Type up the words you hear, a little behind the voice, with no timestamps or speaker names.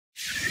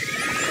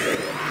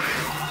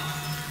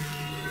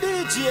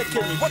DJ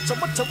Kenny,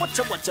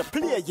 watch a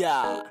play,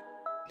 yeah.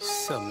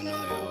 Some know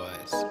your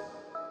voice.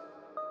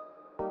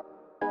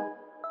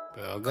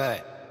 Bro,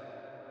 good.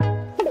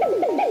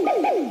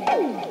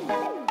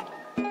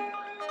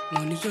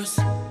 Money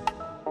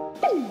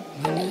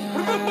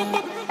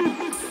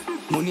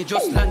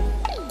just land.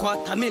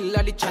 $250,000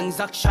 of the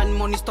transaction.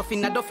 Money stuff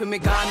in a duffy, me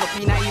gone up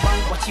in a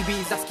Ivan. Watch you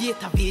Vybz a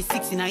skater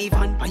V6 in a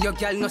Ivan. And your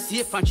girl no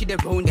safe and she the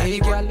round any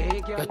girl.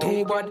 You're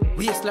too bad.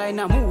 Waistline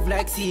a move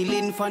like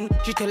ceiling fan.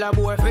 She tell her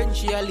boyfriend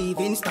she a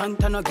leave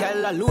instant. And a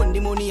girl alone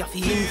the money a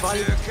feel involved.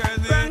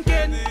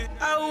 Franken,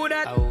 how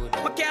that?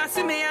 But can't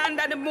see me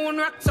under the moon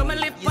rock. So me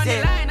live on the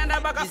line and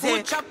a bag of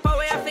food chop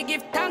away. I have to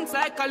give thanks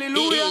like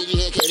hallelujah.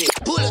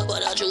 Pull up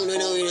on that tune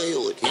and you know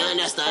youth. You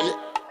understand?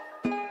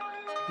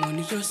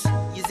 Money just,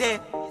 you say?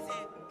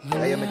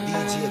 I am a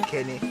DJ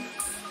Kenny.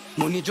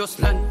 Money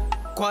just land.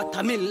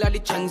 $250,000 of the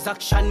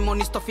transaction.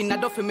 Money stuff in a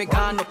duffy, me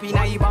gone up in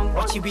a Ivan.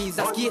 Watch you Vybz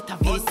a skater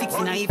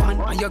V6 in a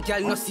Ivan. And your girl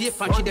no safe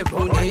and she the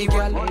round any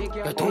girl.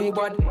 You're too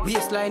bad.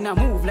 Waistline a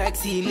move like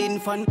ceiling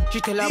fan.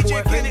 She tell her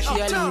boyfriend she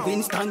a leave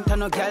instant.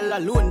 And a girl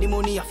alone the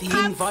money a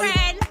feel involved.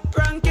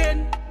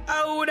 Franken,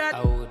 how that?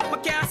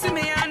 But can't see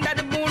me under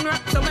the moon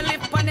rock. So me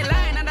live on the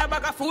line and a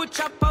bag of food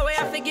chop away.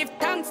 I have to give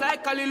thanks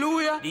like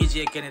hallelujah.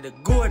 DJ Kenny the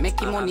good. Make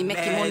money,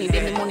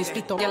 then the money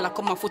split up. Girl, I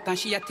come on foot and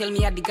she a tell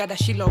me I the guy that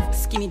she love.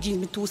 Skinny jeans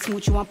me too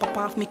smooth, you want pop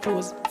off me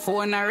clothes.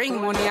 Phone a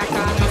ring, money I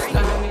can't just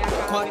stand.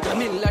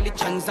 $250,000 of the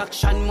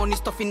transaction. Money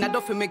stuff in a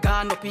duffy, me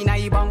gone up in a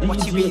Iban.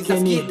 Watch you Vybz a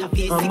skater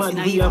V6 in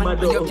a Iban.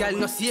 And your girl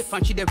no safe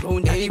and she the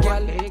round any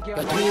girl. You're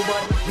too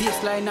bad.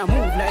 Waistline a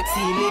move like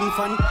ceiling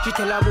fan. She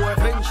tell her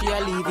boyfriend she a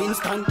leave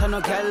instant. And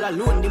a girl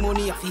alone the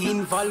money a feel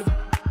involved.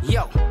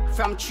 Yo,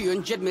 from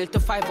 300 mil to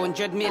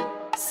 500 mil.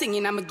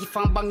 Singing I'm a gift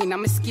and banging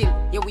I'm a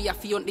skill. Yeah, we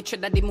have to on the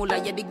cheddar, the mullah,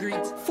 yeah, the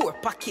greens. 4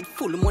 pocket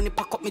full money,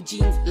 pack up my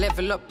jeans.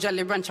 Level up,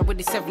 Jolly Rancher with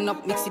the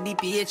 7-up. Mix the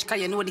DPH, cause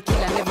you know the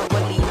killer never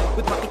will leave.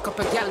 We pick up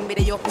a gal,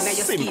 made a up in your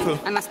skin.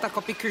 And I stack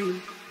up a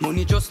cream.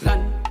 Money just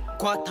land.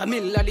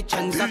 $250,000 of the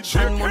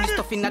transaction. Money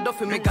stuff in a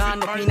duffy, me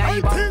gone up in a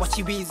Ivan. Watch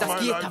you Vybz a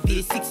skater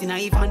V6 in a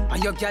Ivan.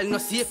 And your girl no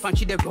safe and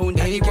she the round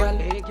any girl.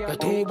 You're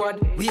too bad.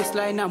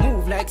 Waistline a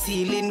move like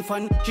ceiling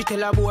fan. She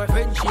tell her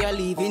boyfriend she a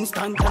leave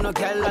instant. And a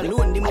girl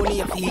alone the money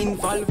a feel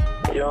involved.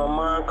 Yo,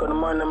 man, the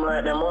man them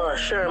like them all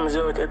sherms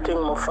out, you think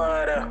my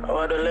father. I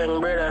want the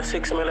Leng brother,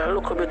 $6 million,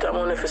 look a bit of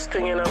money for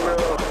stinging a bro.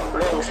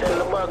 Leng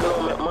send the bag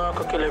now, make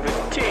Marco kill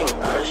everything.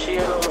 And she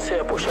know me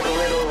say push up the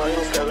head over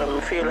Instagram,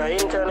 me feel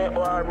like internet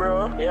war,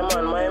 bro. Yeah,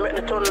 man, I make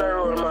the thunder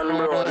roll, man,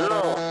 bro,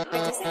 no.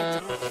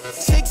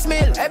 6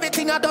 mil,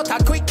 everything I done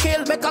a quick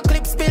kill. Make a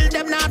clip spill,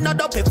 them now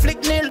not up a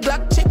flick nil.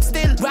 Black chip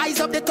still, rise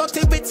up the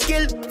 30 with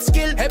skill.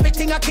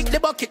 Everything I kick the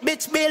bucket,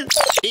 bitch bill.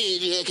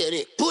 DJ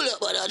Kenny, pull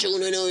up on that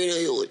tune and you know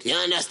youth. You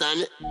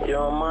understand?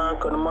 Yo, man,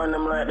 the man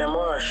them like them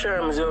all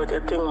sherms out, you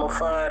think my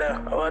father.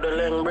 I want the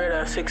Leng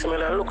brother, $6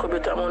 million, look a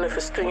bit of money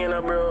for stinging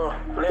a bro.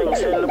 Leng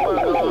send the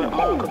bag now, make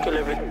Marco kill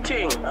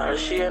everything. And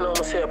she know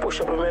me say push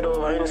up a head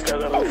over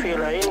Instagram, me feel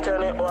like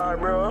internet war,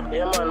 bro.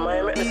 Yeah, man,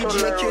 I make the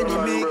thunder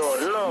roll, man,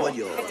 bro, no.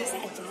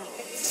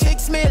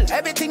 6 mil,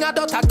 everything I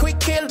done a quick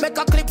kill. Make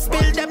a clip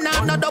spill, them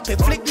now not up a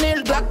flick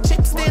nil. Black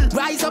chip still,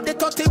 rise up the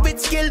 30 with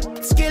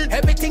skill.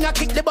 Everything I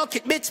kick the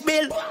bucket, bitch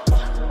bill.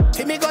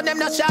 See me go them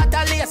no shot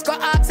a lace, go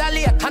ask a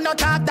lake. I no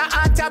talk the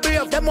heart a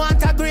brave, them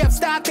want a grave.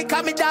 Start to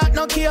come me dark,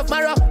 no cave,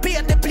 my rough.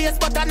 Paint the place,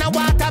 but I no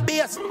water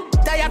base.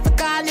 Tired for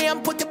call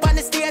name, put it on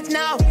the stage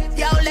now.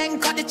 Yo, Leng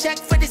cut the check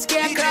for the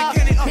scarecrow.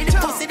 Me the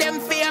pussy, them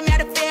fear, me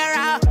the fear.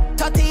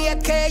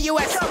 38K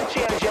US.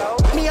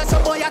 Me and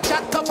some boy a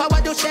chat up, I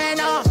want to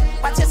ShaneO.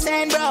 What you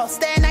saying, bro?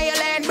 Stay in your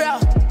lane, bro.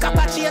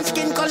 Copper chain,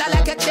 skin color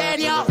like a chain,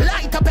 yo.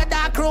 Light up a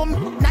dark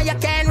room, now you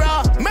can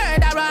roll.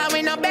 Murderer,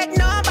 we no beg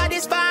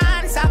nobody's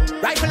sponsor.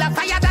 Rifle of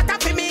fire, that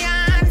up in me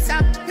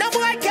answer. No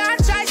boy can't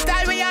try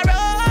style we are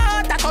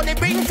road. That only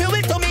bring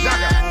fuel to me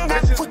anger.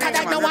 Put a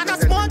that no one no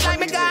smoke like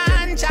me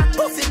ganja.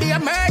 Pussy be a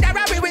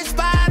murderer, we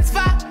response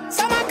for.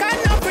 Some I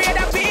can't afraid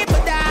of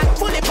people that.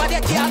 Fully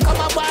body can't come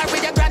up war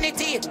with your granny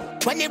teeth.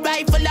 When the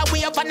rifle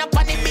away up and up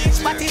on the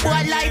beach. But the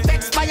boy life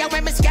expire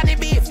when me scan the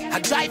beef. I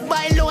drive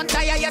by lone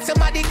tire, yeah,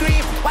 somebody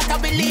grief. What I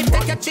believe,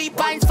 take your 3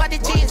 pints for the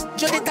cheese.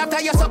 Judith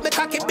after you suck me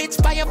cocky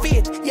bitch by your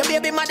feet. Your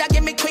baby mother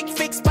give me quick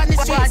fix on the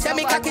street. Say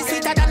me cocky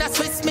sweeter than a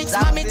Swiss mix,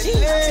 mommy G.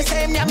 She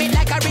say me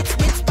like a rich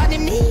bitch on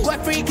him knee. Go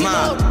freak him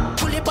out.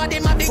 Fully body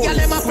my big girl,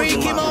 them a freak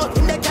him out.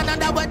 In the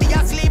Canada where they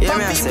asleep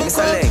and people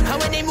go.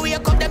 And when him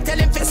wake up, them tell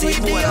him to sweep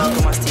the out.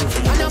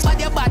 And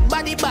nobody bad,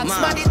 body back,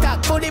 body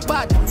talk, fully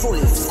bad.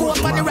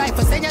 Scope on the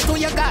rifle, send you to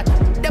your God.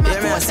 Them a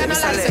post and a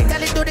license,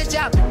 tell it do the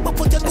job. But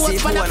put your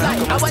ghost on the fly,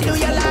 how I do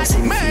your last.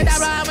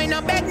 Murderer, we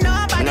no beg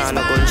nobody's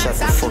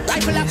sponsor.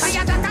 Rifle of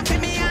fire that up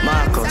in me answer.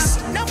 Marcus,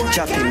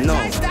 chop him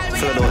now,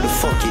 flood out the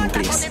fucking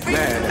place.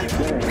 Murder.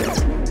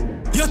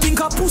 You think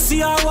a pussy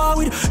pussy I war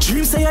with.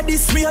 Dream say you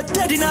diss me, you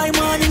dead in I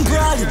morning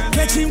brawling.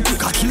 Catch him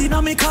quick, I kill him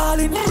and me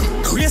calling.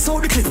 Race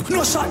out the clip,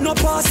 no shot, no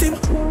pass him.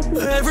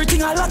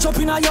 Everything I latch up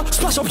in a you,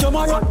 splash up your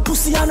marrow.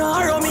 Pussy and a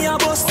arrow me a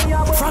bust.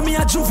 From me a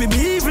juvie,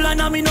 me evil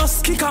and a me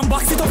nose. Kick and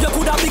box it up, you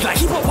coulda big like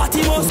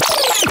hippopotamus.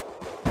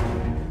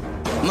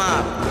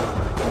 Ma,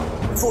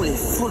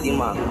 fully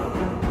ma.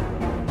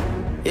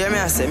 Yeah, me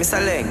I say, Mr.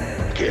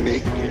 Leng.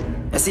 Kenny.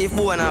 I see if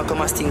boy now come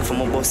and sting for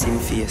my boss in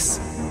face.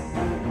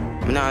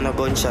 Me nah no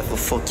gunshot for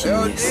fucking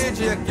yes.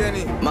 DJ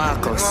Kenny.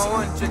 Marcus,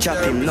 chop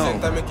him now.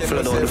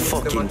 Flood out the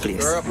fucking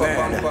place.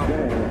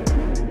 Murder.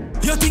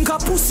 You think a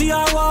pussy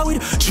I war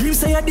with. Dream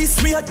say you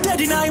diss me, you dead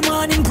in I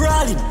morning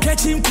brawling.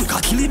 Catch him quick, I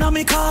kill him and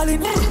me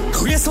calling.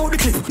 Race out the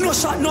clip, no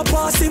shot, no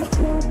pass him.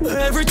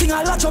 Everything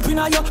I latch up in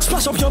a you,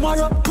 splash up your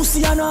marrow.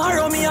 Pussy and a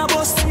arrow me a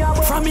bust.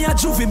 From me a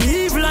juvie,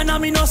 me evil and a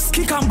me nose.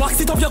 Kick and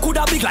box it up, you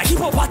coulda big like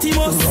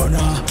hippopotamus.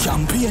 Runner,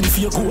 campaign for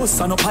your ghost,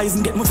 and no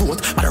poison get my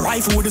vote. And a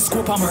rifle with the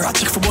scope and my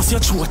ratchet for bust your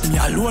throat. Me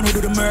alone who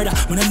do the murder,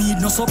 when I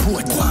need no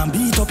support. Go and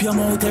beat up your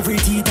mouth, every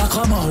teeth a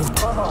come out.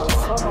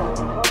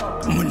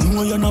 Me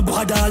know you're not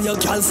bad, all your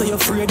girls say you're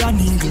afraid of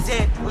needle.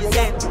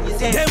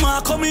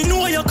 Demarco, me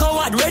know you're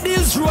coward. Red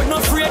Hills Road,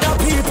 not afraid of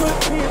people.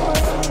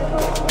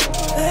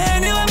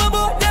 Anyway, me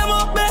bout them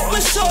up, make me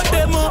shut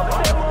them up.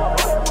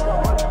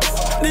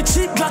 The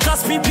cheap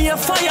clackers, people a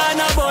fire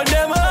and I burn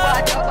them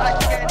up.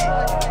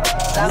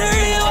 The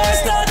real one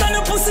start and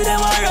the pussy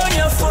them around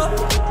your foot.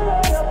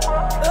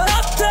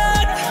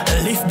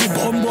 Lackchat, lift the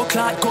bumbo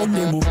clot, gun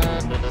them up.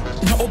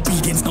 No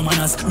obedience, no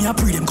manners. Me a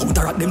pre them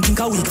counteract them, think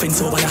a weak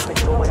fence over ya.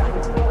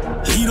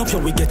 Lean up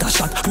your wig, get a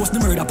shot. Post the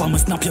murder bomb,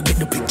 snap you, get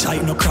the picture,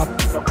 it no crap.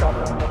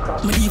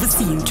 Me even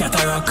seen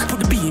cataract. Put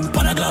the beam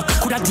on a Glock.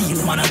 Coulda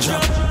deal, man a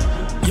drop.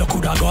 You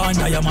coulda go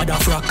under your mother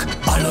frock.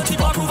 Ballot tip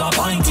a prove a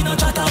pint in a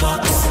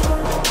chatterbox.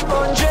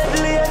 100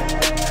 lane.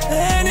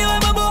 Anyway,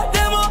 me bout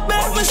them up,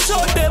 make me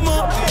shut them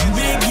up.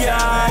 Big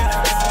yard.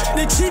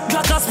 The cheap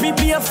clackers,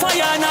 people a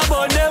fire and I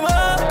burn them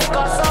up.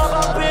 Cause of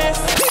a place.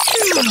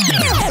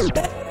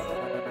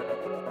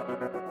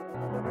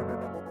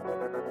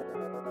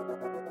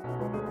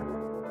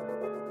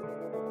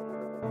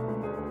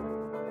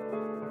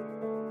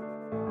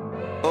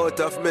 Out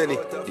of many,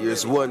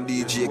 here's one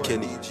DJ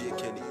Kenny.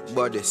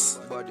 Bodies.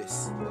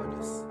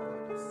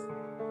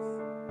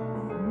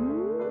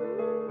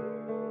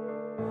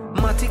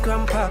 Matic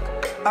and pack,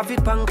 have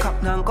it bank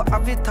up now, go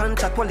have it and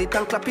chat, wall it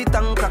and clap it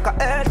and crack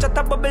a air, chat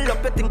a bubble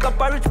up, you think up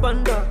a rich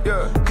banda.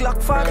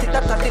 Glock 40,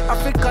 that are the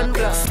African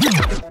glass.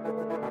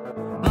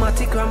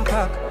 Matic and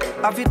pack,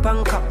 have it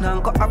bank up now,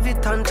 go have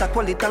it and chat,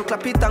 wall it and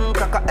clap it and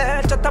crack a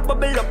air, chat a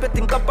bubble up, you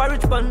think up a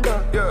rich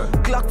banda.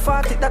 Glock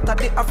 40, that are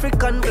the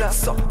African glass.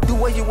 So, do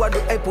what you want, do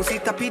a pussy,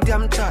 tap it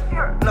damn chat.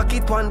 Knock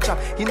it one chop,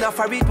 enough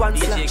for it one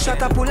slap.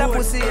 Shut up, pull a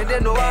pussy, they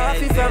know how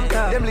to from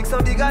top. Them links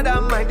on the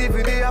goddamn mind, if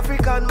you the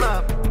African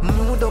map.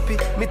 Mood up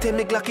it, me tell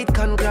me Glock it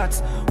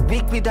congrats.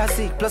 Weak with a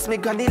sick, plus me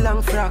granny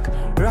long frack.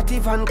 Ratty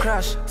van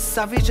crash,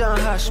 savage and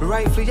hash.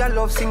 Rifle ya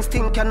love sing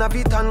sting, can have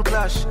it and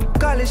clash.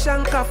 Calish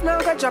and cuff, now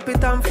go drop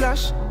it and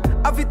flash.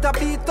 Have it a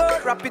beat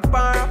out, rap it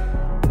pan up.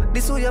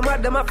 This who you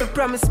mad, them have to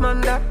promise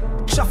man that.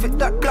 Shuff it,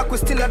 that black we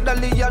still at the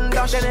Leon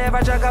dash. They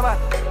never drag a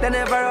bat, they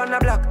never run a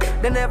block.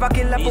 They never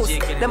kill a pussy,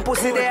 them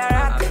pussy they are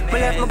rock. Me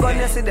left my gun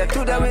yesterday,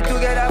 today we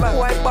together back.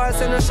 White ball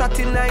send a shot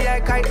in the eye,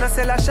 kite na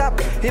sell a shop.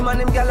 Him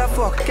and him gal a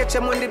fuck, catch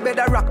him on the bed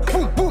a rock.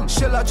 Boom, boom,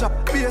 shell a drop,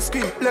 be a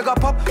scream, leg a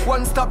pop.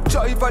 One stop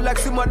driver like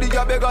somebody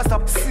a beg a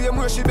stop. Same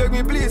way she beg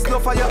me please, no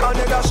fire and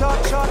nigga shot.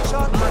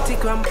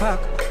 Matic and pack,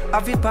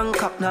 have it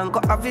bank up now,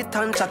 go have it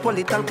and chat, wall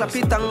it and clap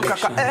it and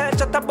crack a air,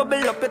 chat a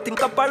bubble up, you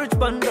think up a rich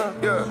banda.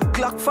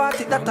 Glock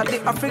 40, that are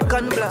the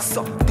African blast.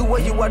 So, do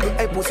what you want, do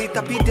a pussy,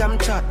 tap it damn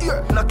chat.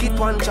 Knock it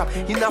one chop,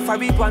 enough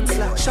for it one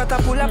slap. Shut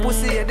up, pull a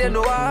pussy, they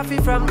know how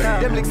to from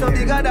top. Them links on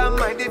the goddamn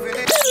mind, if you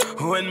did.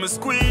 When me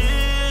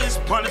squeeze,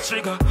 pull the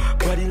trigger.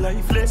 Body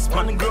lifeless,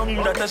 on the ground,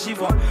 that a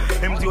shiver.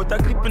 Empty out a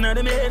clip in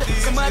the mid.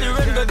 Somebody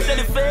run, go tell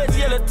the face,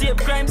 yellow tape,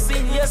 crime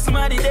scene, yes,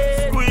 somebody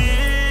dead.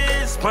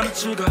 Squeeze, pull the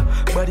trigger.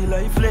 Body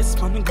lifeless,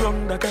 on the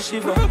ground, that a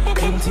shiver.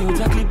 Empty out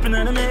a clip in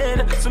the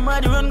mid.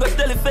 Somebody run, go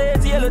tell the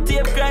face, yellow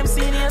tape, crime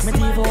scene, yes,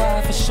 somebody dead. Me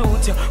have to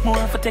shoot you, more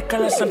have to take a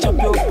lesson, chop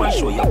you up and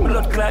show you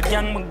blood clot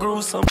gang, me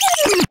gruesome.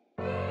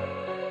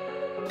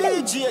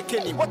 DJ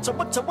Kenny, watch a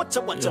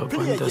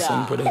play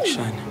ya.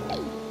 Production.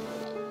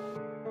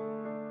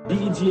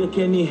 DJ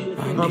Kenny,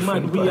 I'm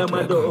mad, we are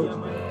mad.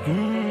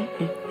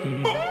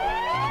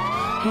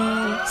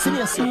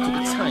 Senior set to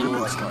the time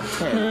was not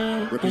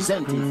 10,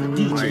 representing for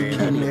DJ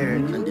Kenny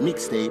and the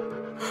mixtape.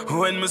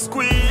 When me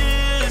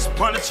squeeze,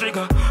 pull the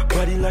trigger.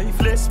 Body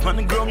lifeless, on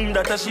the ground,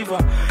 that a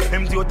shiver.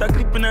 Empty out a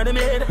clip in the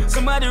mid.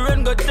 Somebody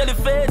run, go tell the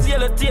face,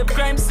 yellow tape,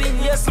 crime scene,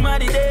 yes,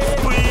 somebody dead.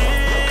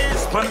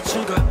 Squeeze, pull the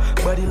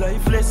trigger. Body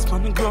lifeless,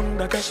 on the ground,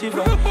 that a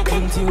shiver.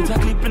 Empty out a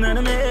clip in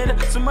the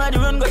mid. Somebody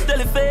run, go tell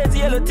the face,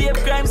 yellow tape,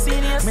 crime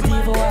scene, yes, somebody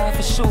dead. Me have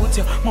to shoot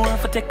you, more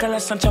have to take a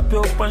lesson, chop you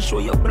up and show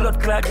you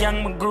blood clot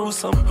gang, me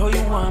gruesome. How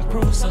you want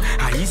prove some?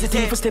 I easy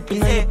thing for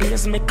stepping in your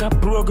place, make a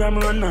program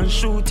run and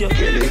shoot you.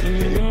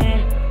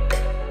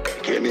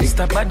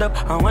 Mr. Bad up,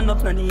 I want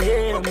up on the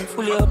air, I'm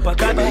fully up a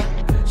cabby.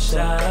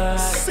 Shot.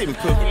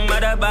 Simple.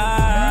 Mother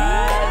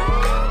bad.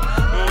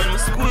 When we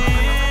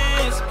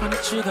squeeze on the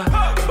trigger,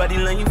 body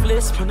line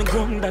place on the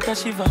ground that a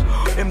shiver.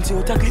 Empty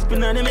out a clip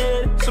in the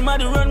mail.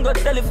 Somebody run, got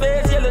tell the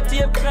face, yellow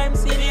tape, crime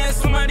serious.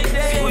 Somebody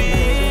dead.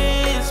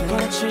 Squeeze on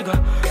the trigger,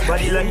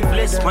 body line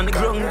place on the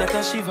ground that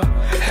a shiver.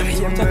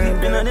 Empty out a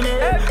clip in the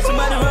mail.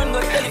 Somebody run,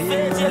 got tell the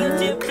face, yellow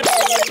tape.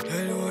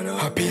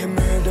 Happy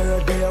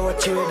murder, day I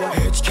watch it.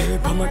 HK,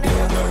 I'm a day,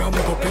 I'm a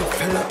puppet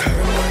fella.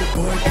 Turn my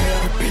boy,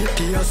 repeat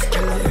the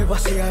skiller. Ever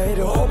see I head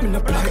open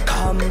up like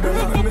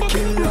umbrella. When me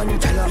kill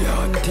and tell her, your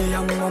auntie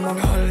and mama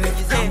all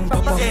left from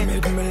papa.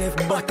 Made me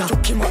left butter,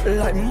 took him out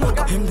like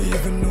maka. Him don't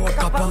even know a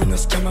copper. No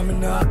scammer, me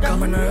no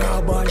come and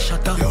rob and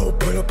shatter. Yo,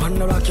 pull up on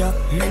the rock, yeah.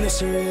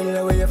 Menace real,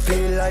 the way you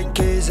feel like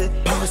easy.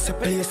 Pass the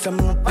place, I'm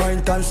a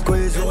point and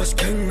squeeze. Oh,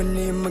 Skeng, my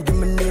name, I give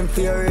my name for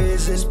your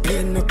raises.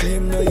 Pain no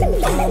claim, no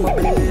informer,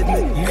 believe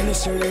me.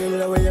 Menace real,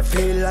 the way you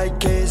feel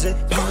like easy.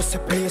 Pass the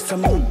place,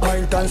 I'm on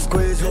point and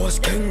squeeze. Oh,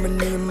 Skeng, my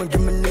name, I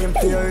give my name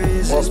for your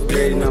reasons.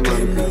 Pain no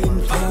claim, no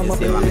informer,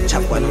 believe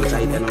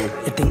me.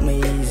 You think me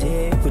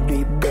easy? We do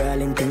it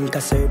brawling, think I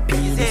serve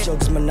peas. The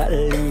drugs man not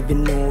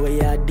leaving, no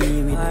way I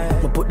deal with.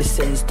 I put the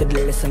sense to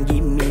the lesson,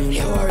 give me.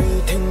 You are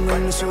eating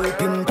and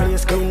sweeping,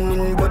 place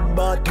cleaning, but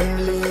bottom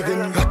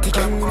leaving. Got the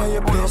gang in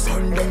your place,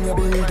 burn down your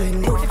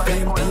building. Put the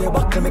flame to your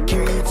back, make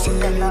you eat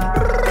ceiling.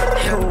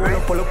 Yo,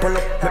 pull up,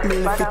 make me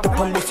lift it up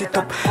and bust it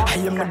up. I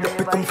am a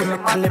dopey, come from the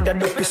Canada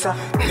dopey, sir.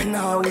 Me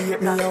now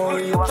wait, me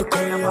hurry up to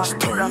carry your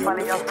story.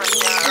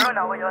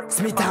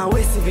 Smith and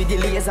West with the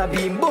laser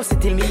beam, bust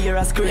it till me hear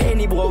a scream.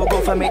 Any boy will go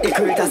for make the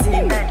creator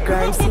scene.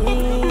 Crime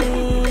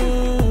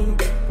scene.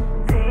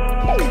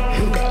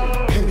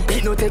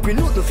 It no take me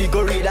note to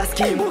figure read a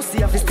scheme. Bossy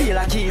have to steal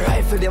a key.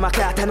 Rifle them a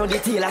clat and no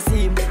detail a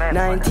seam.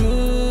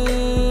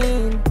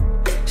 19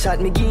 shot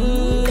me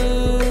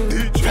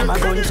game. From a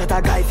gunshot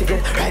a guy fi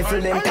get rifle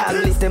them tall.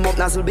 List them up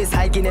nozzle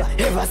beside Guinea.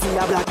 Ever see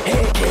a black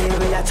AK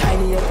with a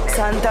Chinese head?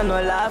 Santa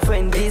no laugh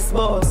when this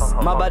boss.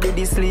 My body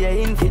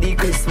display in for the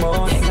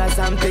Christmas. Hangers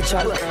and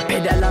petrol,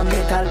 pedal and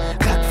metal.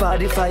 Crack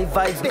 45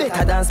 vibes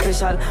better than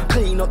special.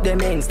 Clean up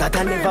them ends that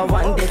I never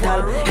want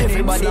detail.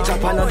 Everybody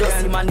drop and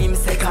just see my name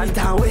second.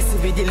 And West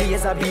with the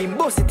laser beam,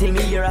 bust it till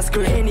me hear a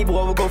scream. Any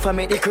boy will go for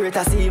make the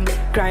creator scene.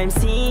 Crime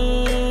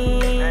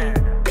scene.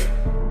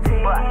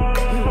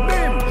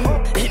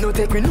 No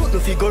take me note to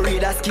figure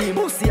read a scheme.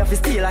 Bossy have to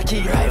steal a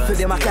key. Rifle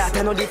them a clat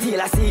and no detail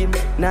a seam.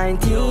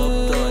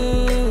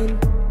 19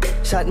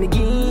 shot me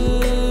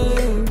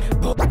game.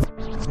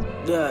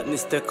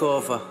 Darkness take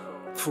over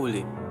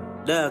fully.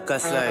 Darker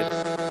side.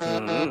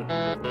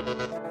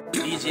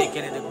 DJ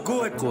Kenny the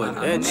good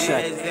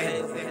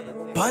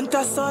headshot.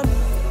 Panther son.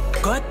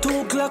 Got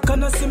 2 Glock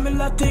and a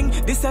similar thing.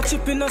 This a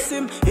chip in a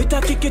sim. It a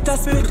kick, it a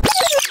spit.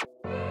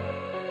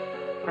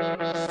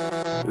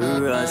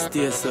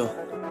 Stay so.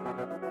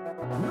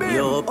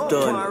 Yo,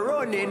 uptown.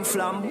 Running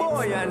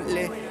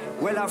flamboyantly.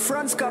 Well, a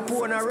France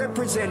Capone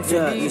represent for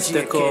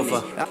DJ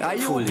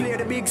Kenny. You play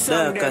the big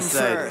song them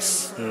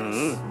first.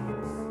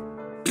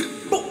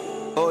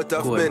 Out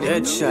of many,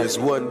 there's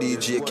one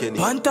DJ Kenny.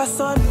 Panther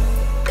son.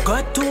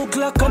 Got 2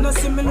 Glock and a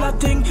similar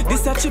thing.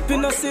 This a chip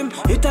in a sim.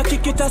 It a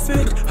kick, it a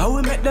spit. How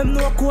we make them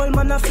know a cold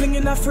man a fling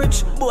in a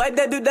fridge. Boy,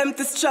 they do them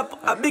to strap.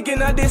 A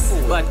begin of this.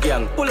 Bad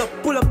gang. Pull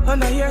up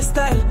on a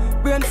hairstyle.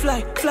 Brain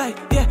fly,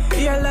 yeah,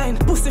 airline.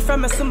 Pussy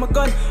from a summer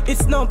gun,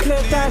 it's no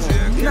playtime.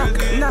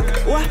 Knock,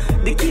 what?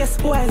 The case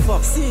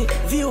spoil. See,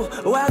 view,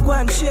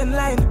 wagwan, chain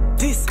line.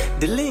 This,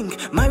 the link,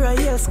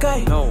 Mariel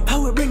sky. No.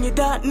 How we bring you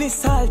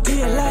darkness all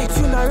daylight.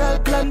 Funeral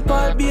plan,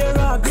 Paul Beer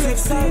Rock.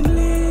 16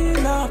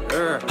 lean up.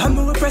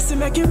 And we press it,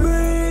 make it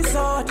breeze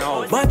out.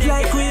 No. But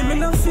like we, me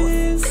no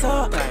feel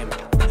so.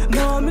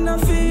 No, me no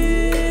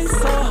feel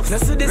so. Now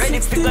so the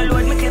 16 lean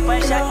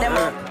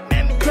up.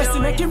 Press it,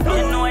 make it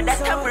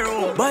breeze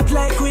out. But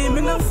like we,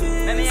 me no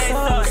feel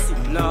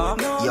so. No.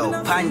 Yo,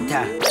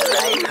 Panther.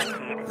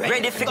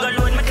 Ready for go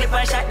load, me clip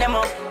and shot them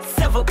up.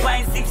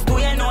 7.62,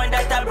 you know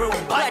that I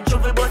broke. Bad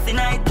trophy boss in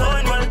I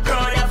turn, well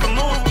crowd have to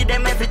move. Give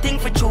them everything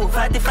for true,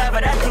 45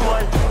 of that to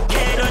all.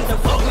 K-Don to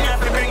fuck me,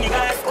 have to bring you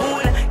guys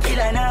school. Kill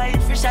a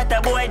night, fish at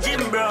a boy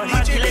Jim Brown.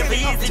 Me kill every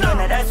easy done,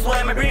 that's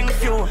why me bring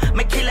few.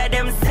 Me kill a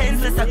them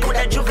senseless, I could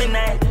a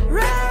juvenile.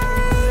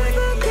 Right,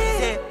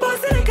 okay,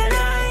 boss like a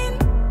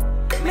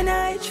 9. Me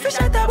night, fish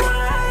at a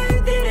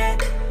boy, did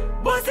it.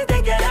 Boss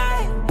take your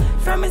life.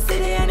 From a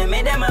city and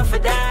me them have to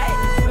die.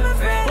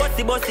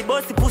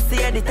 Bossy,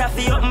 pussy at the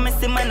taffy up,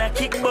 messy man a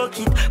kick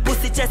bucket.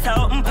 Pussy chest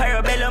a open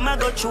parabellum I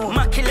go through.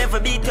 Macky level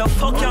beat you,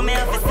 fuck you, me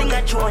have to sing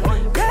a tune.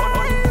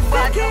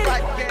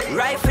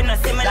 Rifle no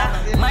similar,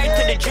 married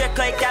to the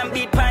Draco, I can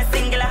beat pan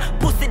singular.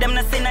 Pussy them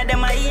no sinner,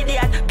 them a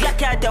idiot.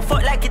 Glock your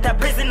fuck like it a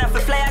prisoner.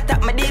 For fly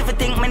attack, me even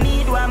think me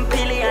need 1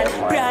 billion.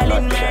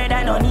 Brawling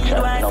murder, no need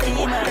 1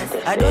 schemers.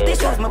 I don't think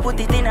shows me put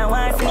it in a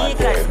 1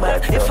 sneakers.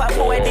 But if I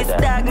boy this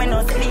dog, me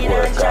no speed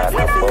and shots.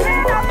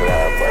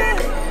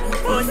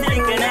 Pussy like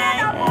a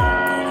 9.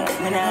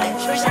 And I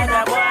shoot at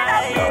a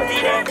boy,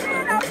 did it.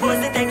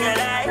 Pussy take your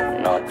life.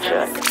 Not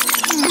just.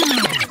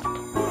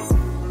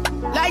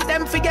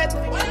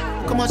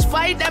 Come on,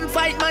 fight them,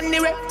 fight man, the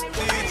rep.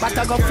 But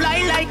I go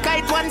fly like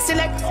kite one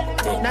select.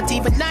 Not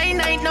even 9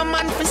 ain't no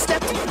man for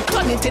step.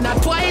 Turn it in a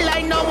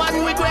twilight, no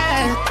one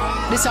regret.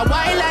 This a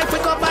wildlife, we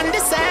go on the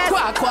set.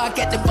 Quack,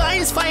 get the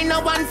vines, find no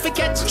one for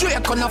catch.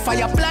 Draco no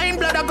fire, blind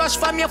blood a gush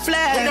from your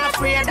flesh. We're not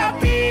afraid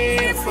of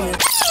people.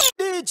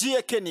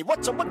 DJ Kenny,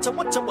 watch yeah, man,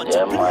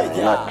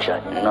 not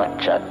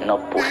chat, no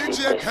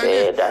pussy to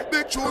say that.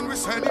 Big tune we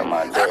send yeah,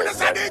 man,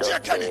 DJ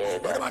Kenny.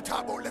 What am I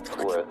talking about?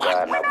 We're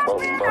gonna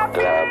bump up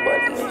club,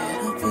 but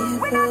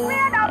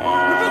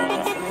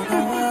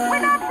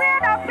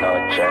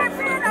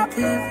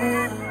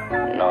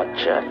no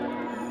chat.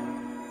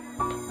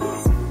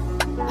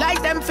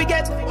 Like them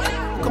forget.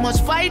 Come on,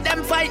 fight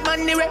them, fight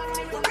man, the rep.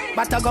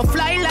 But I go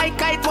fly like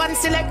kite one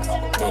select.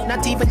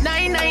 Not even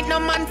 9 ain't no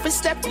man for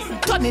step.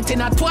 Turn it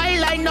in a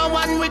twilight, no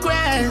one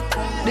regret.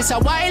 This a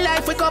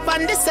wildlife, we go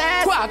on the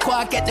set.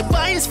 Quack, get the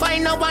vines,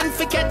 find no one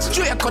for catch.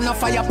 Draco no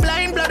fire,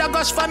 blind blood a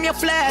gush from your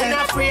flesh. We're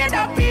not afraid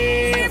of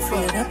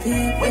people.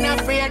 We're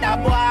not afraid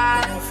of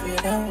boy.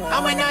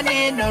 And we not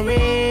need no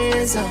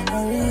reason.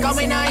 Cause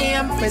we not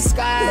aim for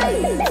sky.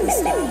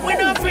 We're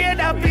not afraid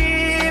of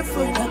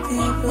people.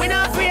 We're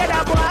not afraid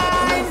of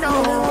boy, no.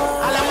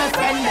 All of my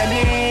friends them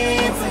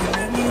live.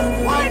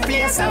 One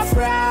place of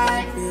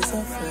fry.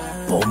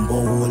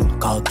 Bumble,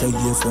 cartel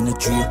years when the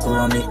Draco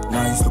and make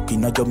nice.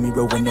 Looking at your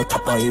mirror when you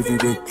tap every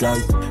red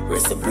light.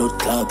 Rest the blood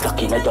clot,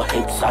 locking at your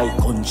head side.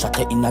 Gunshot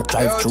in a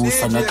drive-thru,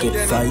 son I get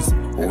fries.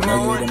 Oh,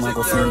 now you them a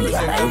go feel me,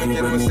 and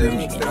everywhere me bring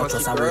me. Me not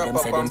trust a word, them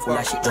say them full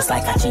of shit just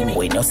like a chimney.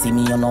 When you see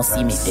me, you don't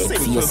see me. Dead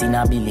face in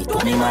a billy.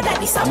 To me mother,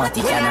 this a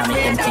Matic and I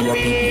make them kill your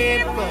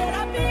people.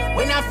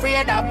 We not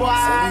afraid of boy.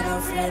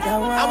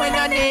 And we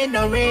not need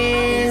no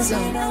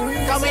reason.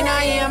 Cause we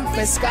not aim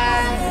for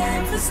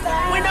sky.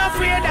 We not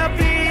afraid of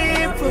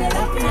people.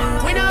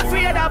 We not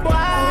afraid of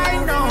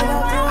boy, no.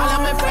 All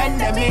of my friends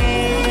them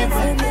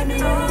evil.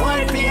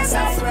 One place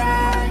of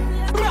fry.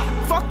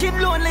 Fucking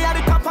lonely at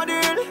the top of the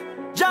hill.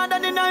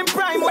 Jordan in 9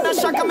 prime when I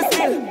shock at me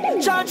still.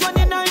 Charge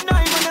 199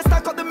 when I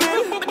stack up the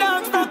mill. Me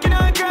down stuck in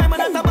a crime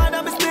and that's a bad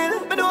me still.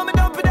 Me know me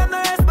dump it on the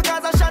rest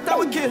because I shot and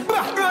we kill. Roll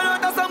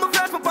out that's how me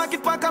flash, my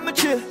pocket pack and me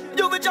chill.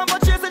 You me jump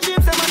and chase the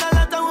jeep, say man a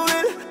lot and we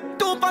will.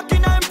 2 pack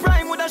in 9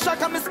 prime with a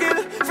shock at me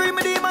skill. Free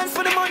me demons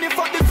for the money,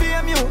 fuck the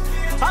fame you.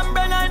 I'm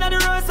Berlin on the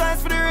road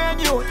signs for the rain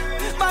you.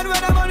 Man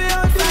when I'm on the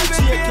outside with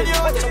me and you.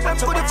 Them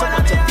put it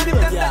follow me and them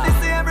at the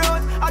same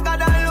road. I got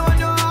that alone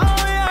you.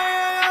 Oh yeah.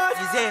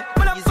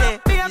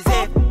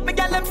 Me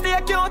get them stay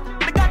cute.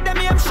 Me got them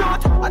aim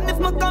short. And if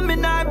me come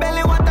in our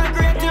belly, what a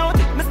great youth.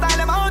 Me style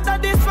them out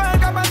of this world,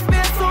 grab a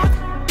space suit.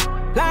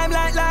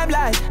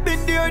 Limelight.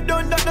 Been there,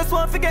 done that, just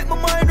won't forget my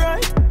mind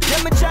right.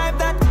 Yeah, me drive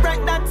that,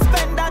 break that,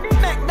 spend that,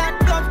 make that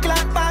blood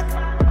clot back.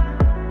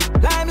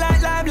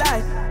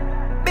 Limelight.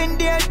 Been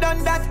there,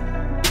 done that.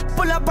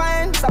 Pull up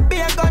hands, a be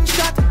a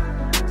gunshot.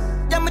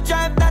 Yeah, me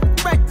drive that,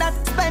 break that,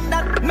 spend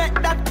that, make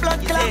that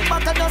blood clot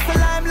back. And just a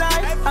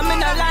limelight. I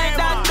mean, I like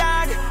that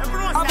dog.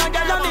 I'm a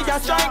girl, only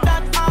just strike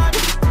that hard.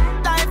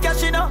 Life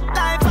cash, you know,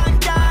 life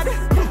and card.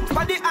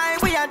 For the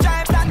highway, I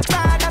drive that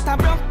car, that's a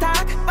broke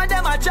talk. But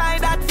them I try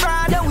that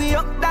fraud. Then we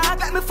up dark,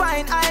 let me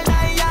find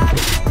island yard.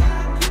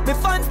 Me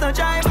funds no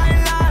drive my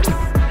land.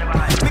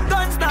 Me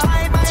guns no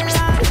hide my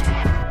land.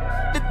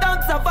 The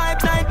dogs are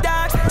vibe like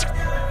that.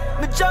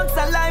 Me junks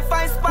are life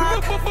I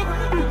spark.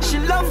 She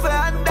love her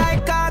and I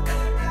cock.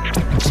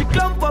 She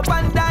clump up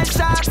and I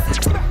shock.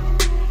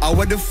 Ah,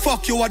 what the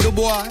fuck you are the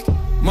boy?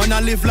 Man,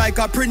 I live like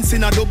a prince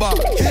in a Dubai.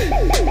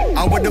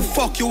 Ah, what the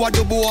fuck you are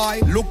the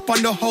boy? Look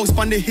on the house,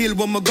 on the hill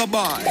when me go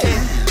by.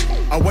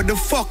 Ah, what the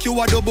fuck you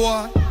are the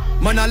boy?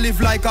 Man, I live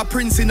like a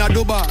prince in a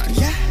Dubai.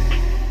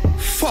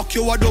 Fuck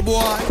you are the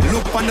boy.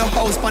 Look on the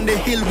house, on the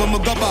hill when me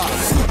go by.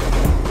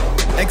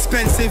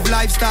 Expensive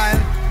lifestyle.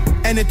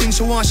 Anything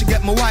she want, she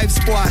get my wife's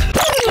spoil.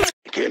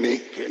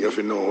 Kenny, you have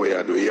to know what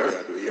you do here.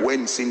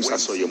 When since I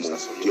saw you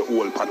move, your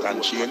whole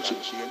pattern change.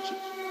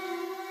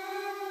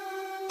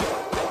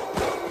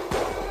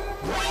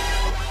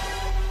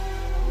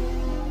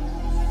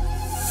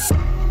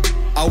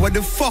 Ah, what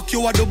the fuck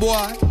you are the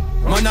boy?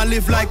 Man, I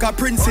live like a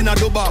prince in a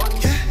Dubai.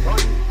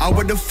 Ah,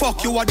 what the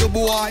fuck you are the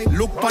boy?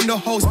 Look on the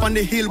house, on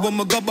the hill when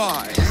me go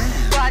by.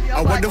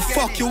 Ah, what the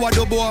fuck you are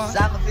the boy?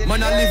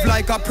 Man, I live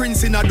like a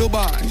prince in a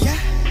Dubai.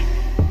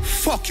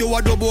 Fuck you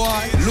are the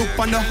boy. Look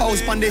on the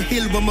house, on the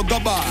hill when me go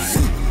by.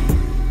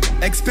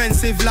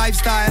 Expensive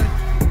lifestyle.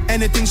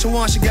 Anything she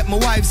want, she get my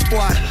wife's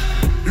spoil.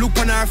 Look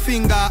on her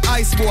finger,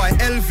 ice boy,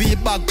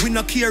 LV bag, we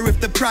no care if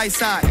the price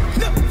high.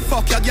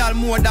 Fuck your girl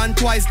more than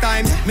twice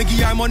times. Me give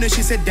her money,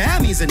 she said,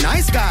 damn, he's a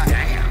nice guy.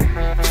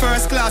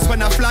 First class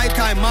when I fly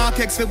time, Mark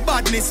X with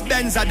badness,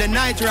 Benz at the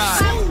night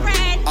ride.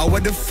 Ah,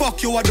 what the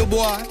fuck you are the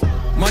boy?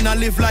 Man, I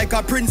live like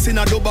a prince in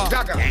a Dubai.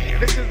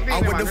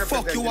 Ah, what the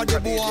fuck you are the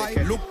boy?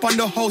 Look on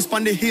the house,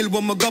 on the hill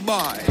when me go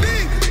by.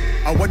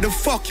 Ah, what the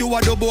fuck you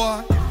are the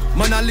boy?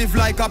 Man, I live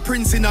like a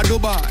prince in a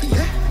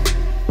Dubai.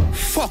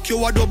 Fuck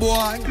you are the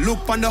boy.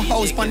 Look on the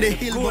house, on the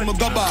hill when me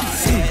go by.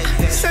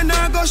 Send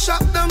her go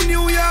shop down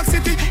New York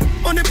City.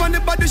 On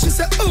the body, she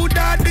say, oh,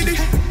 that did it.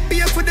 Be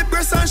a for the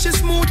breast and she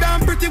smooth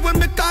and pretty. When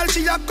me call,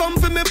 she a come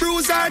for me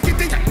bruise her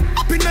titty.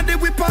 Up inna the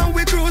whip and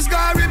we cruise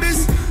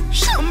Garibis.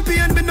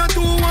 Champagne, me not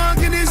too one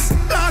Guinness.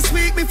 Last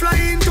week me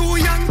flying to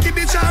Yankee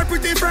Beach, our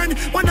pretty friend.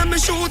 When I me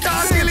shoot,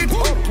 I kill it.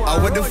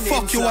 How what the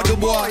fuck you are the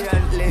boy?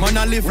 Man,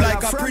 I live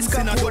like a prince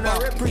in a Dubai.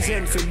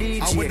 Represent for DJ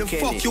How what the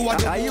fuck you are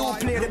the boy? You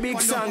play the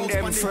big song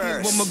them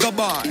first. When me go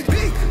by.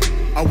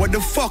 How what the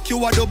fuck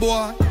you are the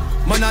boy?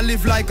 Man, I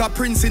live like a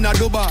prince in a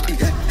Dubai.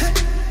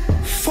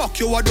 Fuck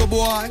you are the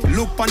boy.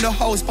 Look on the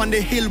house, on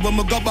the hill when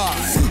me go by.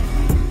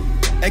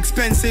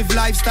 Expensive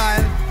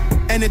lifestyle.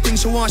 Anything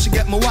she want, she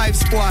get my wife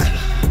spoil.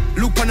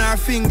 Look on her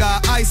finger,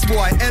 ice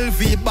boy,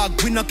 LV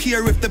bag, we no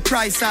care if the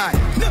price high.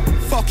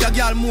 Fuck your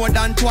girl more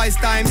than twice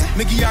times.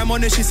 Me give her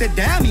money, she said,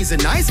 damn, he's a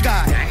nice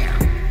guy.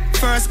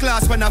 First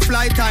class when I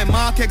fly time,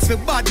 Mark X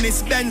with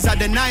badness, Benz at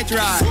the night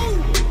ride.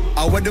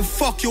 How what the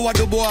fuck you are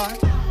the boy?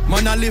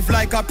 Man, I live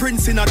like a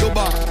prince in a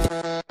Dubai.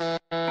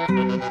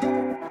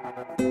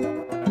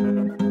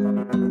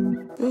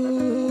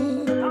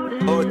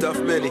 Out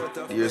of many,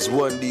 here's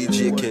one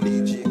DJ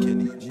Kenny.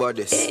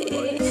 Bodies.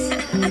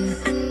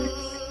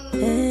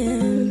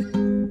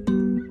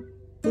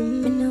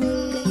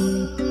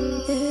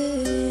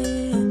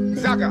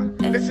 Zaga,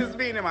 this is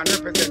Beanie Man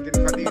representing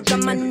for DJ.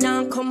 But man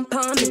now come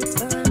pa me.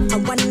 I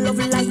want love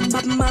like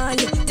Bob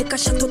Marley. Take a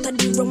shot out of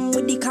the rum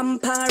with the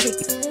Campari.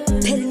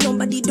 Tell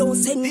nobody don't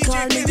send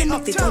call me. You know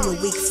if you want a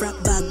wig frack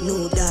bag,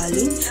 no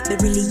darling. Me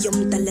really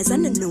young dollars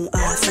and I know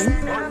often.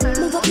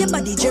 Move up your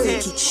body, jerk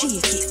it,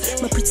 shake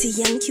it. My pretty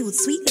and cute,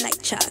 sweet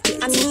like chocolate.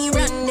 I mean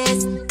run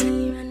this.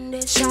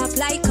 Sharp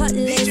like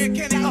cutlass.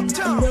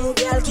 No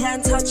girl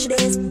can't touch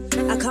this.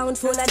 Account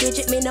full of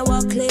digit, me no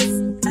walk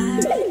list.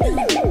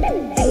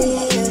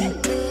 Hey,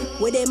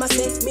 where they ma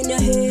say me no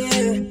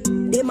hear.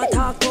 They ma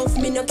talk off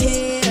me no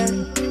care.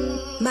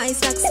 My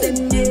stacks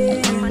them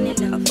there.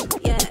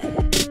 Yeah.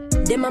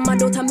 Them a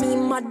mad out of me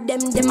mad them.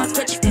 Them a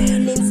catch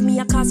feelings, me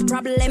a cause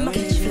problem.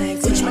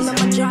 Which man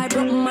I'm a dry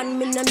broke man,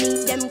 me no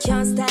need them.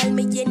 Can't style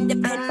me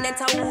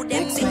independent. I who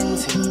them be.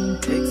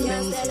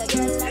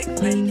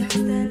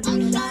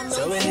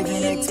 So we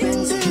living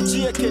expensive.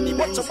 DJ Kenny,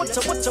 watch a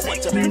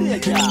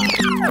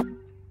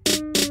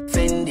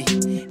Fendi,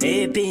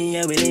 AP,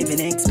 yeah, we living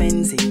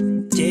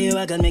expensive.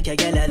 J-Wagon make a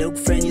girl look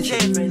French.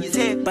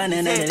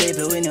 Banana the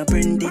level when you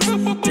print it.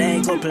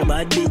 Like couple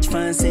bad bitch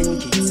fans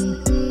and kids.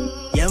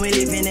 Yeah, we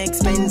living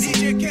expensive.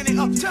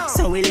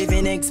 So we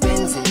living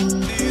expensive.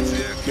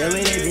 Yeah,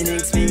 we living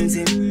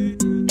expensive.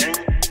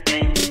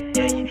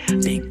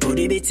 Big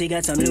booty bitch,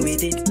 got some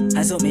Louis it.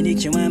 I saw me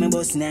dick, you want me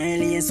boss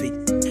gnarly and sweet.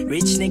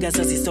 Rich niggas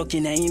so she stuck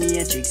in a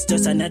matrix.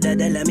 Just another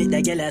dollar make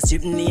that girl a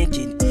strip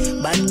naked.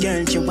 Bad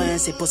girl, she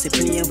wants a pussy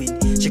play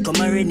with. She come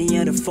already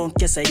out the funk,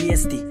 yes I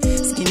yesterday.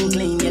 Skin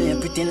clean, girl, and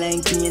pretty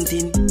like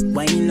painting.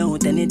 Wine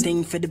out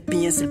anything for the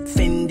pencil,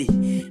 Fendi.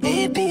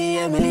 AP,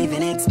 yeah, we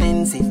living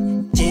expensive.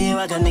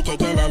 J-Wagon make a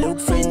girl a look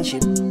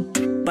friendship.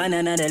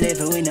 Banana the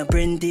level in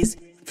apprentice.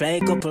 Fly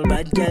couple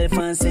bad girl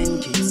fans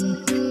and kids.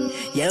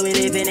 Yeah, we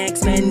living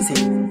expensive.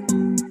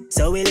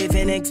 So we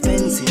living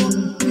expensive.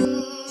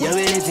 Yeah,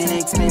 we living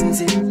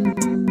expensive.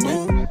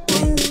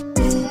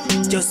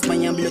 Just my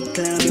blood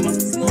clamp in my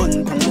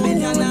bun, come on,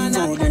 belly, one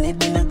food and it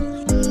dinner.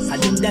 I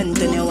do done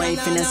to your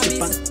wife in a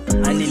slipper.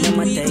 And in a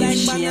matter if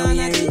she a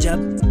wear a hijab.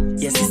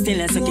 Yes, it's still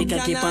a sucky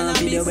cocky pan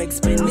video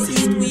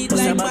expensive.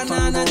 Cause a back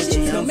from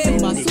Gucci and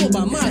Fendi.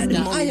 Sober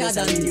Mazda, higher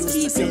than this.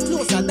 Keep it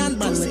closer than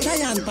band with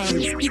giant pan.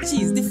 The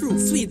cheese, the fruit,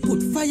 sweet,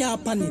 put fire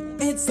upon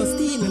it. Head so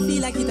steam, you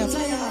feel like it a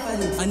fire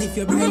upon it. And if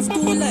your brain's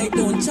too light,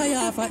 don't try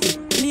off of it.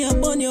 Me a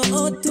burn you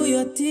out to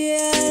your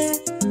tear.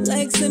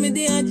 Like semi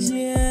day a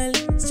jail.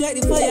 Strike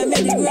the fire,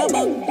 make the grab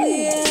up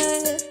clear.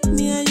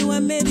 Me and you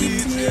a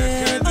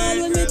meditate. All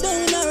when me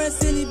down or a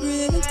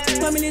celebrate.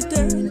 Family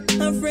turn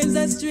and friends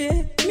are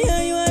straight. Me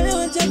and you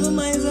alone travel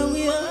miles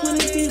away. When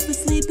you feel for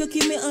sleep, you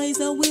keep my eyes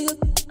awake.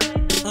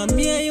 And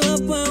me and you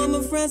up on my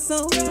friends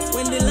out.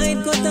 When the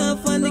light cut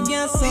off and the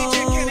gas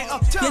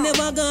out. You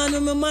never gone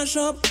when me mash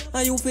up.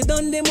 And you fi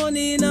done the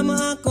money in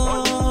my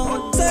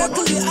account.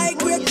 Circle the high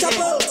grade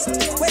choppers.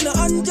 When the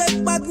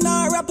 100 bag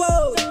now rap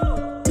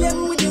out.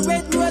 Blame with the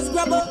red rose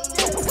grab up.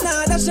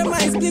 Nah, that's your my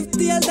split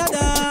tail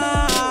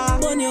dada.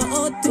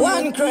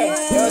 One crack,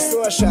 you're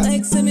so shot.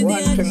 One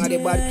crack of the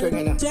bad crack,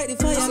 you know.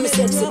 Some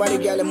sexy body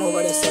girl, I'm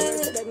over there,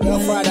 son. Your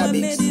father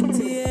Biggs.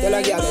 Tell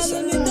a girl,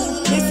 son.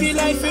 Me feel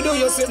like we do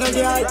you sit no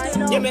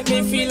girl. You make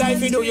me feel like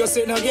we do you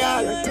sit no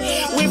girl.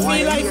 We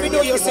feel like we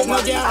do you sit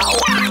no girl.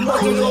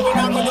 But you know we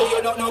not gonna do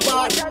you not no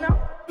bad.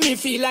 Me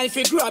feel like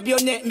we grab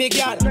your neck, me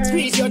girl.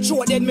 Squeeze your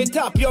throat, then me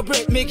tap your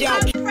breath, me girl.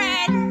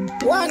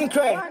 One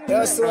crack,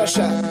 you're so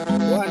shot.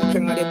 One crack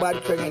of the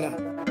bad crack, you know.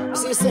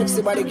 See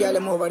sexy body girl,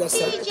 I'm over there,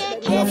 son.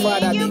 Your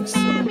father Biggs.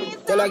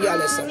 Tell a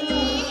girl, son.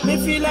 Me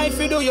feel like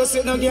we do you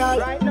sit no girl.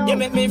 You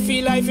make me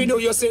feel like we do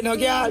you sit no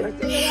girl.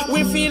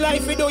 We feel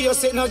like we do you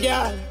sit no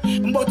girl.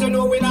 But you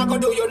know we not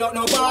gonna do you not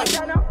no bad.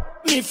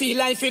 Me feel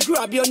like fi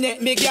grab your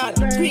neck, me gal.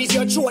 Squeeze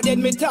your throat,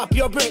 then me tap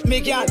your breath,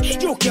 me gal.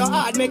 Juke your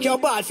heart, make your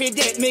ball fi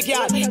dead, me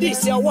gal.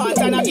 This your want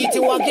and I eat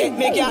you again,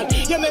 me gal.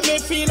 You make me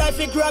feel like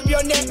fi grab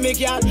your neck, me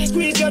gal.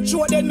 Squeeze your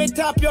throat, then me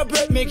tap your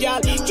breath, me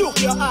gal.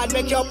 Juke your heart,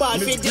 make your ball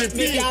fi dead,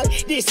 me gal.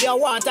 This your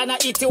want and I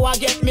eat you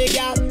again, me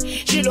gal.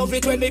 She love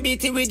it when me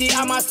beat it with the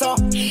hammer, so.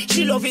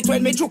 She love it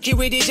when me juke it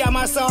with the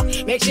jammer, so.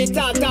 Make she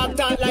talk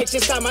like she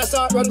stammer,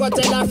 so. Run go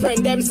tell her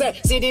friend them say,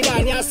 see the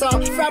gun, ya, so.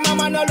 From a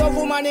man no love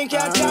woman, he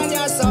can't stand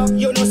ya, so.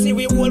 You know see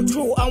we whole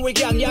crew and we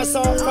gang, ya,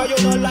 so. For you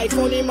know life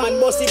only man,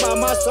 bossy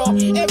mama, so.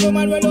 Every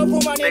man will love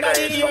woman in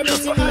the ear, me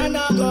see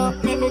Anna go.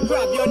 Make me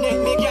grab your neck,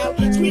 me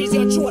gal. Squeeze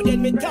your throat,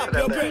 then me tap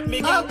your breath,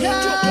 me gal. Choke your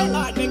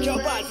heart, make your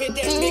ball fit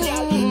dead, me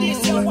gal.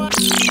 This your one.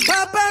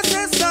 Papa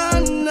says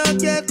son, not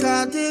get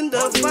caught in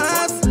the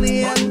fast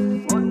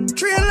lane.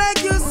 Train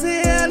like you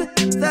said,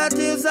 that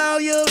is how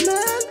you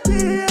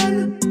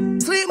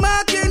maintain. Sleep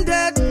marking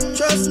dead,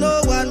 trust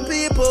no one,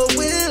 people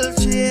will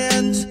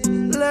change.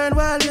 Learn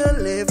while you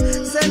live,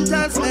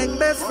 sentence make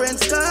best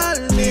friends call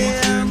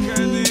name.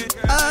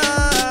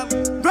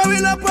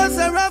 Growing up was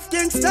a rough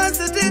Kingston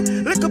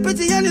city. Lick a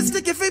pity and it's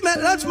sticky feet make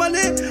lunch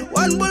money.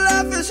 One bull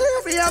of fish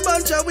for a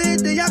bunch of weed.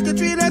 The Yankee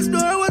tree next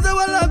door was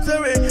our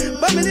luxury.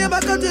 But me neighbor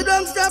cut it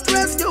down, stop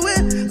rescue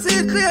it. See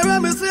it clear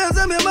on me sales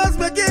and me must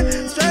make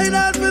it. Straight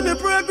out for me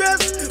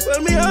progress.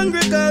 When me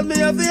hungry call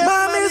me a fear.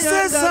 Mommy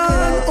says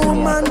son,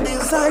 woman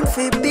design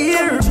for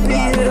beer.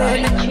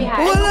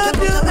 Pull up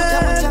your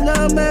head,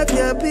 now make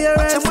your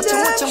parents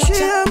take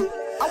shame.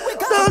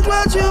 Don't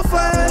watch you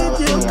fight,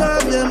 you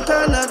come, you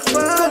cannot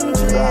find look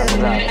here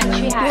and right,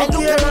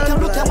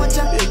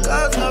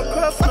 because no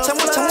cross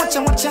no fly.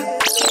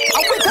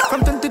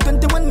 From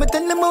 2021, me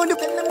tell them how to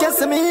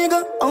guess me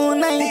go. Oh,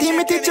 19,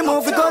 me teach them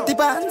how to go to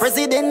pan.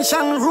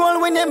 Presidential role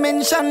when you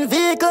mention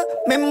vehicle.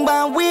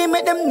 Remember, we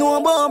make them know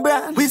about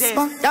brand.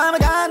 Whisper, damn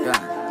again.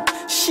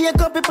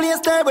 Shake up the place,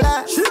 turbo.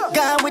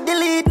 Gone with the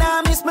lead,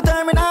 now miss my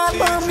terminal.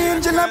 Bomb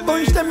angel, I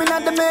punch them in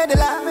at the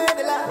middle.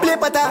 Play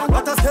pata,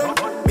 what a step.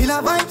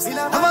 Miller vibes,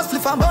 have a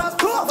spliff and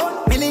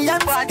buzz.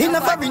 Millions, in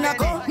a farina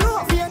go.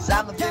 No,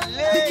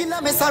 the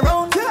killer mess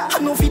around. I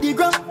know for the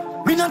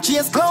ground, we not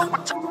chase clown.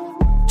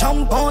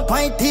 Jump out,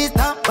 white teeth,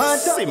 not bad.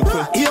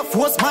 Simple. Air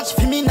Force match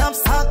for me,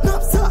 knapsack.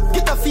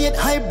 Get a fade,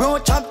 highbrow,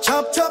 chop.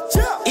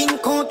 In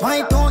coat,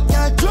 white out,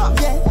 y'all drop,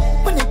 yeah.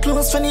 When they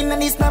close, running on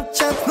the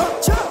Snapchat.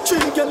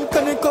 Three girl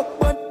connect up,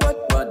 bad.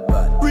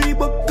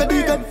 Reebok, got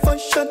the gun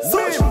fashion.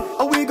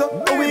 How we go,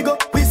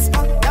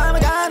 whisper, damn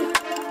again.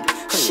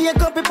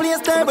 Shake up the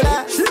place, turbo.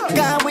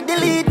 Gone with the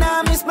lead,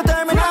 now miss my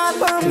terminal.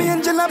 Bomb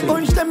angel, I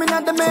punch them in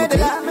at the middle.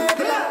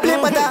 Play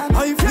pata,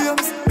 high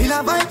flames,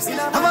 Miller vibes,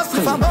 have a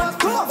spliff and buzz.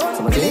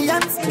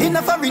 Millions, in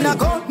a farina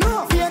go.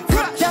 No,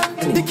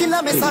 the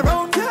killer mess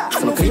around. I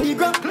know for the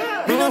ground,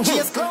 we don't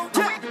chase clown.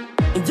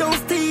 Young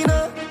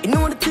Stina, you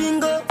know the thing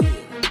go.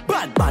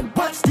 Bad,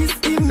 watch this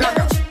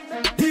image.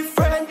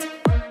 Different,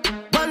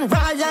 one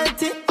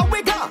royalty. Oh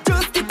we go,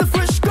 just get the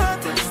fresh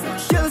cut.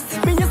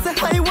 Just me and say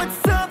hi,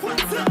 what's up?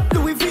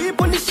 Louis V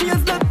on the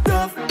shades that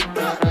tough.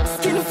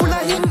 Skin full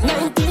of him,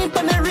 19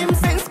 on the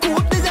rims and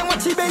scoop. They don't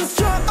watch the bench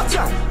truck.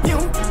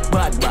 New,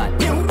 bad,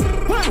 new,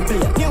 one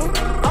player, new.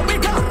 Oh we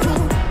go, new,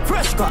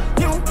 fresh cut,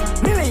 new,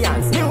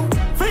 millions, new,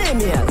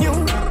 premier, new.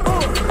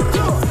 Oh,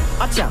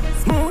 acha,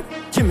 smooth,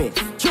 Jimmy,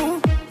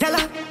 June,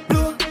 Della,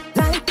 blue,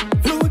 light,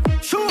 flute,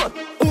 short,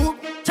 ooh,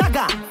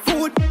 Jagger,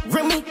 food,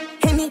 Remy,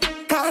 Henny,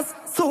 cars,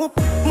 soap.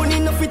 Money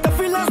no fit of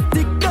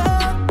elastic,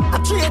 I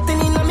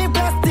trading in a me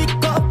plastic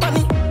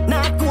company.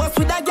 Not goes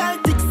with a girl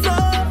tick so.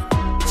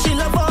 She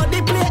love all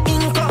the play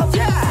in cup,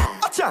 yeah.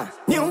 Acha,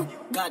 new,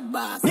 God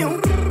boss, new,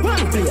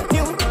 one player,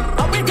 new.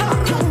 How we got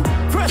new,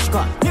 fresh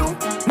cut, new,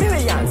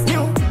 millions,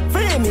 new,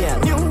 premier,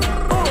 new.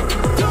 Oh,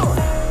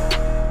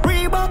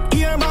 Reebok,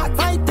 earmark,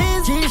 fight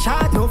this,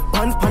 G-shot, no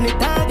pants, panic,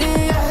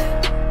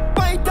 yeah.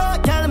 White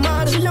dog, girl,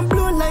 mad, she am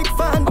blue like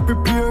fan.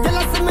 Prepare, girl,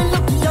 I see me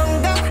look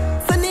younger.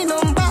 Sunny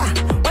number,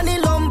 one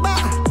in lumber.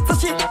 So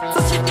she,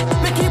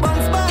 make it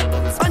bounce back.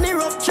 Sunny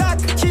rough track,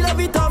 she love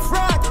it off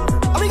rock.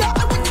 Oh, we got,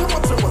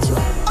 watch you.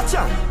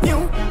 Acha, new,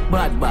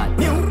 bad,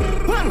 new,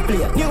 one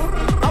player, new.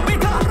 Oh, we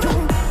got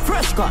new,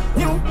 fresh cut,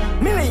 new,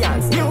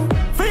 millions, new,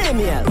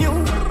 premier, new.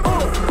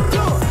 Oh,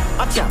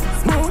 acha,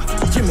 smooth,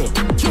 Jimmy,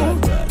 June,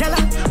 Della,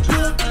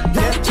 blue,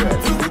 left,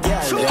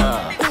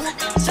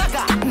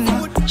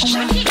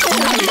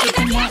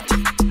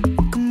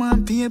 come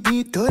on,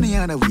 baby, turn the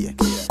other way.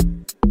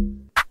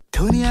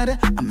 Turn the other,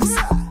 I'm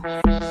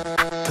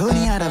turn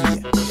the other way.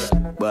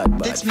 But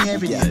text me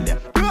every day.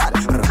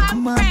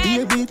 Come on,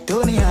 baby,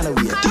 turn the other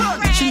way.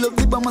 She love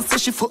the bomber, so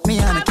she fuck me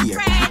on a gear.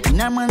 In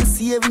her man,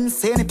 saving,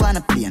 saying it on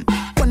a plane.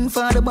 One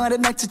for the body,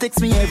 like she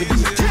text me every day.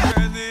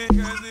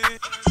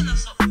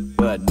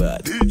 Bad.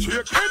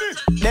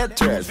 That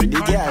trash for the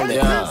girl,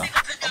 yeah.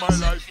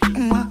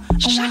 Come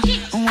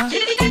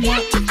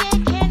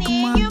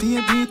on,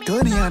 baby,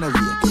 turn the other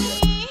way.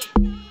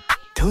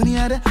 Turn the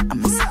other,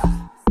 I'm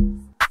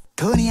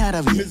turn the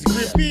other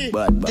way.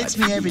 But text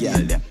me every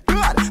day.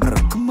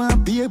 Come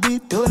on, baby,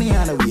 turn it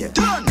on the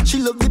way. She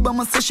love the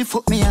bomber, so she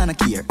fuck me on a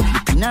care.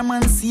 The pin her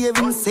man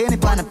saving, send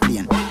it on a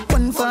plane.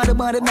 One for the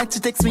body that she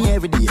text me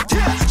every day.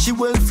 She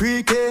well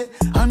freaky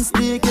and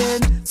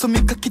sneaking, so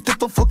me cock it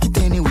up and fuck it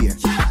anywhere.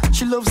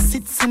 She love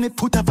sit, so me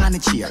put up on the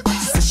chair.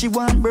 So she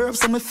want burp,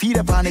 so me feed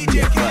up on the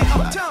beer.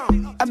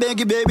 I beg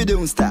you, baby,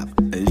 don't stop.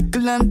 A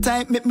little and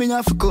tight, make me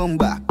have to come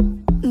back.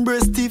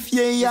 Breast stiff,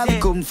 yeah, I'll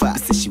come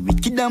fast. Say she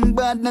wicked and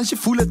bad, and she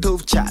full of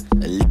tough chat.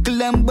 A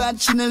little and bad,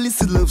 she no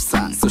listen love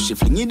song. So she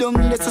fling it down,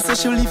 let's say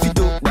she leave it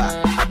up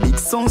back. A big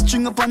song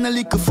string up on a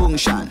little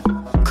function.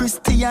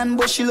 Christian,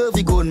 but she love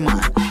the gun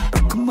man.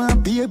 Come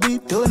on, baby,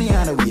 turn it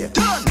on the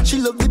way.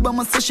 She love the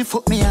bomber, so she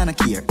fuck me on a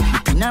care.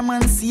 The pin her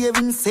man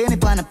saving, send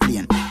it on a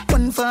plane.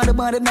 One for the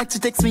body that she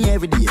text me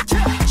every day.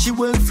 She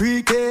well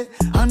freaky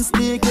and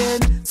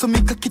sneaking, so me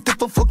cock it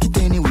up and fuck it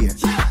anywhere.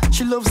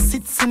 She love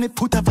sit, so me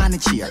put up on the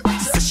chair.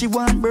 So she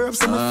want burp,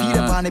 so me feed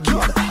up on the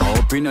beard.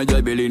 Up in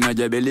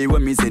your belly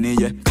when me sing it,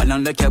 yeah. Can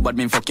on the care, but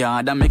me fuck your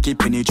hard and make it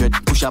penetrate.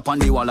 Push up on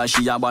the wall,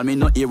 she a ball, me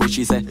not hear what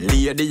she say.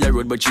 Lady the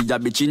road, but she a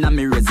bitch in a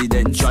me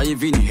resident.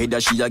 Driving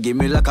head, she a give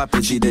me like a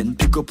president.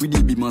 Pick up with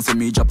the big man, so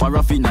me drop her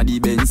off in a the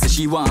Benz. Say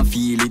she want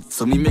feel it,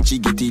 so me make she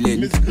get it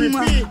in.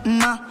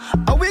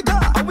 Awake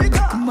up.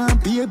 Come on,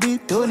 baby,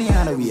 turn it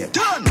on the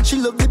way. She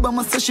love the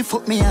bomber, so she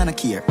fuck me on a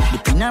care.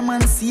 The pin her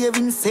man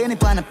saving, send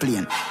it on a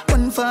plane.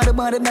 One for the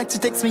body that she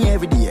text me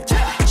every day.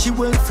 She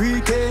well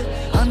freaky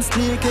and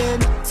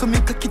sneaking, so me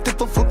cock it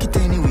up and fuck it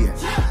anywhere.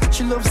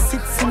 She love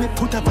sit, so me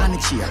put up on the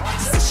chair.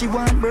 So she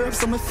want burp,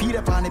 so me feed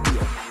up on the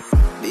beer.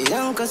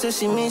 Bianca says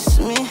she miss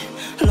me.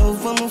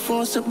 Love when me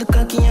force up the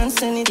cocky and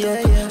send it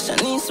up.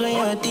 Shanice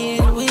where you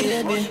deal with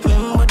it.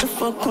 Remember the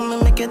fuck when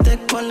me make it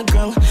take on the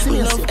ground.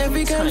 Me love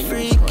every girl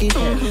freaky.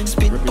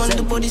 Spit on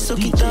the body,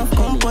 suck it off,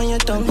 come on your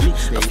tongue.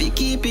 I be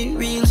keep it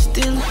real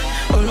still.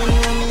 Oh no,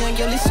 me a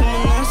girl is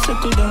someone I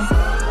circle down.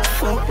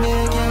 Fuck me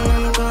again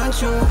and gone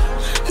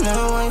through.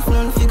 Now wife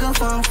none figure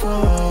from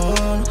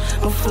phone.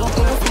 Me fuck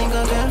enough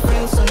nigga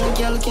girlfriends, so the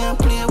girl can't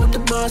play with the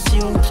boss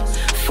youth.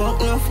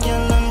 Fuck enough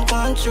girl and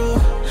gone through.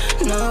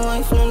 Now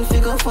wife none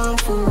figure from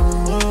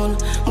phone.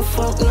 Me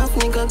fuck enough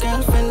nigga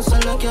girlfriends, so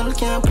the girl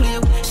can't play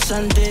with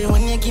Sunday.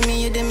 When you give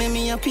me you, they make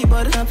me happy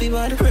bad.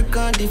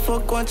 Record the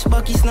fuck, watch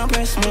back, it's not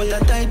press mode.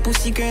 That tight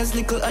pussy girls,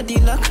 Likkle,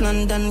 Addi, Lack,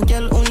 London.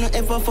 Girl who no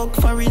ever fuck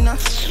foreigner.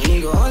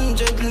 Me go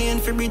 100 lane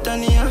for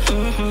Britannia.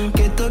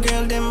 Get a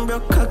girl, them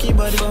broke cocky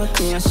body.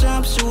 Me a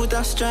sharp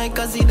shooter, strike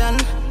as he done.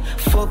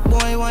 Fuck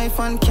boy, wife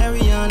and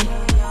carry on.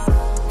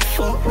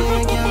 Fuck me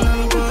again,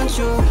 I'm going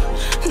through.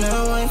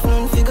 Now wife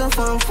none figure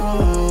from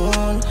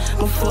phone.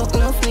 Me fuck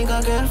enough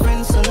nigga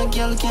girlfriends, so the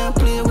girl can't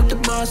play with the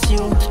boss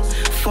youth.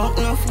 Fuck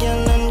enough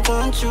girl, I'm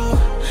going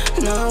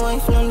through. Now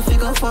wife none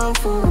figure from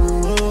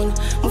phone.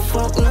 Me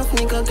fuck enough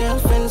nigga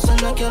girlfriends, so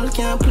the girl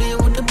can't play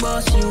with the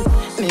boss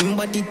youth.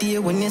 Remember the day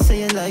when you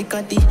say you like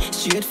Addi.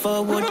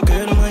 Straightforward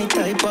girl, my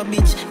type of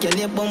bitch. Girl,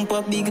 your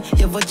bumper big,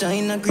 your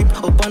vagina grip.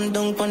 Up and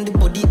down on the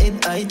body,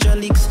 head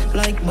hydraulics.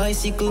 Like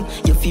bicycle,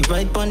 you feel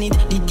right on it.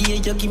 The day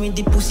you give me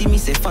the pussy, me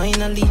say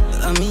finally.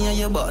 I mean, you're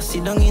your boss,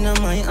 sit down in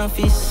my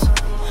office.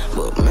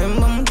 But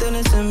remember, I'm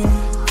telling me,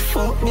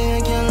 fuck me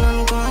again,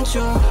 I'm going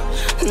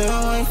through.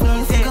 Now wife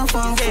none figure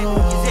from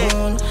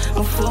phone.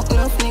 Me fuck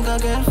enough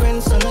nigga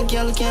girlfriends, so the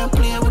girl can't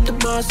play with the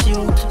boss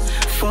youth.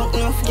 Fuck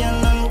enough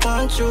girl, I'm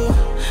going through.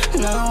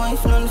 Now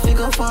wife none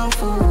figure from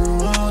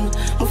phone.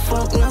 Me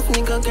fuck enough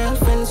nigga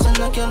girlfriends, so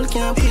the girl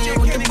can't play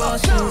with the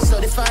boss youth. So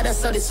the father,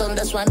 so the son,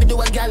 that's why me do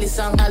a galley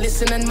song. I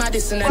listen and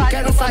Madison and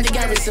carry from the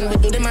garrison. We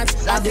do the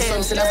maths, add the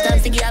sums, enough time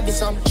figure have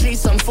some. 3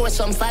 some, 4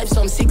 some, 5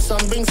 some, 6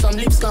 some, bring some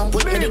lips come.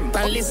 Put me dick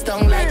and list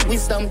down like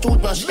wisdom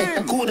toothbrush.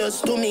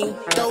 Kudos to me,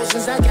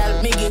 thousands of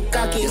gal, me get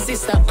cocky.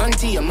 Sister,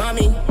 auntie, your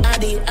mommy,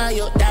 Addi,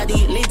 ayo,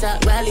 daddy, later,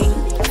 rally.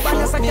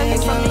 Fuck me again,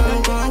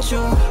 I'm going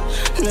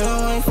through.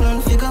 Now wife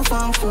none figure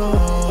from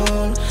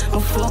phone. Me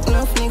fuck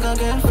enough nigga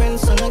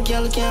girlfriends, so the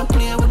girl can't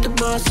play with the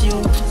boss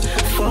youth.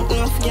 Fuck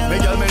enough girl, me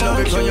girl, me love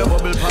it when you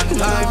bubble pan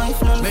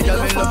time. Me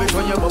girl, me love it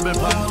when you bubble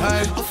pan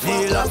time.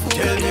 Feel up,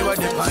 tell me what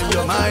you on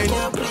your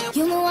mind.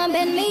 You know I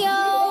bend me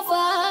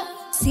over.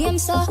 Same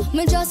so,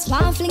 me just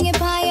want fling it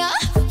by ya.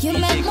 You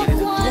make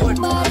me one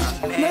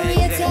bad. Me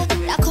rate ya,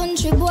 that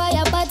country boy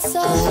a bad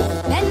so.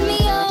 Bend me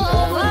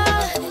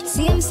over.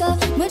 Same so,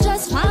 me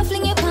just want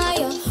fling it by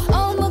ya.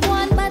 Oh me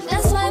one bad,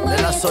 that's why me rate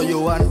ya. Then I saw you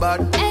one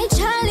bad. Hey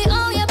Charlie,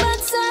 oh you bad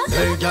so.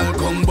 Hey girl,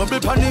 come bubble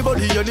pan the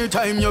body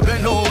anytime you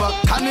bend over.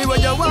 Call me where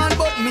you want,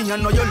 but me I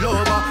know you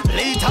love her.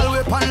 Lethal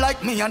weapon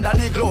like me and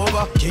Danny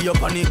Glover. Key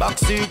up on the back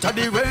seat of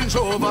the Range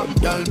Rover.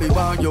 Girl, me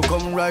want you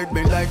come ride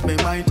me like me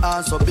might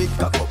ask a big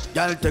cock up.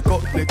 Girl, take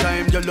up the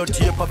time, you look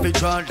tape of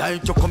it all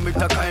like you commit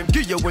a crime.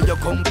 Give you where you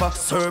come back,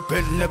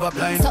 serpent never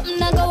blind.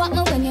 Something I go at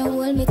me when you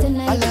hold me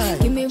tonight.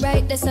 Give me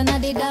right the sun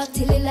of the dark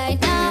till it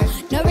light now.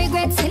 No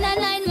regrets in a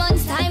 9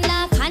 months time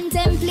now.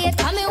 Contemplate,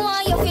 come me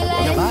want you feel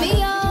like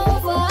me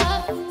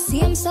over.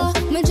 Same so,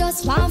 me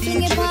just want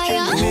fling it by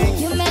ya.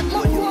 You make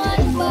me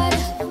one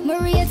bad. Me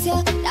rate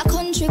ya, that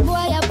country boy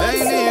a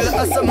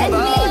bad so. Bend me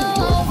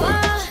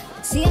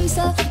over. Same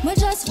so, me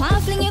just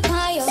want fling it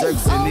by ya.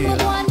 Sexy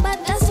Neela. One,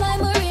 but that's why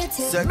I'm rated.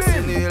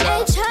 Sexy Neela.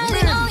 Hey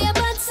Charlie, now you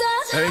bad sir.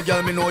 Hey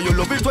girl, me know you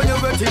love it when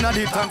you're wet in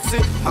the taxi.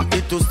 I'm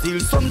it to steal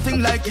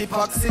something like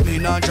epoxy. Me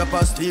not drop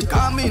a stick,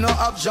 and me no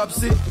have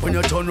jobsy. When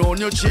you turn round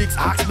your cheeks,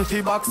 ask me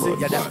fi boxy.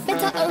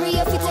 Better hurry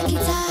up, you take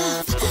it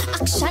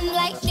off. Action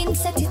lightning,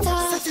 set it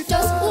off.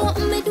 Just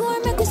open me door,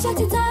 make me shut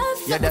it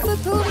off. Yeah, that. For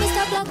proof,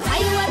 Mr. Black,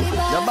 you are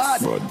the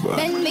boss. You're bad.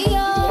 Bend me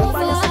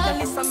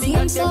over. See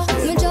him so,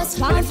 me just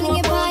want fling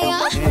it by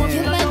ya. You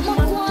make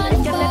me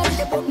want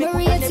bad. Me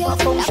rate you,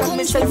 that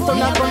country boy.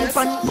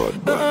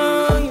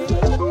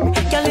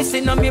 Can't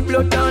listen to me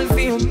blood down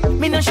film.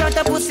 Me not shot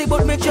a pussy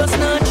but me just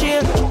not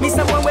chill. Me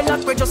say one well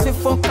like we just a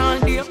fuck all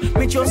day.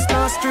 Me just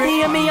not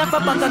straight. Me have a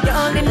bag of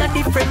girl in a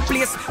different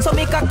place. So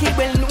me cocky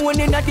well known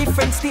in a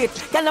different state.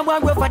 Girl I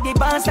walk over the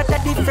bars at a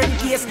different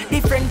case.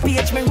 Different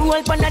page, me roll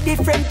on a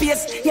different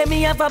pace. Yeah,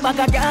 me have a bag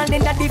of girl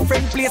in a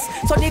different place.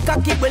 So the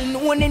cocky well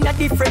known in a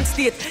different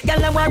state.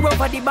 Girl I walk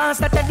over the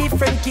bars at a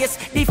different case.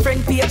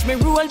 Different page, me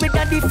roll with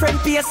a different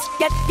pace.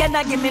 Girl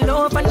I give me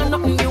love and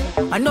nothing new.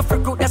 Enough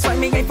recruit, that's why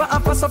me never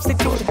have a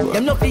substitute.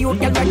 Them love for you,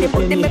 girl, right? They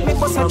put them make me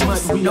bust a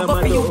juice. No go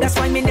for you, that's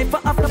why me never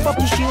have to fuck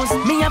issues.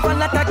 Me have a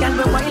lot of girl,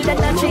 we wild and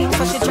a chain.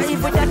 So she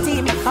drive with a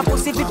team. A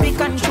pussy fi pick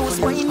and choose.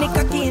 Why make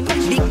a cane?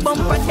 Big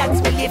bumper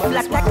that's will live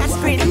flat like a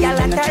screen. Girl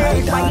at the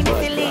red, why you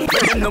feel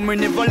it? No me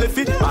never left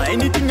it.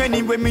 Anything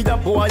anyway me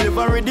that boy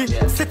ever ready.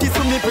 Set it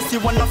so me pussy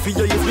wanna feel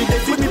you use me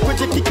left it. Me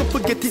project kick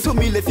up get it so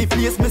me left it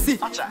place messy.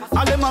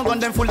 All them a gun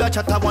them full of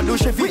chatter want do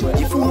chef it.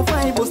 If 4,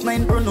 5, bus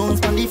 9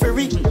 pronouns on the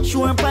ferry.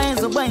 Sure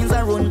pines or binds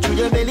a run through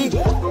your belly.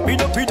 We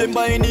don't beat them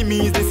by any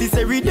means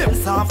necessary. Them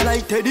soft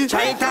like Teddy.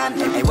 Try it on,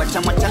 hey, watch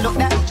and look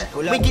that.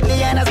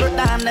 Wickedly and as root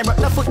down, they brought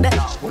the foot there.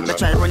 They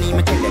try running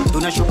me kill them, do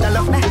not shoot the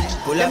lock there.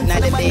 Pull up now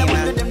the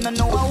beamer.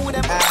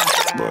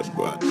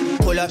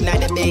 Pull up now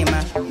the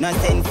beamer, no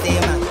sense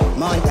steamer.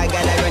 Mount a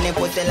gal I run a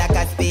pussy like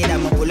a speeder.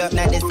 Me pull up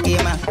now the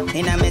schema,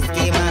 in a me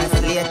schema.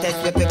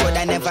 Latest whip could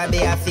I never be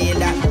a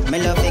feeler.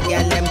 Me love the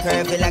girl them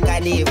curvy like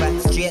a diva.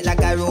 Straight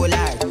like a roller,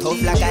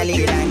 tough like a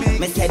leader.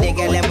 Me say the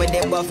girl them with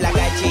the buff like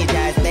a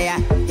cheetah. Stay a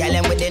girl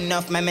them with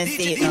enough, me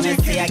see it. Me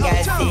see a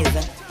girl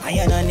season, and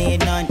you don't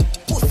need none.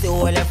 Pussy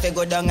all if you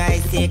go down I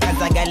see.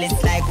 Cause a girl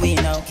is like we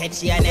know. Catch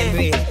she and them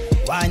breathe.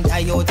 Want a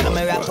youth to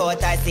me rock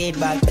out a seat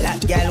bag. Black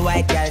girl,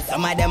 white girl,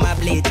 some of them a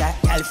bleacher.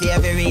 Girl for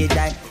every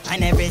region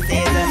and every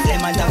season.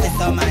 Slim as of the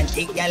summer,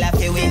 thick girl of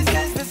the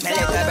winter. My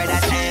little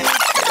brother time.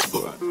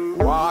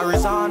 War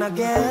is on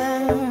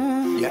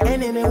again. Your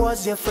enemy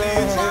was your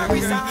friend.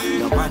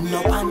 No man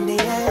up on the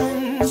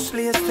ends.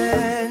 Place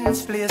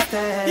tense, place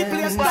tense.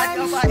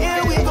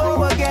 Here we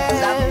go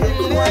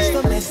again. What's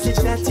the message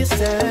that you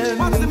send?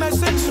 What's the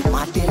message?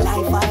 What the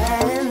life I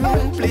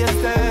end. Place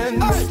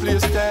tense,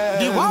 place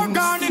tense. The war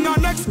gone in our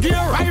next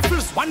gear.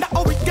 Rifles, wonder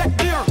how we get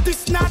there.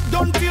 This not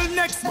done till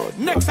next.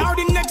 Next or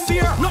the next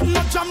year. Nothing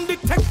no jam the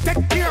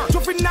tech gear.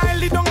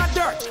 Juvenile down a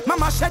dirt.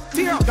 Mama shed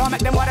tear. Don't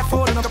make them water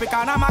fall. No because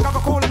I'm a go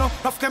cool. No,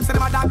 enough them say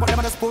them a dog, but them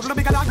a spoon. No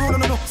because I grow.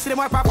 No. See them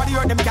more property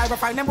or them can't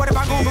find them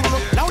whatever go.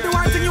 Now the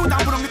one thing you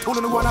down put on the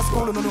tool. No one a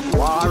school. No.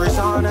 War is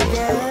on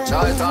again.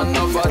 Try to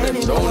enough of them.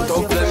 Don't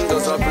talk them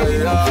just a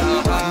player.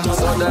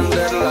 So them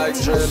dead like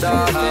straight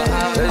up.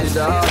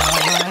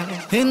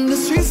 In the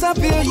streets up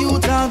here, you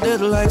down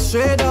dead like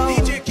straight up.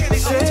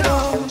 Straight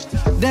up.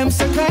 Them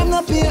say crime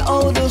up here,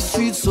 all the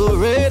streets so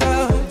red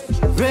up.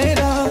 Red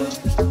up.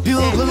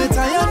 Bugle me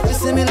tired, you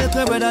see me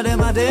little brother,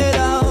 them a dead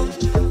out.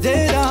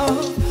 Dead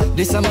out.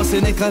 This a must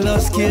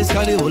Nicholas case,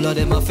 cause the whole of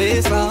them a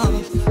face up.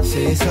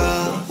 Face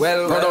up.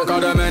 Well, product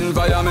of them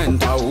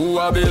environment, who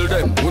a build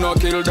them? Who no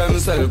kill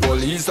themselves,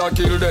 police a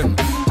kill them.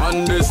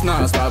 And this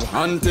not stop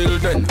until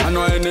then. I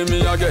no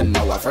enemy again,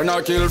 now a friend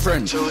a kill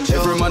friend.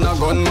 Every man a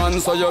gunman,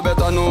 so you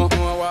better know.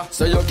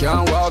 So you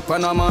can't walk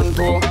on a man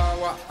toe.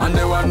 And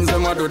the ones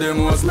them a do the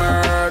most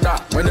murder.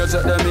 When you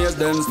check them ears,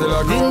 them still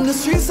a go. In the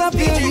streets up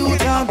here, you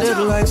down dead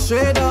like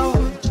straight out.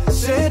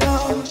 Straight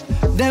out.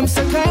 Them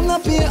say crime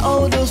up here,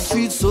 all the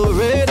streets so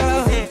red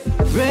out.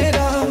 Red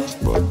out.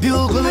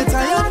 Bugle me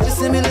tired, you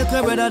see me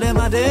little brother, them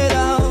a dead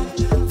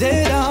out.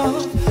 Dead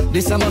out.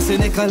 This a must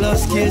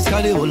Nicholas case,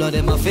 cause the whole of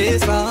them a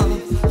face up.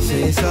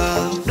 Face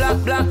up.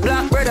 Black,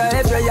 brother,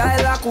 if you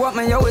like what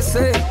me always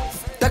say.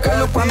 Take a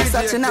look on me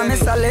Sachin and me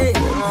Saleh.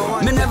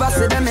 Me never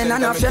see them in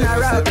enough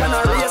funeral. Can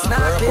a race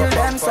not kill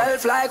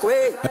themselves like we.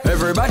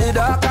 Everybody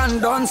dark and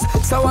dunce.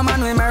 So a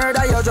man we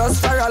murder you just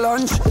for a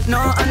lunch.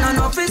 No, and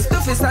no fist to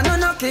fist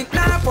and no kick,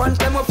 nah punch.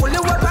 Them we pull you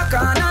up a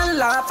can and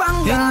laugh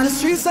and dance. In the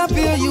streets up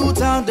here, you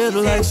down dead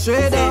like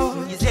straight out.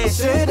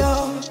 Straight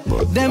out.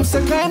 Them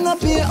say crime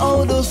up here,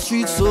 all the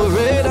streets so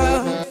red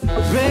out.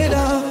 Red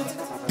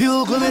out.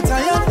 Bugle me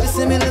tired, you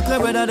see me little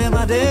brother, them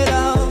a dead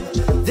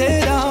out.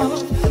 Dead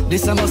out.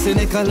 This a must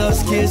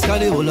Nicholas case, cause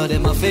the whole of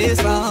them a face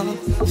up.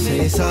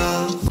 Face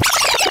up.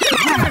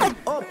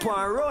 Up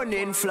and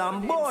running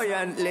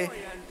flamboyantly.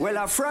 Well,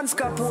 a France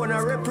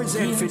Capone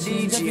represent for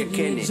DJ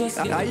Kenny.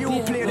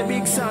 You play the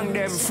big song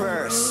them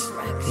first.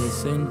 Hey,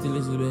 Saint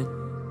Elizabeth,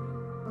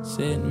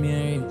 Saint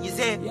Mary,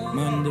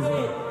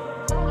 Mandeville.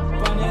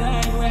 On the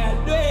line where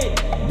I do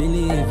it.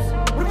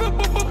 Believe.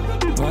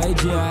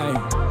 YG,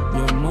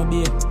 yo,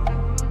 Moby.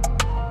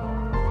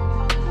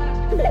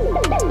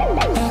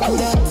 I could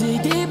have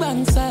take the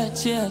bank side,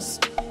 yes.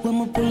 When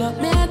I pull up,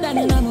 me down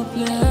in my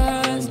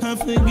place. I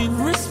feel give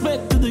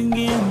respect to the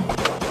game.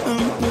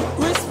 Put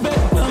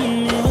respect on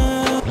me.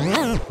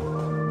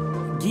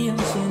 Game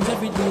change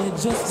every day,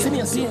 just send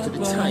yourself to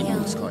the Time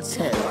News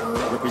Cartel,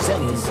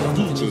 representing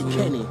DJ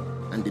Kenny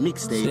and the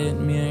mixtape. Set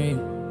me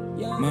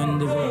man,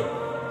 the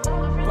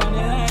on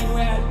the line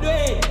where I do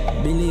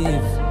it.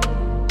 Believe.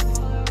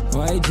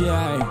 YG,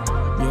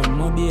 yo,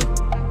 Moby.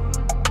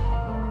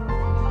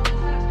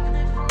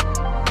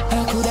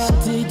 I could have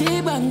take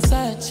the bank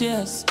side,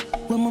 yes.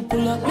 When I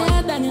pull up, me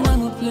down in my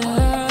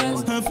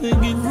place. I feel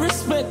give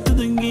respect to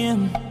the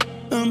game.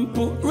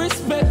 Put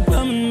respect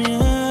on me.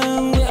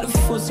 We are the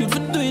first you to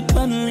do it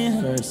finally.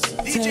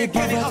 DJ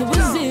Kenny up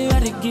down.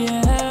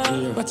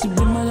 But you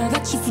be mad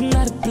that you from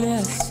another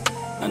place.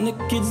 And the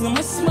kids them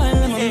a smile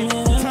and my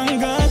man.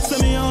 Thank God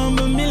send me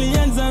humble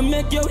millions and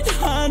make you with your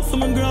hands from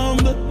the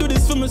ground. Do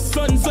this for my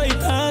son so it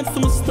hard for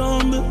my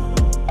stumble.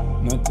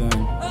 No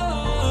time.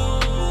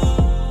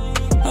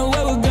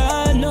 Where we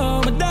got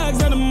no, my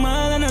dogs on the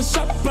mall and I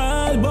shop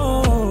all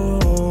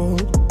boat.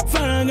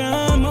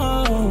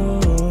 Faragamo.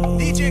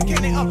 DJ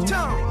Kenny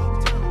uptown.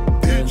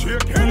 DJ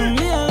Kenny.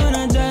 Me I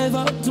wanna drive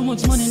out too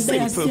much money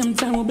there. Same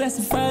time we bless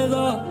the 5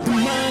 up. The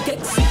market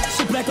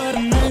ship like all the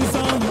 9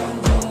 songs.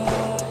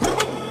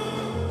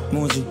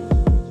 Moji.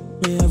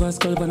 Me have a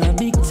skull on a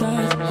big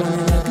charge.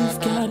 Running like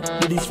gift card.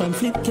 Do this from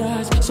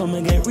Flipkart. So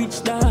me get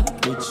rich dog.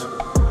 Rich.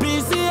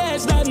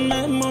 PCH that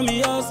make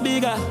mommy house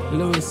bigger.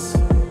 Louis.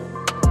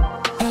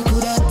 I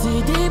could have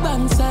take the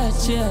bank side,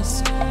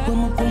 yes. When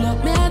I pull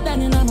up, me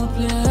down in my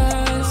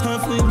place. I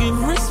feel give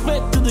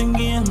respect to the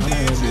game.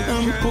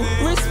 Put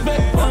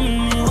respect on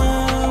me. We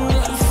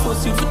are the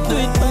first you to do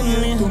it on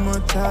me.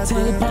 Tell the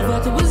power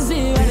to be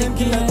zero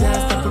again.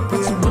 But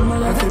you be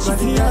mad that you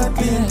feel like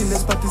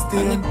this.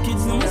 And the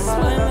kids them a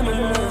smile on me.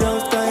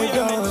 Those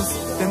tigers,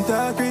 them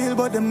talk real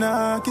but them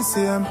not kiss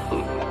him.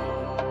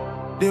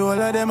 The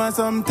whole of them are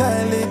some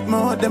toilet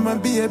mouth. Them a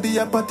baby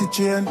a potty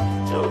chain.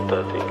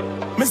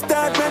 Me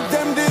start make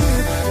them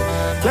deep.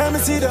 Let me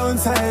see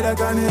downside I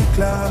can hit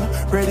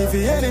club. Ready for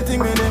anything,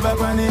 me never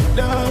panic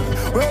dog.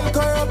 Well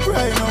corrupt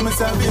right now, me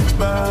savage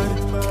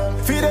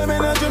bad. Feed them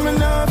energy, me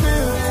not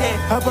feel.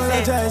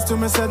 Apologize to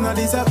me, said no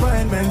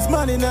disappointments.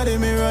 Money not the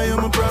mirror, you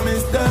me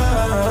promise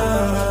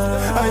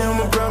that. I am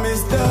a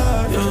promise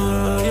that.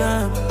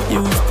 Yeah,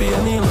 you pay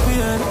and he'll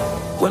pay.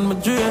 When me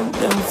drain,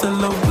 them say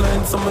love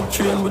blind, so me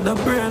train with a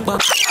brain.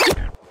 But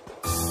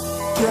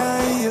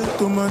can't heal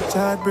too much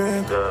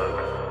heartbreak.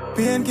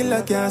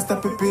 Painkiller can't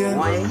stop the pain.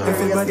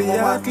 Everybody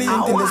heart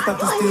clean till the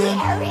spot is stain.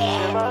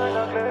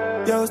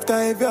 Yo,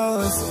 sky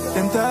views.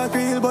 Them talk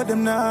real but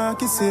them not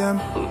kiss him.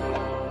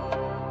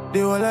 The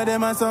whole of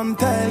them are some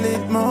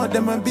toilet mouth.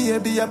 Them a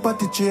baby a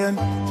potty chain.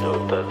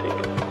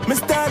 Me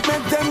start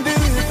make them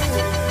deep.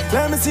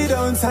 Let me see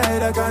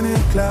downside I can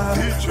hit club.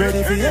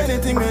 Ready for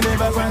anything, me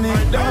never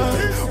panic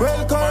dog.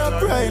 Well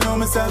corrupt right now,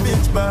 me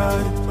savage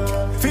bad.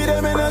 Feed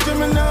them energy,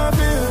 me not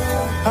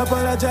feel.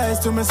 Apologize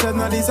to me, said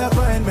no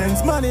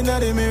disappointments. Money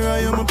not the mirror,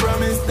 you me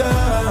promise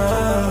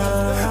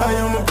that. I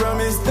am a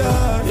promise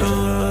that.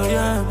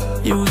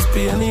 Yeah, use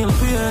pain, heal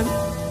pain.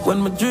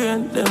 When me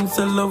drain, them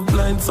say love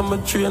blind, so me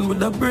train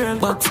with a brain.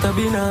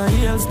 Backstabbing a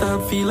heel,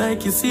 start feel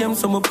like you see him.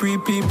 Some a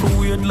pre-people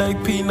weird like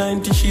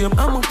P90 shame.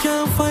 I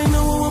can't find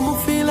no one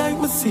me feel like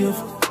me safe.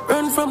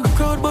 Run from the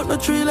crowd, but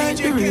not tree like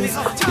the race.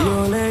 The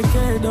only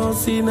care don't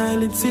see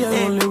night, it's here.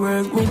 Only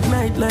work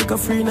midnight like a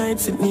free night.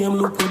 Sit name,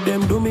 look with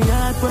them, do me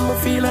hard when me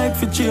feel like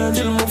for change.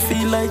 Till me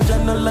feel like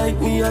John, not like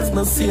me as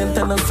no saint.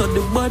 And I saw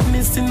the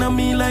badness in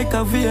me like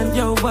a vein.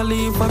 Yo,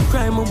 Valley, if I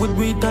cry, me would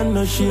wait and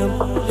no shame.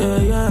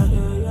 Yeah.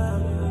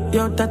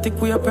 Yo, Tatic,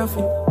 we a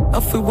profit.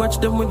 If we watch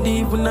them with the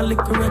even a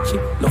liquor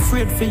ratchet. No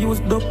afraid for use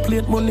dub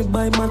plate money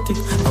by Matic.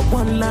 A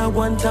one law,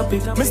 one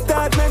topic. Me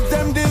start make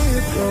them deep.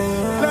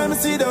 Let me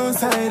see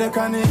downside I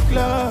can hit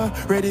club.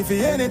 Ready for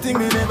anything,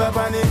 me never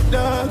panic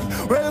dog.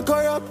 Well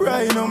corrupt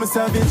right now, me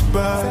savage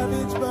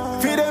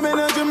bad. Feed them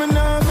energy, me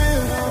not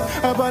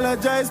feel.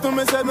 Apologize to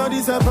me, said no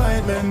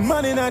disappointment.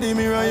 Money not the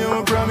mirror, you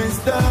me promise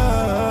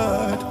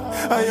that.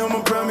 I am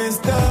a promise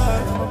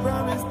that.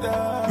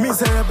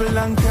 Miserable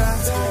and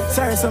cast.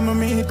 Sorry, some of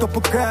me hit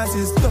couple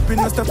crashes. Stopping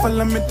us to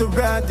follow me to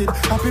ride it.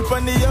 Happy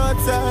on the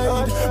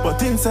outside,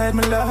 but inside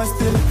me lost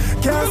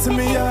still. Can't see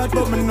me out,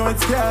 but me know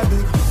it's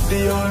garbage.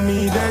 They own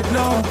me dead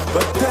now,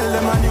 but tell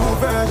them a new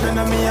version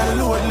of me a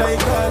load like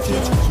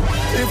cartridge.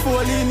 If all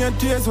in your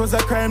tears was a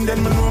crime,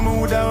 then me know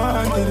me would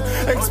have wanted.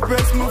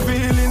 Express my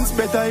feelings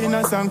better in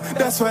a song.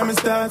 That's why me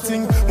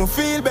starting. Me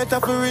feel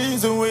better for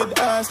reason with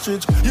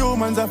ostrich.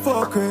 Humans are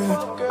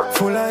fucker,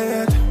 full of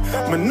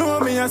hate. Me know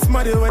me a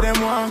smarty where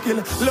them want kill.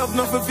 Love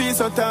not for feel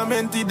so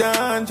tormented and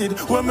haunted.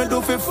 When me do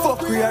for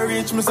fuck, we a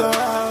reach me so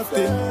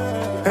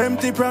often.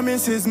 Empty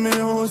promises me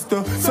host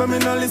to. So me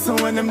no listen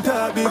when them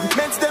talk big.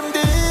 Makes them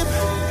deep.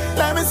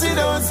 Let me see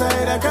the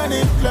outside, I can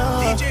hit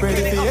club.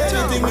 Ready for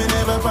anything, me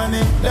never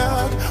panic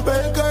dog.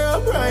 Well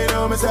corrupt right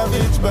now, me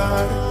savage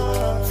bar.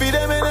 Feed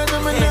them energy,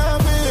 me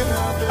not feel.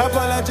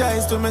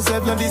 Apologize to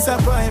myself, no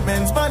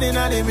disappointments. Man in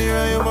the mirror,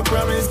 I am a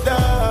promise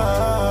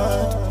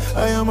that.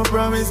 I am a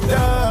promise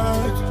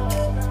that.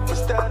 We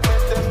start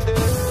with them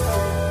days.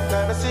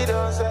 Now I see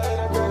those side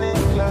of the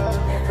club.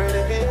 Ready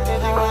to be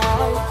in the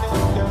club.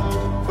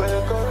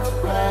 Welcome,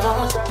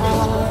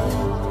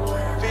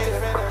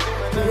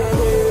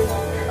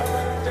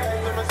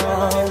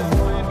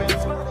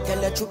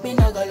 tell the truth, me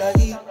not gonna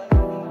lie.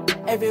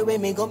 Everywhere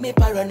me go, me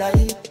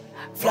paranoid.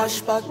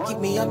 Flashback, keep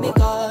me on me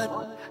guard.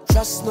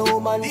 Trust no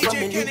man from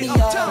me, leave me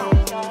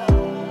out.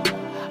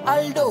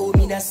 Although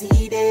me not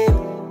see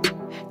them,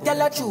 tell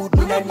the truth,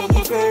 me not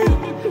need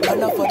friend.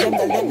 Enough for them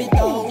to let me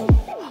down.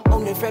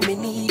 Only friend me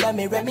need and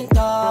me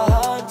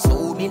Remington.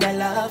 So me not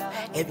laugh,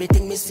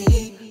 everything me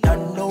see.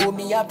 Don't know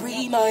me a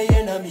pre my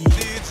enemy.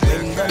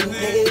 When gun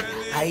play,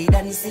 hide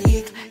and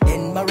seek.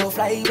 Then marrow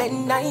fly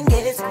when 9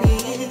 gets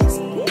squeezed.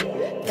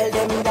 Tell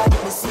them that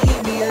me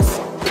serious.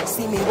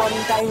 See me one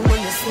time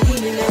then you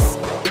see me less.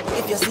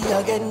 If you see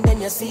again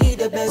then you see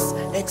the best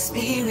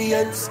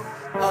experience.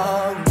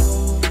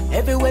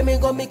 Everywhere me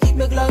go me keep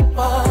me Glock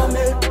palm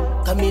me.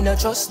 Cause me not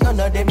trust none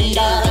of them.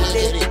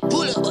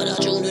 Pull up on that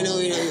tune, you know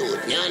you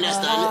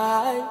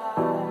understand?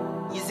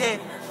 You say?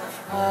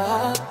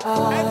 And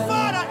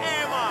father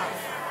Airmark.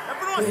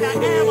 Everyone say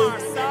Airmark,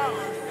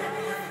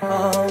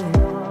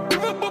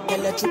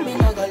 tell the truth, me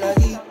not gonna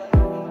lie.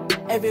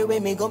 Everywhere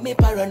me go, me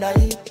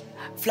paranoid.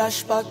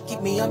 Flashback,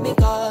 keep me on me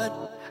guard.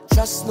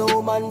 Trust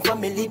no man from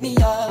me, leave me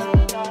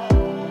out.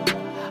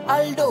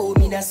 Although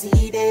me not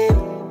see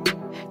them,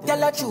 tell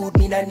the truth,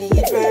 me not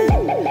need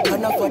friend.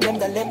 Enough for them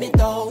to let me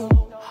down.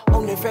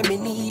 Only friend me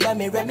need and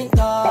me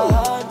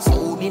Remington.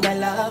 So me not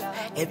laugh,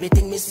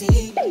 everything me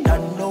see.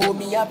 Don't know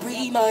me a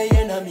pre my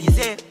enemies.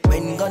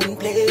 When gun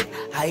play,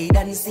 hide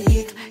and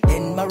seek.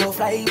 Then marrow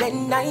fly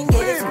when 9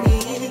 gets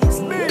squeezed.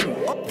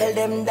 Tell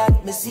them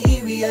that me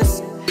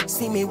serious.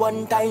 See me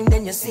one time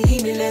then you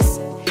see me less.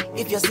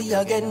 If you see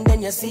again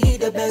then you see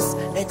the best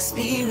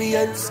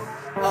experience.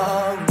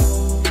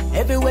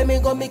 Everywhere me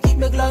go me keep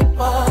me Glock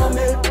palm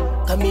me.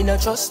 Cause me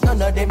not trust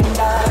none of them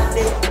that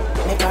day.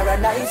 Me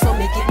paranoid so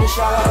me keep me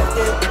sharp.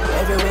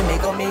 Everywhere me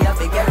go me have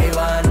to carry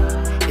one.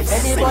 If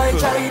any boy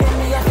try then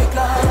me have to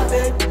clap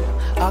it.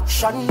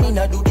 Action me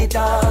not do the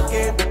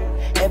talking.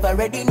 Ever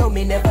ready no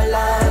me never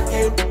like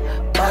it.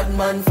 Bad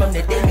man from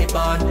the day me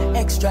born.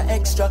 Extra,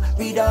 extra,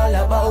 read all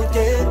about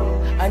it.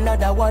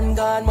 Another one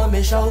gone,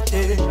 mommy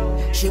shouted.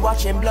 She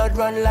watching blood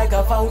run like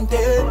a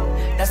fountain.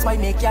 That's why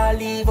me can't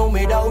leave home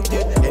without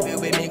it.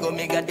 Everywhere me go,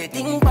 me got the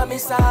thing by my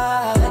side.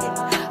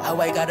 How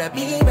I gotta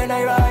be when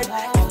I ride.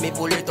 If me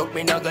pull it up,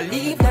 me not gonna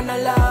leave none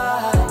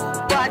alive.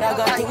 But I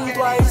gotta think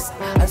twice.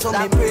 And so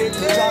me pray to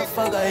God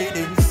for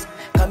guidance.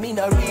 Cause me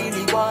not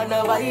really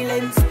wanna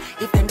violence.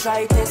 If them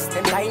try test,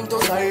 them time to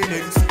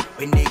silence.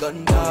 When they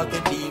gun talk,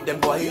 and leave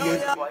them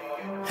quiet.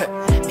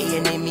 Me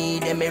enemy,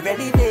 them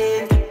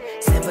irrelevant.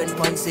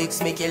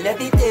 7.6 make you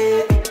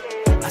levitate.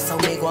 That's how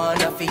me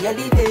wanna feel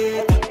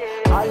elevate.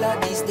 All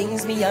of these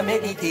things me a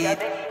meditate.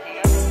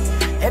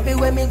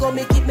 Everywhere me go,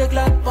 me keep me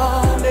Glock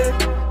palm me.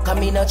 Cause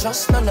me not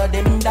trust none of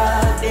them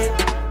daddy.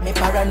 Me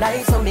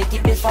paranoid, so me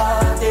keep me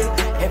farting.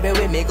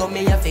 Everywhere me go,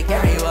 me have to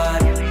carry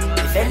one.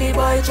 If any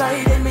boy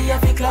try, then me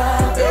have to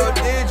clap it.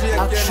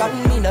 Action,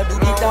 me not do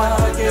the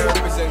talking.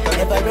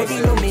 Never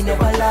ready, no, me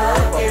never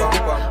like it.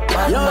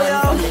 Bad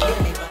man from the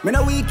day. Me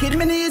no weak in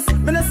me knees,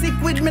 me no sick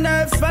with me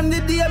nerves. From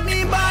the day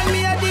me born,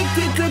 me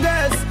addicted to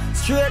girls.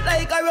 Straight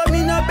like a rum,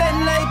 me no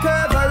bend like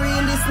curve. A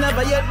realist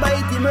never yet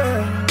bite him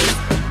right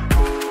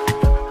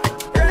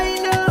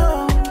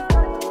now.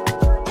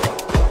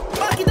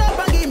 Back it up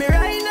and give me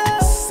right now.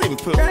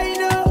 Simple. Right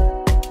now.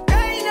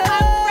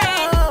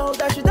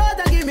 Dash it out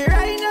and give me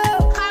right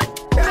now.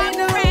 Right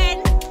now.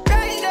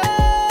 Right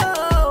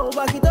now.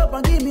 Back it up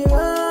and give me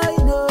right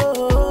now.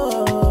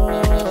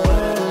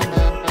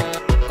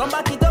 Come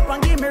back it up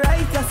and give me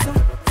right, yes, sir.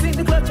 Sing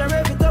the clutch and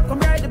rev it up, come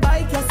ride the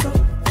bike, yes, sir.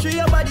 Show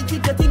your body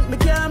tick, you think me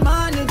can't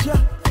manage ya.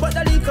 But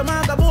the leak,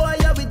 maga boy,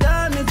 yeah, we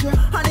damage ya.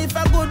 And if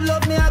I good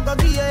love me, I go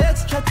give you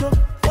extra too.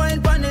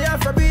 Wine pon the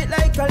Afrobeat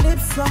like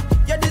Calypso.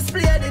 You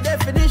display the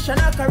definition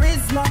of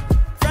charisma.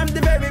 From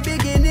the very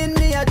beginning,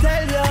 me I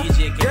tell ya.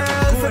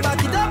 Girl, so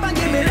back it up and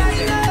give me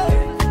right now.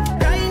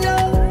 Right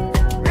now.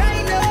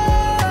 Right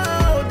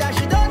now.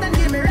 Dash it out and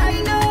give me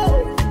right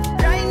now.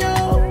 Right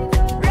now.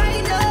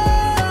 Right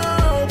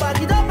now.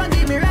 Back it up and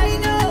give me right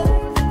now.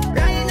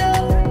 Right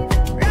now.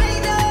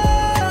 Right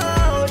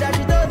now. Dash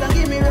it out and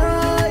give me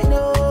right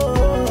now.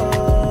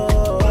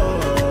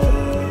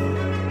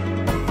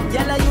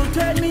 Yalla, you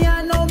turn me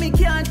on, now me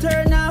can't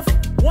turn off.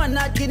 One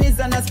hot Guinness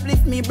and a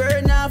split me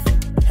burn off.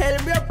 Hell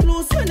break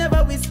loose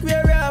whenever we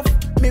square off.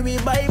 Me we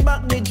buy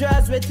back the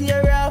jars we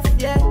tear off,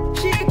 yeah.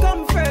 She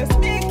come first,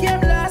 me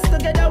came last.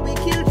 Together we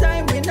kill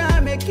time, we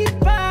now make it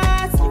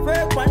pass.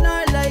 Work one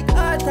all like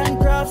art and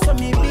craft. So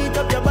me beat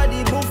up your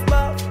body, move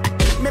back.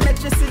 Me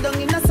make you sit down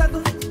in a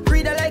saddle.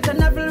 Read her like a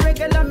novel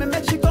regular. Me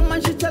make she come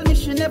and she tell me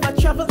she never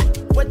travel.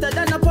 Wetter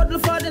than a puddle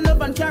for the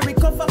love and can't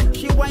recover.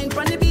 She whine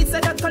pon the beats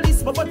like a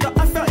Calypso, but the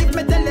Afro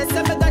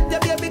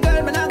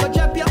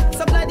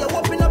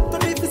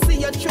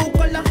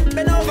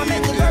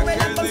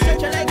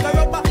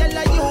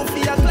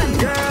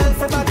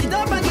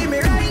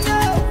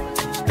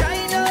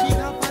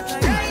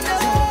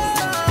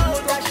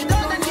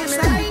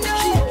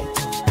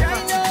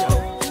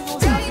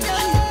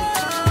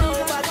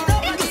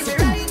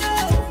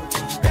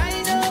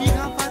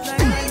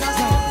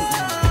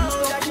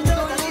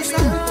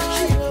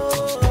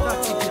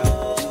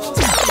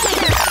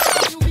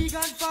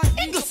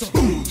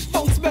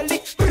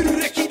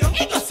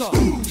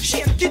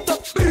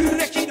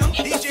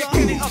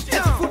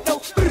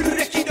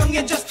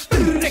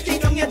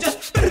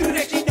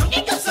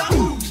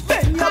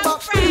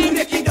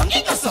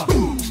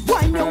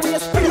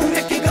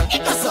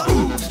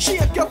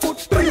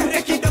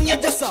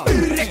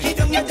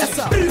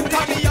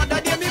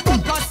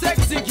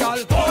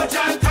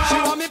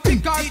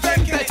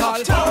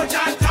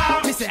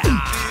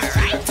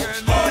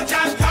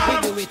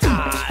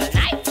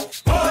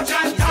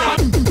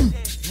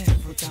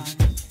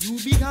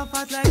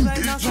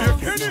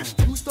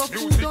so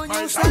food, don't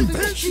you stop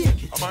it.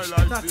 Shake it.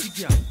 That's it,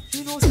 yeah.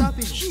 You know stop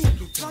it. Shake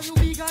it. Now you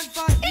big and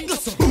fat. It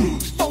goes so.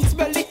 Bounce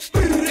belly.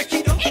 Break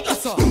it down. It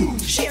goes so.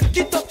 Shake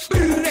it up.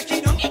 Break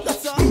it down. It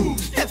goes so.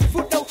 Left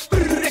foot down.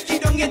 Break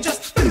it down. You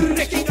just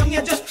break it down.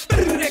 You just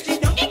break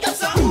it down. It goes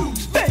so.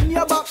 Bend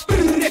your back.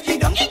 Break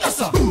it down. It goes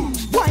so.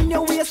 Wind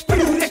your waist.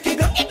 Break it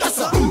down. It goes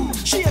so.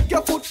 Shake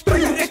your foot.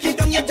 Break it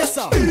down. You just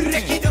so.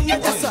 Break it down. You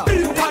just so.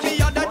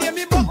 The other day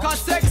me book a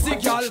sexy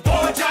girl.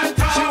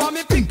 She want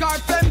me pick her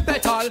femme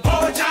petal.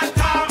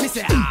 Me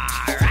say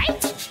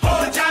alright.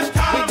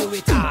 We do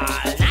it all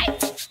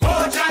night.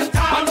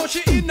 I know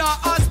she in a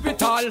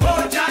hospital.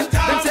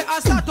 Them say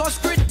her status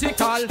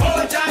critical.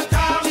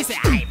 She say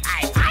I.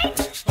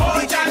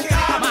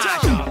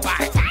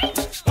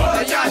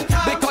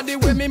 Because the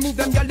way me move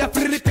them girl they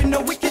flipping the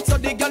wicked. So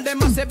the girl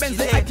them a say Benz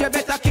the hype. You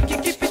better kick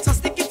it, keep it, so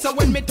stick it. So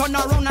when me turn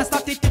around and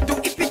start it to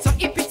hip it, so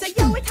hip it. Say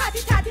yo it hard.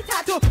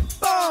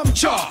 Boom,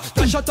 cha.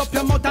 Shut up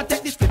your mouth and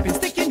take this flipping.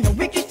 Stick in your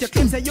wicked. You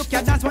claim say you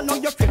can dance, but now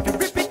you're flipping.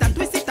 Rip it and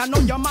twist it and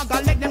on your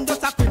maga leg them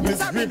just a quit.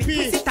 Twist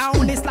it and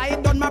only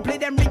slide down my play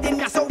them reading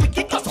ya so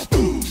wicked. So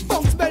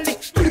bounce belly,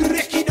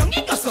 break it down,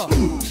 it goes so.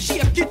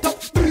 Shake it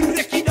up,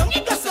 break it down,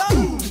 it goes so.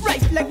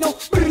 Right leg now,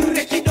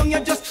 break it down, you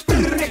just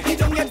break it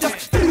down, you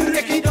just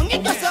break it down,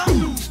 it goes so.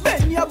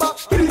 Bend your back,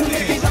 break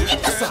it down,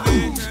 it goes so.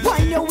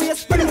 Wind your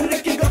waist,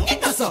 break it down,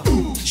 it goes so.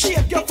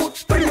 Shake your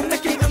foot,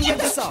 break it down, you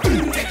just so.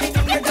 Break it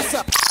down, you just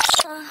so.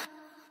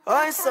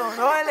 Oi son,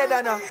 oi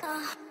leather now.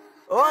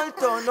 Old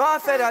tone, no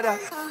feather da.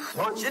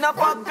 She no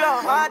pop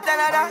down, I tell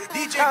her that.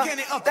 DJ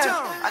Kenny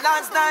uptown. And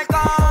dance like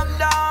calm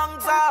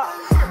down, sir.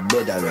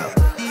 Better rock.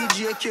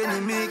 DJ Kenny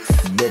mix.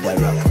 Better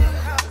rock.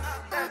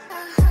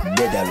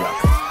 Better rock.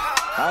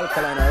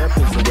 Alkaline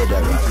represent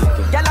better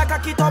rock. Y'all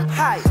cock it up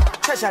high,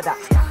 treasure that.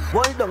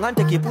 Hold down and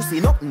take your pussy,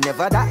 no,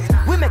 never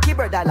that. We make it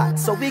bread a lot,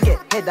 so we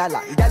get head a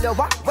lot. Girl, you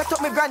what? Wet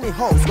up me granny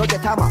house, go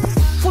get a map.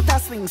 Foot a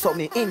swing, so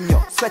me in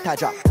your sweater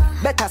drop.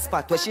 Better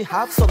spot where she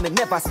have, so me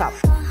never stop.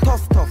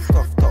 Tough.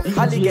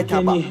 Holly get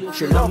her back.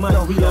 She love.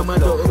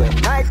 When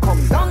night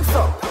come down,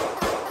 so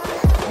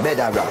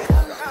better rock.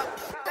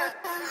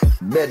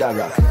 Better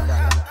rock.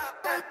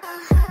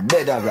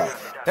 Better rock.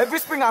 Every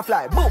spring I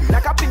fly, boom,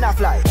 like a pin I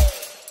fly.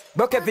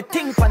 Broke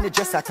everything from the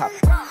dresser top.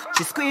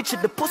 She squeeze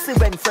the pussy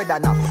when Fred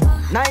and up.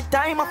 Night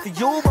time after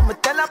you when me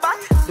tell her back.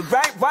 The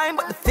bright wine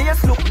but the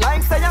face look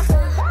like saya.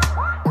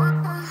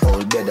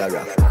 All better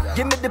rock.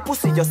 Give me the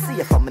pussy you see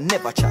if I'm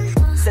never chat.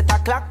 Set a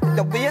clock with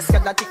the waist,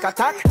 get the tick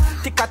attack.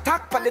 Tick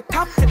attack from the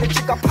top till the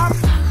trigger pop.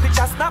 Bitch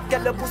a snap,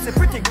 get the pussy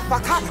pretty good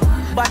back up.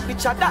 Bad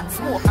bitch a that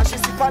smoke and she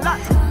sip a lot.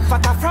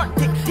 Fat a front,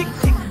 tick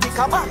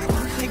a back.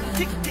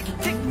 Tick.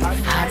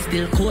 Heart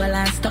still cool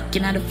and stuck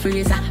in the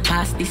freezer.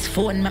 Pass this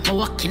phone, make me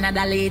walk in the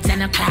lates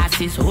and the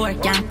classes.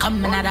 Work and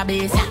come in the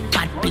base.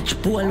 Bad bitch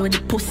bowl with the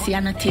pussy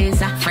and the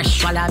taser.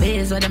 Fresh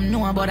wallabies with them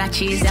know about the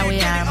cheese.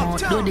 We are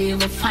out, do they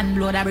even fan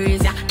blow the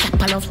BrRiYa.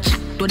 Cap a love chat,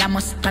 do the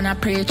must on a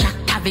preacher.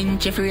 Having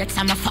Jeffrey X,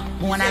 I'm a fuck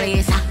one a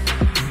laser.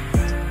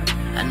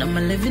 And I'm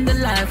living the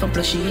life, I'm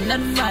plushy in the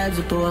vibes.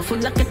 We powerful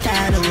like a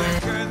tidal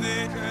wave.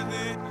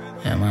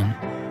 Yeah man.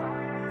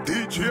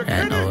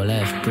 And our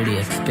life pretty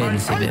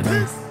expensive,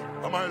 man.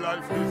 I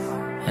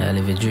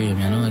live a dream,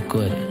 you know it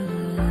could.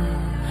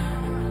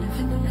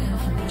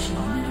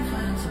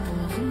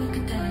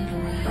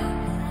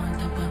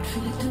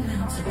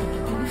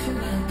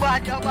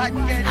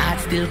 Heart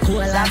still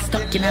cool and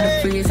stuck in the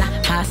freezer.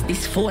 Pass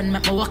this phone,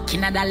 make me walk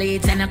in the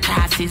lates and the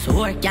classes.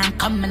 Work and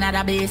come in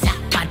the base.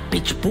 Bad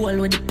bitch bowl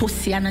with the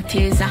pussy and the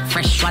taser.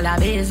 Fresh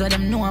wallabies with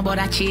them know about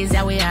the cheese.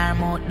 We are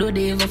out, do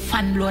they even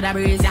fan blow the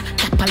BrRiYa.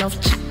 Cap a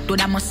love chat, do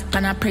the must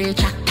on a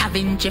preacher.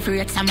 Having Jeffrey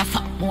X, I'm a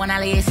fuck one a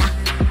laser.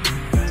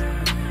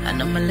 And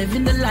I'm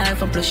living the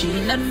life, I'm plushy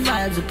in the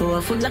vibes. We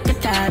powerful like a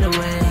tidal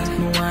wave.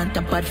 Me want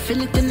a bad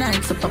feeling